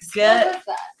 6? What was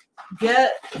that?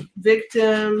 Get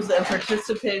victims and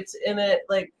participates in it.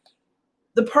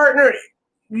 The partner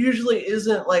usually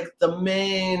isn't the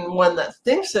main one that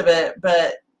thinks of it,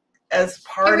 but as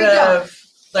part of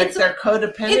their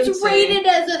codependency. It's rated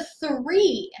as a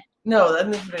 3. No, that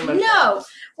doesn't very much. No.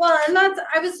 Well, and I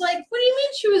was like, what do you mean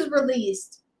she was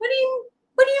released? What do you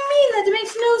mean? That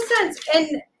makes no sense.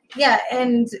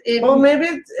 And well,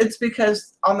 maybe it's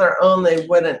because on their own they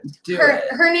wouldn't do it.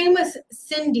 Her name was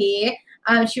Cindy.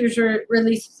 She was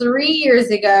released 3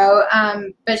 years ago,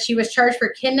 but she was charged for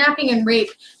kidnapping and rape.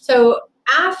 So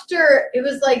after it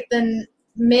was the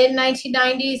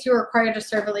mid-1990s, you were required to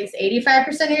serve at least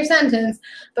 85% of your sentence,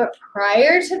 but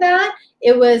prior to that,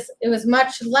 it was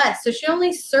much less. So she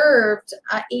only served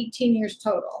 18 years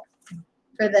total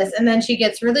for this, and then she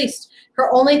gets released. Her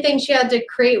only thing she had to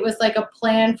create was a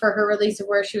plan for her release of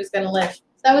where she was going to live.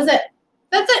 That was it.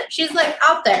 That's it. She's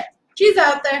out there. She's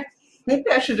out there. Maybe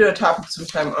I should do a topic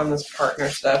sometime on this partner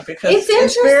stuff because it's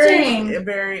interesting. Very,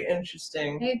 very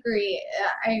interesting. I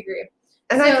agree.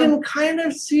 And I can kind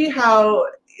of see how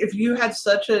if you had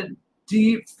such a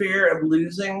deep fear of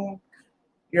losing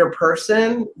your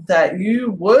person that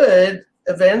you would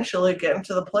eventually get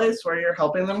into the place where you're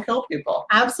helping them kill people.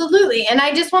 Absolutely. And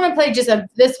I just want to play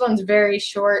this one's very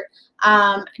short,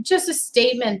 just a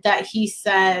statement that he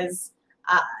says,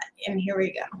 and here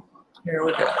we go. Here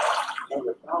we go. Well,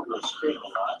 the problem is scream a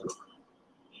lot,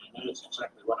 and that's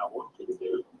exactly what I want you to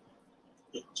do.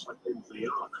 It's what things they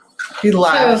are. He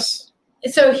laughs.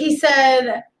 So he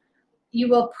said, you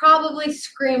will probably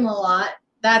scream a lot.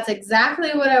 That's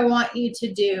exactly what I want you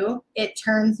to do. It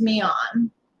turns me on.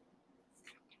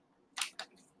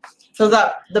 So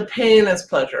that the pain is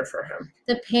pleasure for him.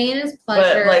 The pain is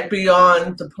pleasure. But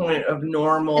beyond the point of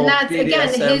normal. And that's, BDSM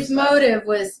again, his stuff. motive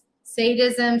was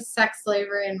sadism, sex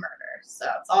slavery, and murder. So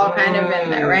it's all kind of in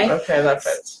there, right? Okay, that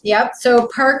fits. Yep. So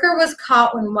Parker was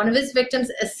caught when one of his victims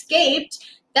escaped.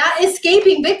 That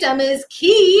escaping victim is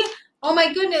key. Oh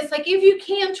my goodness. If you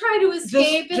can try to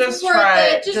escape, it's worth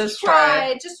it. Just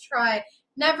try.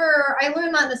 Never, I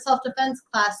learned that in a self-defense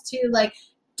class too.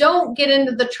 Don't get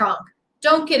into the trunk.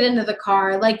 Don't get into the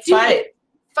car.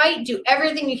 fight, do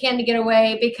everything you can to get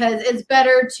away, because it's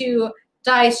better to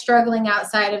die struggling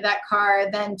outside of that car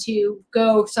than to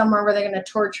go somewhere where they're going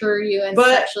to torture you and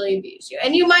sexually abuse you.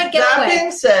 And you might get away. That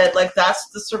being said, like, that's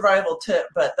the survival tip.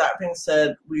 But that being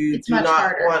said, we do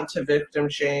not want to victim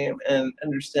shame and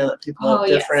understand that people have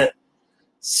different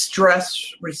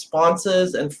stress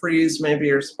responses, and freeze may be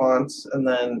a response, and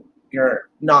then you're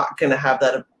not going to have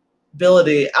that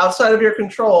ability outside of your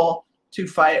control to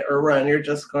fight or run. You're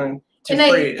just going to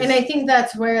freeze. And I think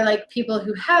that's where, like, people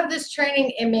who have this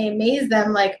training, it may amaze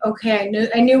them, like, okay,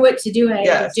 I knew what to do and I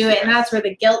didn't do it, and that's where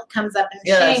the guilt comes up and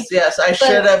shame. Yes, I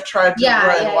should have tried to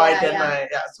run. Why didn't I?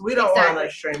 Yeah, so we don't want to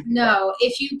shame people. No,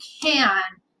 if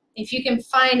you can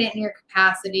find it in your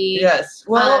capacity. Yes.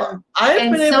 Well,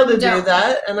 I've been able to do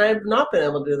that, and I've not been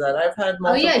able to do that. I've had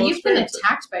multiple you've been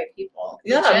attacked by people.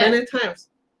 Yeah, many times.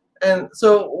 And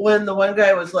so when the one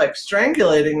guy was, like,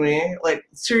 strangulating me, like,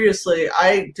 seriously,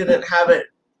 I didn't have it.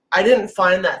 I didn't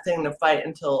find that thing to fight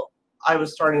until I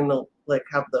was starting to, like,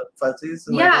 have the fuzzies.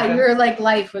 Your, like,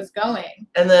 life was going.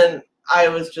 And then I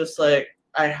was just like,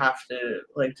 I have to,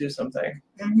 like, do something.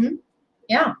 Mm-hmm.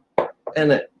 Yeah.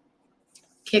 And it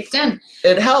kicked in.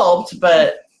 It helped,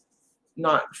 but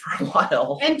not for a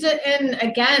while. And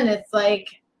again, it's like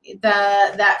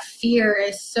that fear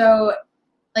is so,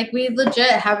 like, we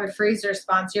legit have a freeze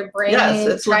response. Your brain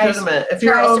it's legitimate. If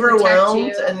you're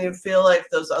overwhelmed and you feel like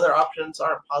those other options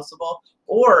aren't possible,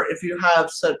 or if you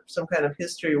have some kind of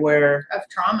history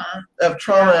of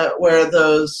trauma where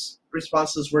those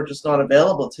responses were just not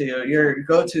available to you, your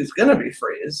go-to is going to be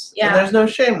freeze. Yeah. And there's no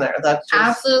shame there. That's just,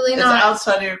 absolutely not. It's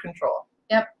outside of your control.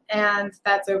 Yep, and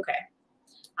that's okay.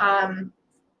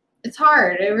 It's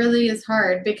hard. It really is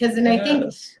hard because,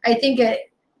 I think it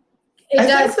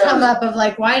does come up of,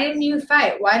 like, why didn't you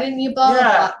fight? Why didn't you blah, blah,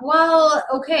 blah? Well,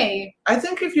 okay. I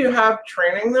think if you have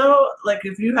training, though, like,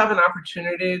 if you have an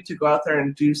opportunity to go out there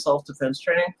and do self-defense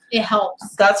training, it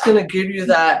helps. That's going to give you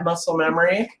that muscle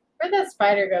memory. Where'd that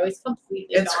spider go? He's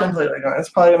completely gone. It's completely gone. It's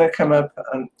probably going to come up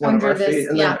on one of our feet,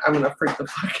 and then I'm going to freak the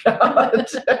fuck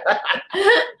out.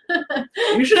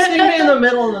 You should see me in the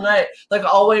middle of the night. Like,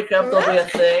 I'll wake up, there'll be a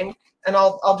thing, and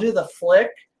I'll do the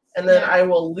flick, and then I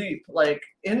will leap, like,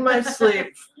 in my sleep,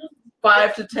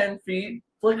 5 to 10 feet,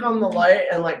 flick on the light,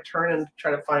 and, like, turn and try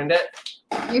to find it.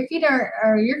 Your feet are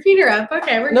up.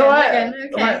 Okay, we're good.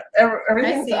 Okay.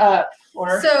 Everything's up.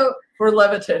 We're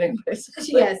levitating,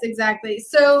 basically. Yes, exactly.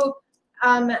 So,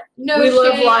 no we shame.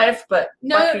 Live life, but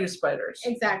fuck you, spiders.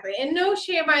 Exactly. And no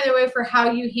shame, by the way, for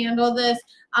how you handle this.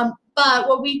 But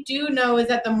what we do know is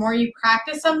that the more you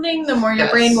practice something, the more your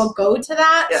brain will go to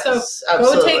that. Yes, so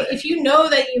absolutely. if you know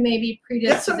that you may be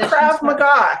predisposed. Get some Krav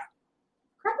Maga.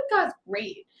 Krav Maga is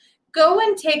great. Go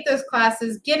and take those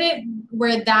classes. Get it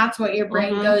where that's what your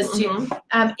brain goes to,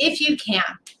 if you can.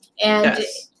 And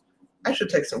I should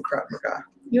take some Krav Maga.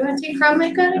 You want to take Krav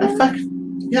Maga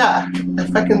again? Yeah, I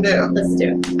fucking do. Let's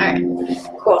do it. All right,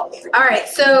 cool. All right,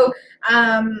 so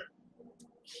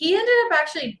he ended up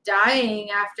actually dying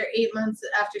after 8 months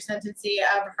after sentencing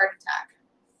of a heart attack.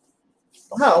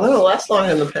 Wow, they don't last long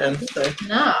in the pen, did they?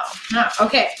 No.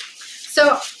 Okay,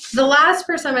 so the last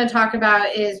person I'm going to talk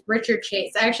about is Richard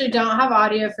Chase. I actually don't have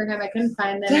audio for him. I couldn't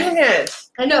find them. Dang it.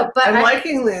 I know, but I'm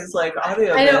liking these, like,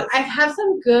 audio I know. bits. I have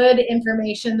some good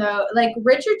information, though. Like,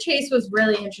 Richard Chase was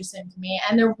really interesting to me,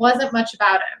 and there wasn't much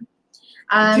about him.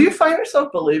 Do you find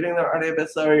yourself believing their audio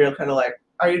bits, though, or you're kind of like,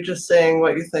 are you just saying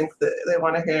what you think that they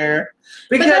want to hear?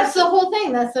 Because that's the whole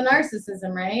thing. That's the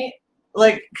narcissism, right?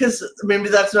 Like, because maybe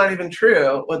that's not even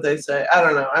true, what they say. I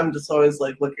don't know. I'm just always,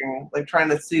 like, looking, like, trying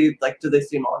to see, like, do they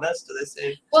seem honest? Do they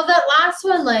seem... Well, that last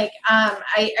one, like,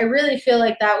 I really feel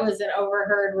like that was an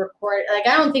overheard report. Like,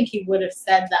 I don't think he would have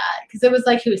said that, because it was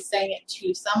like he was saying it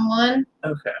to someone.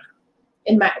 Okay.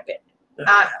 In my opinion.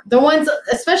 The ones,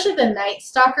 especially the Night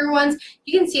Stalker ones,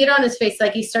 you can see it on his face.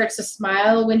 Like, he starts to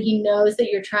smile when he knows that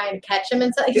you're trying to catch him.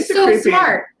 And so he's so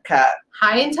smart. Cat.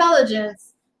 High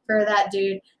intelligence for that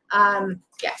dude.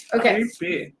 Yeah. Okay.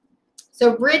 Creepy.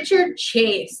 So Richard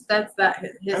Chase, that's that.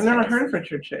 I've never heard of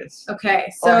Richard Chase.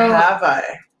 Okay. So or have I?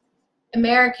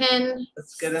 American,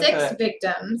 Let's get 6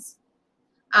 victims.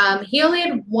 He only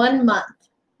had 1 month.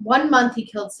 1 month he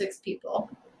killed 6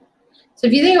 people. So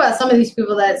if you think about some of these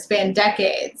people that span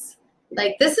decades,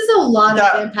 like, this is a lot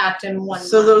of impact in 1 month.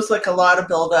 So there was, like, a lot of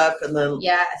build up and then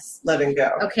letting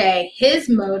go. Okay. His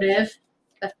motive,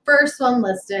 the first one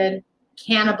listed,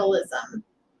 cannibalism.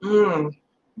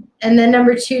 And then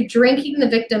number 2, drinking the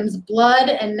victim's blood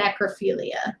and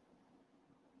necrophilia.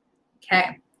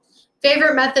 Okay.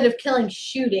 Favorite method of killing,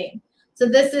 shooting. So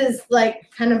this is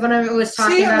like kind of what I was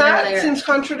talking about that earlier. seems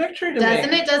contradictory to me.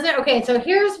 Doesn't it? Doesn't it? Okay, so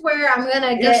here's where I'm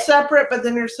gonna You're separate, but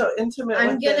then you're so intimate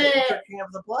I'm with gonna the drinking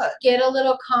of the blood. Get a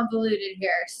little convoluted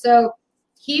here. So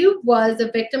he was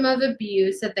a victim of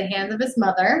abuse at the hands of his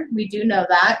mother. We do know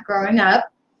that growing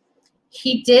up.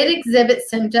 He did exhibit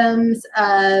symptoms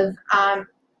of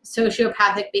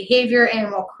sociopathic behavior,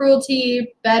 animal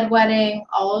cruelty, bedwetting,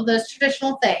 all of those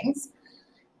traditional things.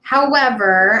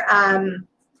 However,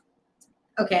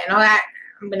 okay, and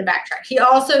I'm going to backtrack. He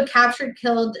also captured,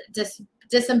 killed,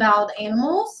 disemboweled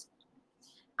animals.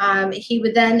 He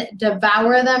would then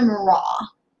devour them raw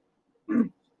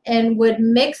and would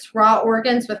mix raw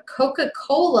organs with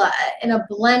Coca-Cola in a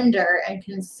blender and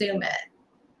consume it.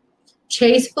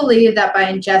 Chase believed that by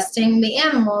ingesting the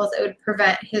animals, it would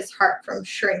prevent his heart from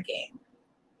shrinking.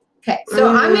 Okay, so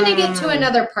I'm going to get to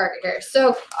another part here.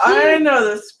 So I know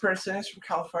this person. He's from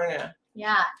California.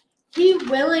 Yeah. He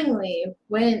willingly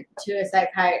went to a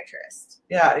psychiatrist.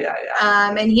 Yeah.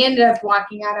 And he ended up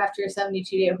walking out after a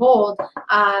 72-day hold.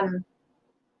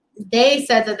 They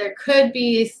said that there could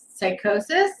be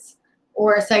psychosis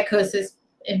or psychosis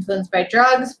influenced by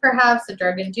drugs, perhaps a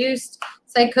drug-induced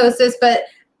psychosis. But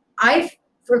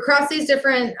across these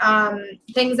different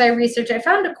things I researched, I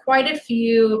found quite a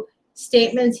few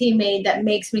statements he made that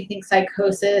makes me think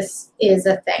psychosis is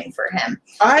a thing for him.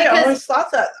 I always thought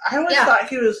that. I always thought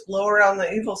he was lower on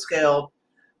the evil scale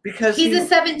because he's a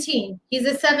 17. He's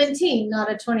a 17, not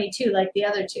a 22 like the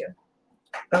other two.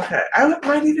 Okay, I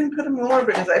might even put him lower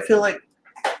because I feel like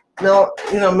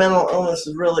mental illness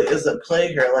really is at play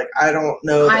here. Like I don't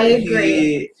know that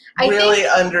he really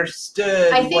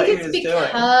understood what he was doing. I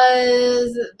think it's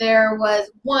because there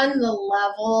was the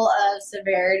level of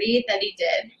severity that he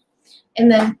did. And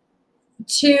then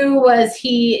 2 was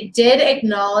he did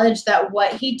acknowledge that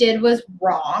what he did was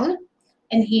wrong,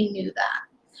 and he knew that.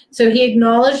 So he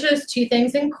acknowledged those 2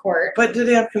 things in court. But did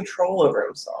he have control over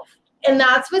himself? And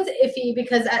that's what's iffy,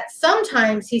 because at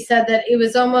sometimes he said that it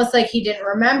was almost like he didn't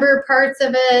remember parts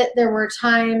of it. There were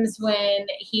times when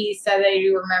he said that he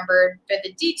remembered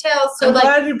vivid details. So I'm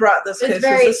glad you brought this case,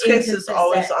 because this case is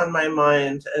always on my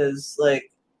mind as like,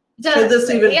 could this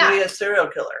even be a serial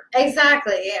killer?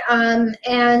 Exactly.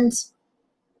 And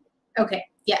okay,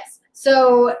 yes.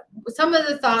 So some of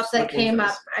the thoughts that came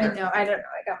up, I don't know, I got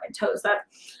my toes up.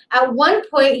 At one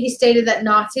point, he stated that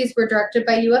Nazis were directed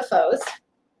by UFOs.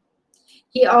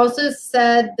 He also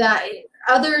said that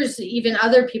even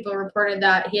other people reported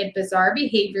that he had bizarre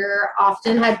behavior,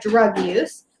 often had drug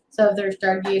use. So if there's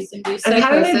drug use induced psychosis.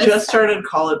 And hadn't he just started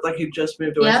college, like he just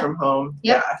moved away from home?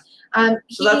 Yep. Yeah.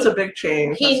 So that's a big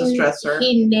change. That's a stressor.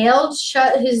 He nailed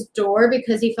shut his door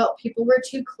because he felt people were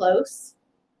too close.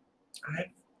 I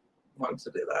want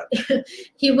to do that.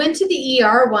 He went to the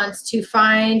ER once to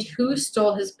find who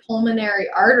stole his pulmonary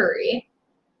artery.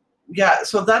 Yeah,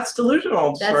 so that's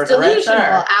delusional disorder. That's delusional, right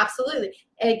there. Absolutely.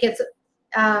 It gets.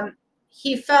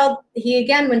 He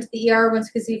again went to the ER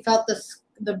once because he felt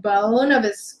the bone of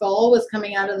his skull was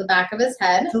coming out of the back of his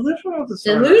head. Delusional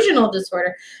disorder. Delusional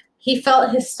disorder. He felt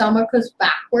his stomach was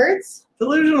backwards.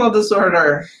 Delusional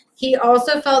disorder. He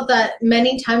also felt that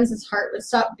many times his heart would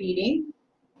stop beating.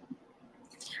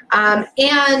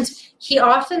 And he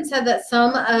often said that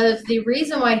some of the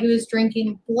reason why he was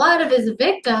drinking blood of his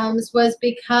victims was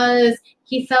because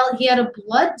he felt he had a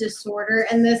blood disorder,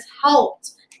 and this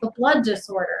helped the blood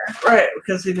disorder. Right,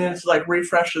 because he needs to like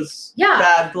refresh his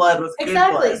bad blood with good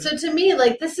blood. Exactly. So to me,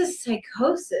 like, this is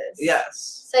psychosis.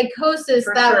 Yes. Psychosis.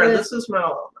 For that sure. was this is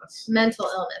mental illness. Mental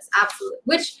illness, absolutely.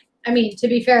 Which, I mean, to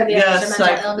be fair, the others are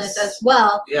mental illness as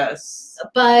well. Yes.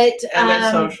 But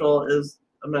antisocial is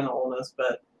a mental illness,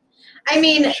 but I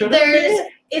mean, I think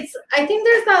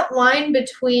there's that line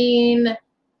between,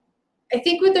 I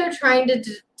think what they're trying to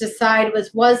decide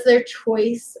was there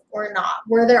choice or not?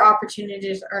 Were there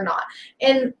opportunities or not?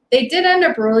 And they did end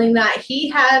up ruling that he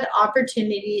had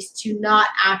opportunities to not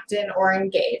act in or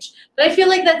engage. But I feel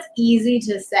like that's easy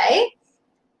to say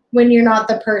when you're not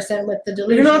the person with the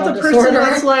delusional disorder. You're not the person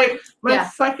that's like, my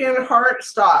fucking heart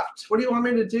stopped. What do you want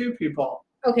me to do, people?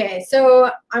 Okay, so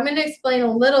I'm going to explain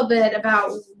a little bit about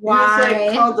why. He was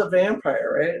like called the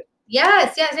vampire, right?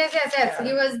 Yes. Yeah.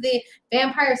 He was the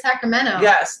vampire of Sacramento.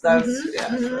 Yes, that's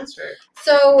that's right.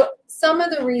 So some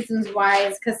of the reasons why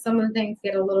is because some of the things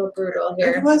get a little brutal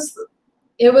here. It was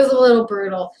a little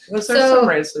brutal. Was there some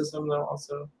racism though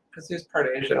also? Because he was part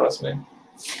Asian, wasn't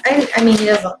he? I mean, he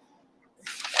doesn't.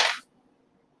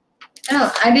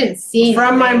 I didn't see anything.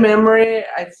 From my memory,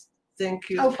 I think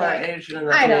he was part Asian, and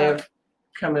that may have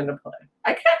come into play.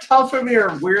 I can't tell from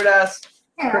your weird ass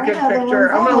crooked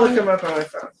picture. I'm gonna look him up on my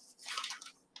phone.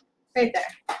 Right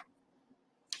there.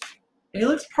 He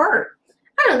looks part.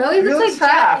 I don't know. He looks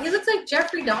like half. He looks like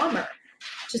Jeffrey Dahmer,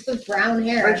 just with brown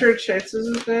hair. Richard Chase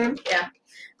is his name? Yeah.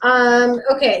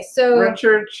 Okay, so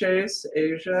Richard Chase,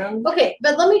 Asian. Okay,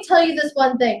 but let me tell you this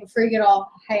one thing before you get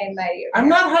all high and mighty. I'm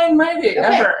not high and mighty,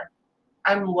 ever.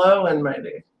 I'm low and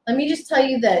mighty. Let me just tell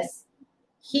you this.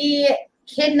 He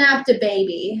kidnapped a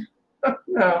baby.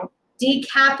 No.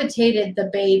 Decapitated the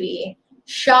baby.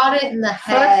 Shot it in the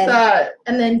head. Fuck that.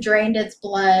 And then drained its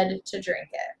blood to drink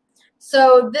it.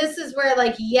 So this is where,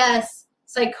 like, yes,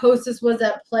 psychosis was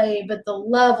at play, but the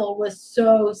level was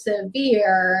so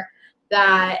severe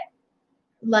that,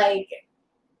 like,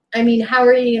 I mean, how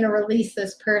are you going to release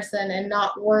this person and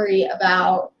not worry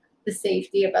about the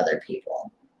safety of other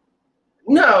people?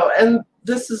 No, and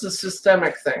this is a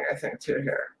systemic thing, I think, too,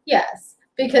 here. Yes,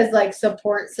 because, like,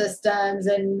 support systems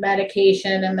and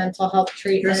medication and mental health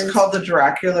treatments. It's called the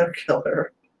Dracula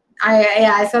Killer.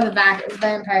 I saw the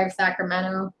Vampire of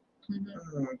Sacramento.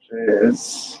 Mm-hmm. Oh,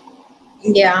 jeez.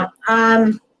 Yeah.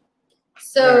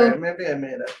 So right, maybe I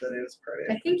made up that he was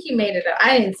pretty. I think you made it up.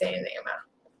 I didn't say anything about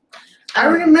it. I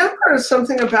remember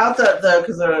something about that though,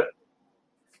 because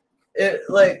it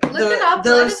like Look it up,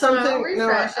 there let was us know, something. No,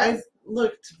 refresh I us.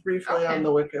 looked briefly on the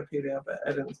Wikipedia, but I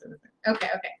didn't say anything. Okay.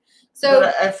 So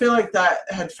but I feel like that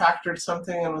had factored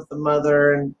something in with the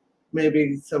mother and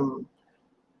maybe some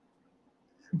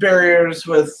barriers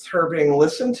with her being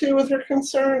listened to with her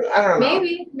concern. I don't know.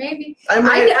 Maybe. I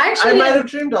might have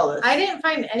dreamed all this. I didn't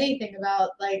find anything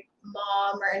about, like,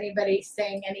 mom or anybody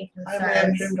saying any concerns. I might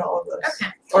have dreamed all of this.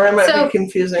 Okay. Or I might be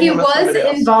confusing him with somebody else. He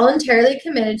was involuntarily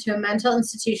committed to a mental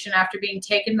institution after being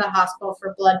taken to the hospital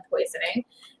for blood poisoning,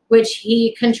 which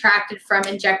he contracted from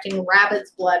injecting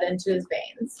rabbit's blood into his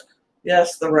veins.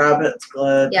 Yes, the rabbit's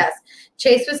blood. Yes.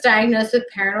 Chase was diagnosed with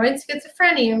paranoid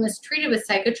schizophrenia and was treated with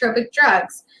psychotropic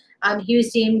drugs. He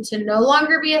was deemed to no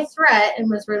longer be a threat and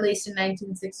was released in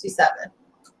 1967.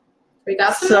 We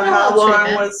got some. So how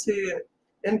long was he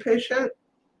inpatient?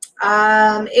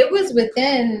 It was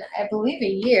within, I believe,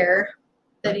 a year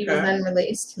that he was then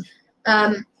released.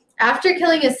 After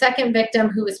killing his second victim,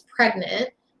 who was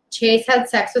pregnant, Chase had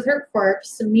sex with her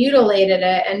corpse, mutilated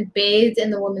it, and bathed in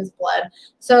the woman's blood.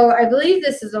 So I believe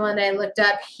this is the one I looked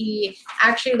up. He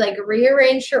actually, like,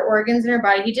 rearranged her organs in her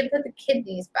body. He did put the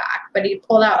kidneys back, but he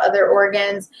pulled out other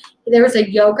organs. There was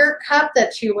a yogurt cup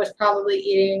that she was probably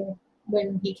eating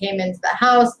when he came into the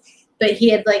house, but he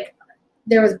had, like,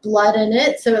 there was blood in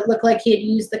it, so it looked like he had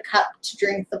used the cup to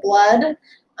drink the blood.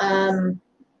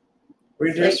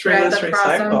 Reduce, reuse,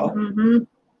 recycle. Mm-hmm.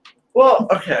 Well,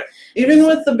 okay. Even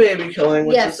with the baby killing,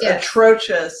 which is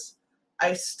atrocious,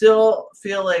 I still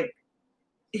feel like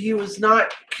he was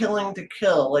not killing to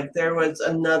kill. Like, there was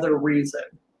another reason.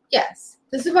 Yes.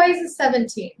 This is why he's a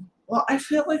 17. Well, I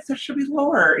feel like there should be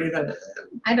lower, even.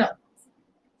 I don't.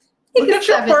 Look at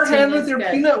your poor hand with your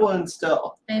peanut wound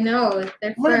still. I know.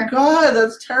 Oh my God,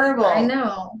 that's terrible. I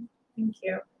know. Thank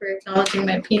you for acknowledging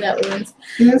my peanut wounds.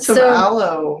 You need some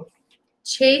aloe.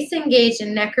 Chase engaged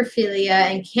in necrophilia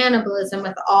and cannibalism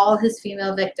with all his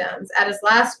female victims. At his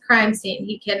last crime scene,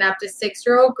 he kidnapped a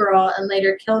 6-year-old girl and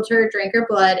later killed her, drank her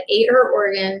blood, ate her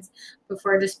organs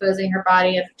before disposing her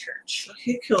body at a church. So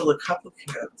he killed a couple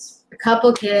kids. A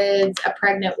couple kids, a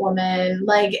pregnant woman.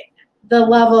 Like, the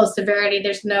level of severity,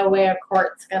 there's no way a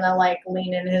court's gonna, like,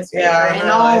 lean in his favor. In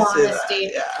all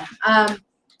honesty.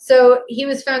 So he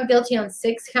was found guilty on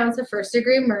 6 counts of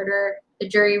first-degree murder. The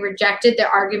jury rejected the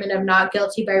argument of not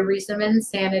guilty by reason of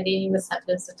insanity, and he was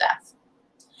sentenced to death.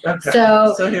 Okay.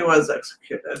 So he was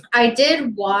executed. I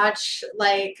did watch,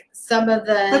 like, some of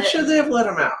the... But should they have let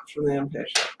him out from the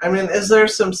inpatient? I mean, is there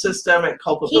some systemic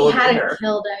culpability here? He here? hadn't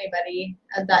killed anybody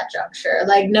at that juncture.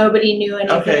 Like, nobody knew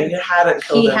anything. Okay, he hadn't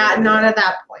killed anybody. He had not at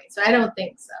that point, so I don't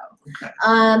think so. Okay.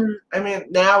 I mean,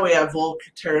 now we have Volk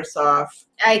Tarasov.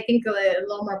 I think a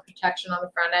little more protection on the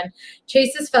front end.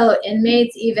 Chase's fellow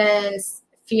inmates even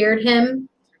feared him.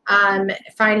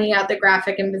 Finding out the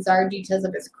graphic and bizarre details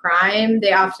of his crime,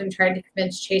 they often tried to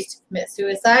convince Chase to commit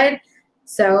suicide.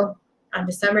 So on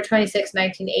December 26,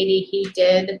 1980, he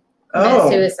did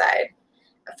commit suicide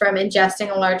from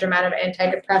ingesting a large amount of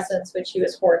antidepressants, which he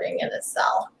was hoarding in his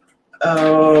cell.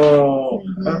 Oh,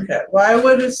 okay. Why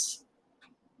would his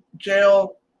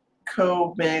jail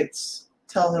co-mates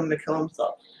tell him to kill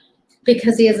himself?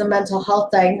 Because he has a mental health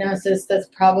diagnosis that's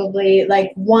probably,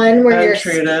 like, one where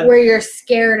you're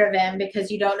scared of him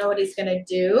because you don't know what he's going to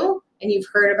do and you've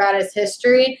heard about his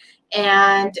history,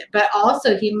 but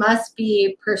also he must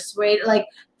be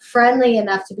friendly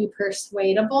enough to be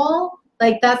persuadable.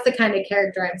 Like, that's the kind of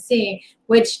character I'm seeing,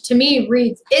 which to me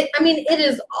reads it. I mean, it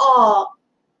is all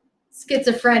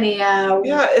schizophrenia.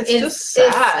 Yeah, it's just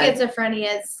sad. It's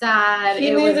schizophrenia. It's sad. He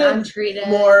it was needed untreated.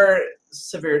 More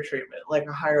severe treatment, like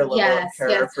a higher level of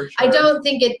care for sure. I don't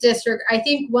think it I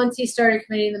think once he started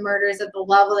committing the murders at the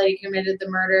level that he committed the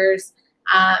murders,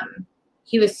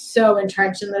 he was so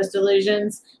entrenched in those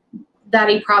delusions that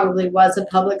he probably was a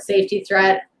public safety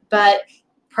threat. But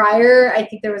prior, I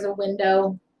think there was a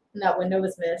window, and that window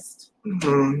was missed.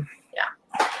 Mm-hmm.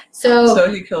 Yeah.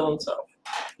 So he killed himself.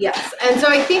 Yes. And so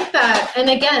I think that, and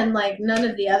again, like none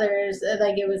of the others,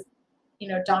 like it was, you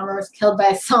know, Dahmer was killed by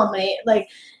a cellmate. Like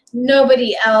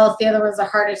nobody else, the other one's a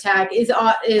heart attack,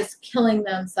 is killing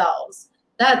themselves.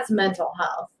 That's mental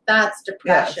health. That's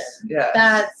depression. Yes.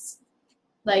 That's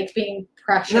like being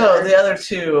pressured. No, the other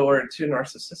two were too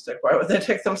narcissistic. Why would they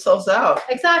take themselves out?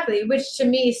 Exactly, which to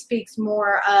me speaks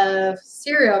more of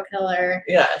serial killer.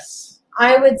 Yes.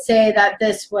 I would say that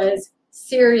this was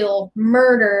serial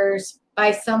murders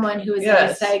by someone who is in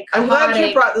a psychotic I'm glad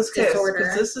you brought this case, disorder.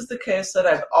 because this is the case that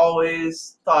I've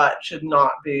always thought should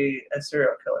not be a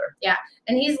serial killer. Yeah,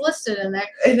 and he's listed in there.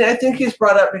 And I think he's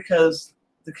brought up because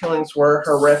the killings were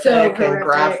horrific and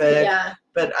graphic. Yeah.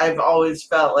 But I've always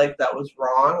felt like that was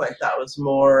wrong. Like that was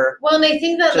more. Well, and I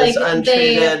think that just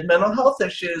untreated mental health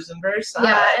issues and very sad.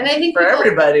 Yeah, and I think for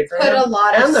everybody, for him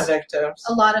and the victims,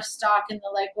 a lot of stock in the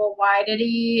like. Well, why did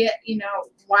he? You know,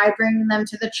 why bring them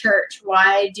to the church?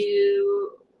 Why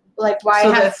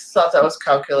So have they thought that was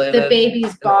calculated? The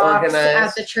baby's box organized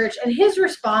at the church, and his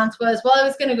response was, "Well, I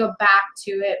was going to go back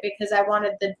to it because I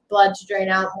wanted the blood to drain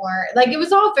out more." Like it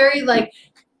was all very like,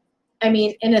 I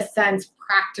mean, in a sense,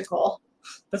 practical.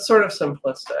 But sort of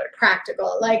simplistic.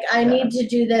 Practical. Like, I need to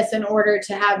do this in order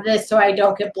to have this so I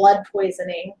don't get blood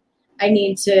poisoning. I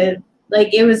need to,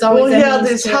 like, it was always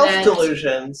these health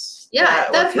delusions. Yeah,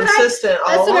 that's what consistent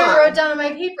that's what I wrote down on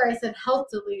my paper. I said health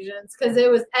delusions because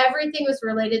it was everything was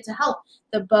related to health.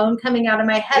 The bone coming out of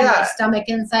my head, my stomach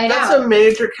inside out. That's a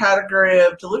major category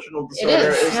of delusional disorder.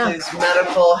 It is these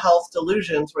medical health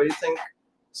delusions where you think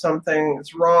something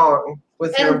is wrong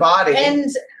with your body. And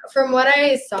from what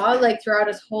I saw, like throughout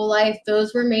his whole life,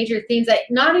 those were major things. That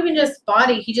not even just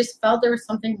body, he just felt there was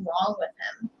something wrong with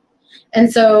him.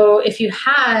 And so if you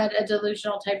had a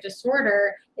delusional type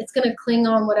disorder, it's going to cling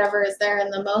on whatever is there in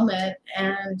the moment.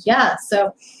 And yeah,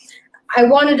 so I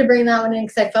wanted to bring that one in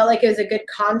because I felt like it was a good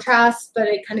contrast, but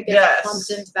it kind of gets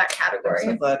clumped into that category.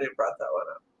 I'm so glad you brought that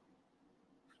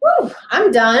one up. Woo,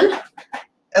 I'm done.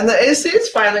 And the AC is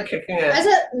finally kicking in.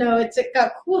 No, it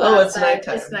got cool outside. It's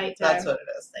nighttime. It's nighttime. That's what it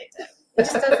is. Nighttime. It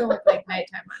just doesn't look like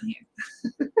nighttime on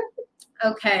here.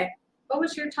 Okay. What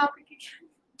was your topic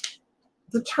again?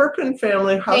 The Turpin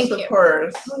family house of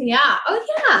horrors. Oh, yeah. Oh,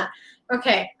 yeah.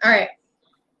 Okay. All right.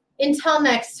 Until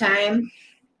next time.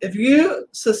 If you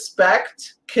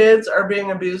suspect kids are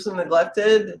being abused and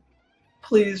neglected,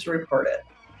 please report it.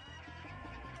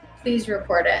 Please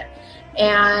report it.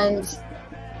 And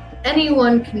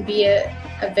anyone can be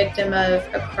a victim of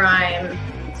a crime,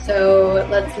 so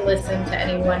let's listen to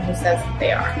anyone who says that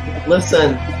they are.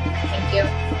 Listen. Thank you.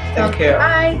 Thank you.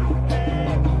 Bye.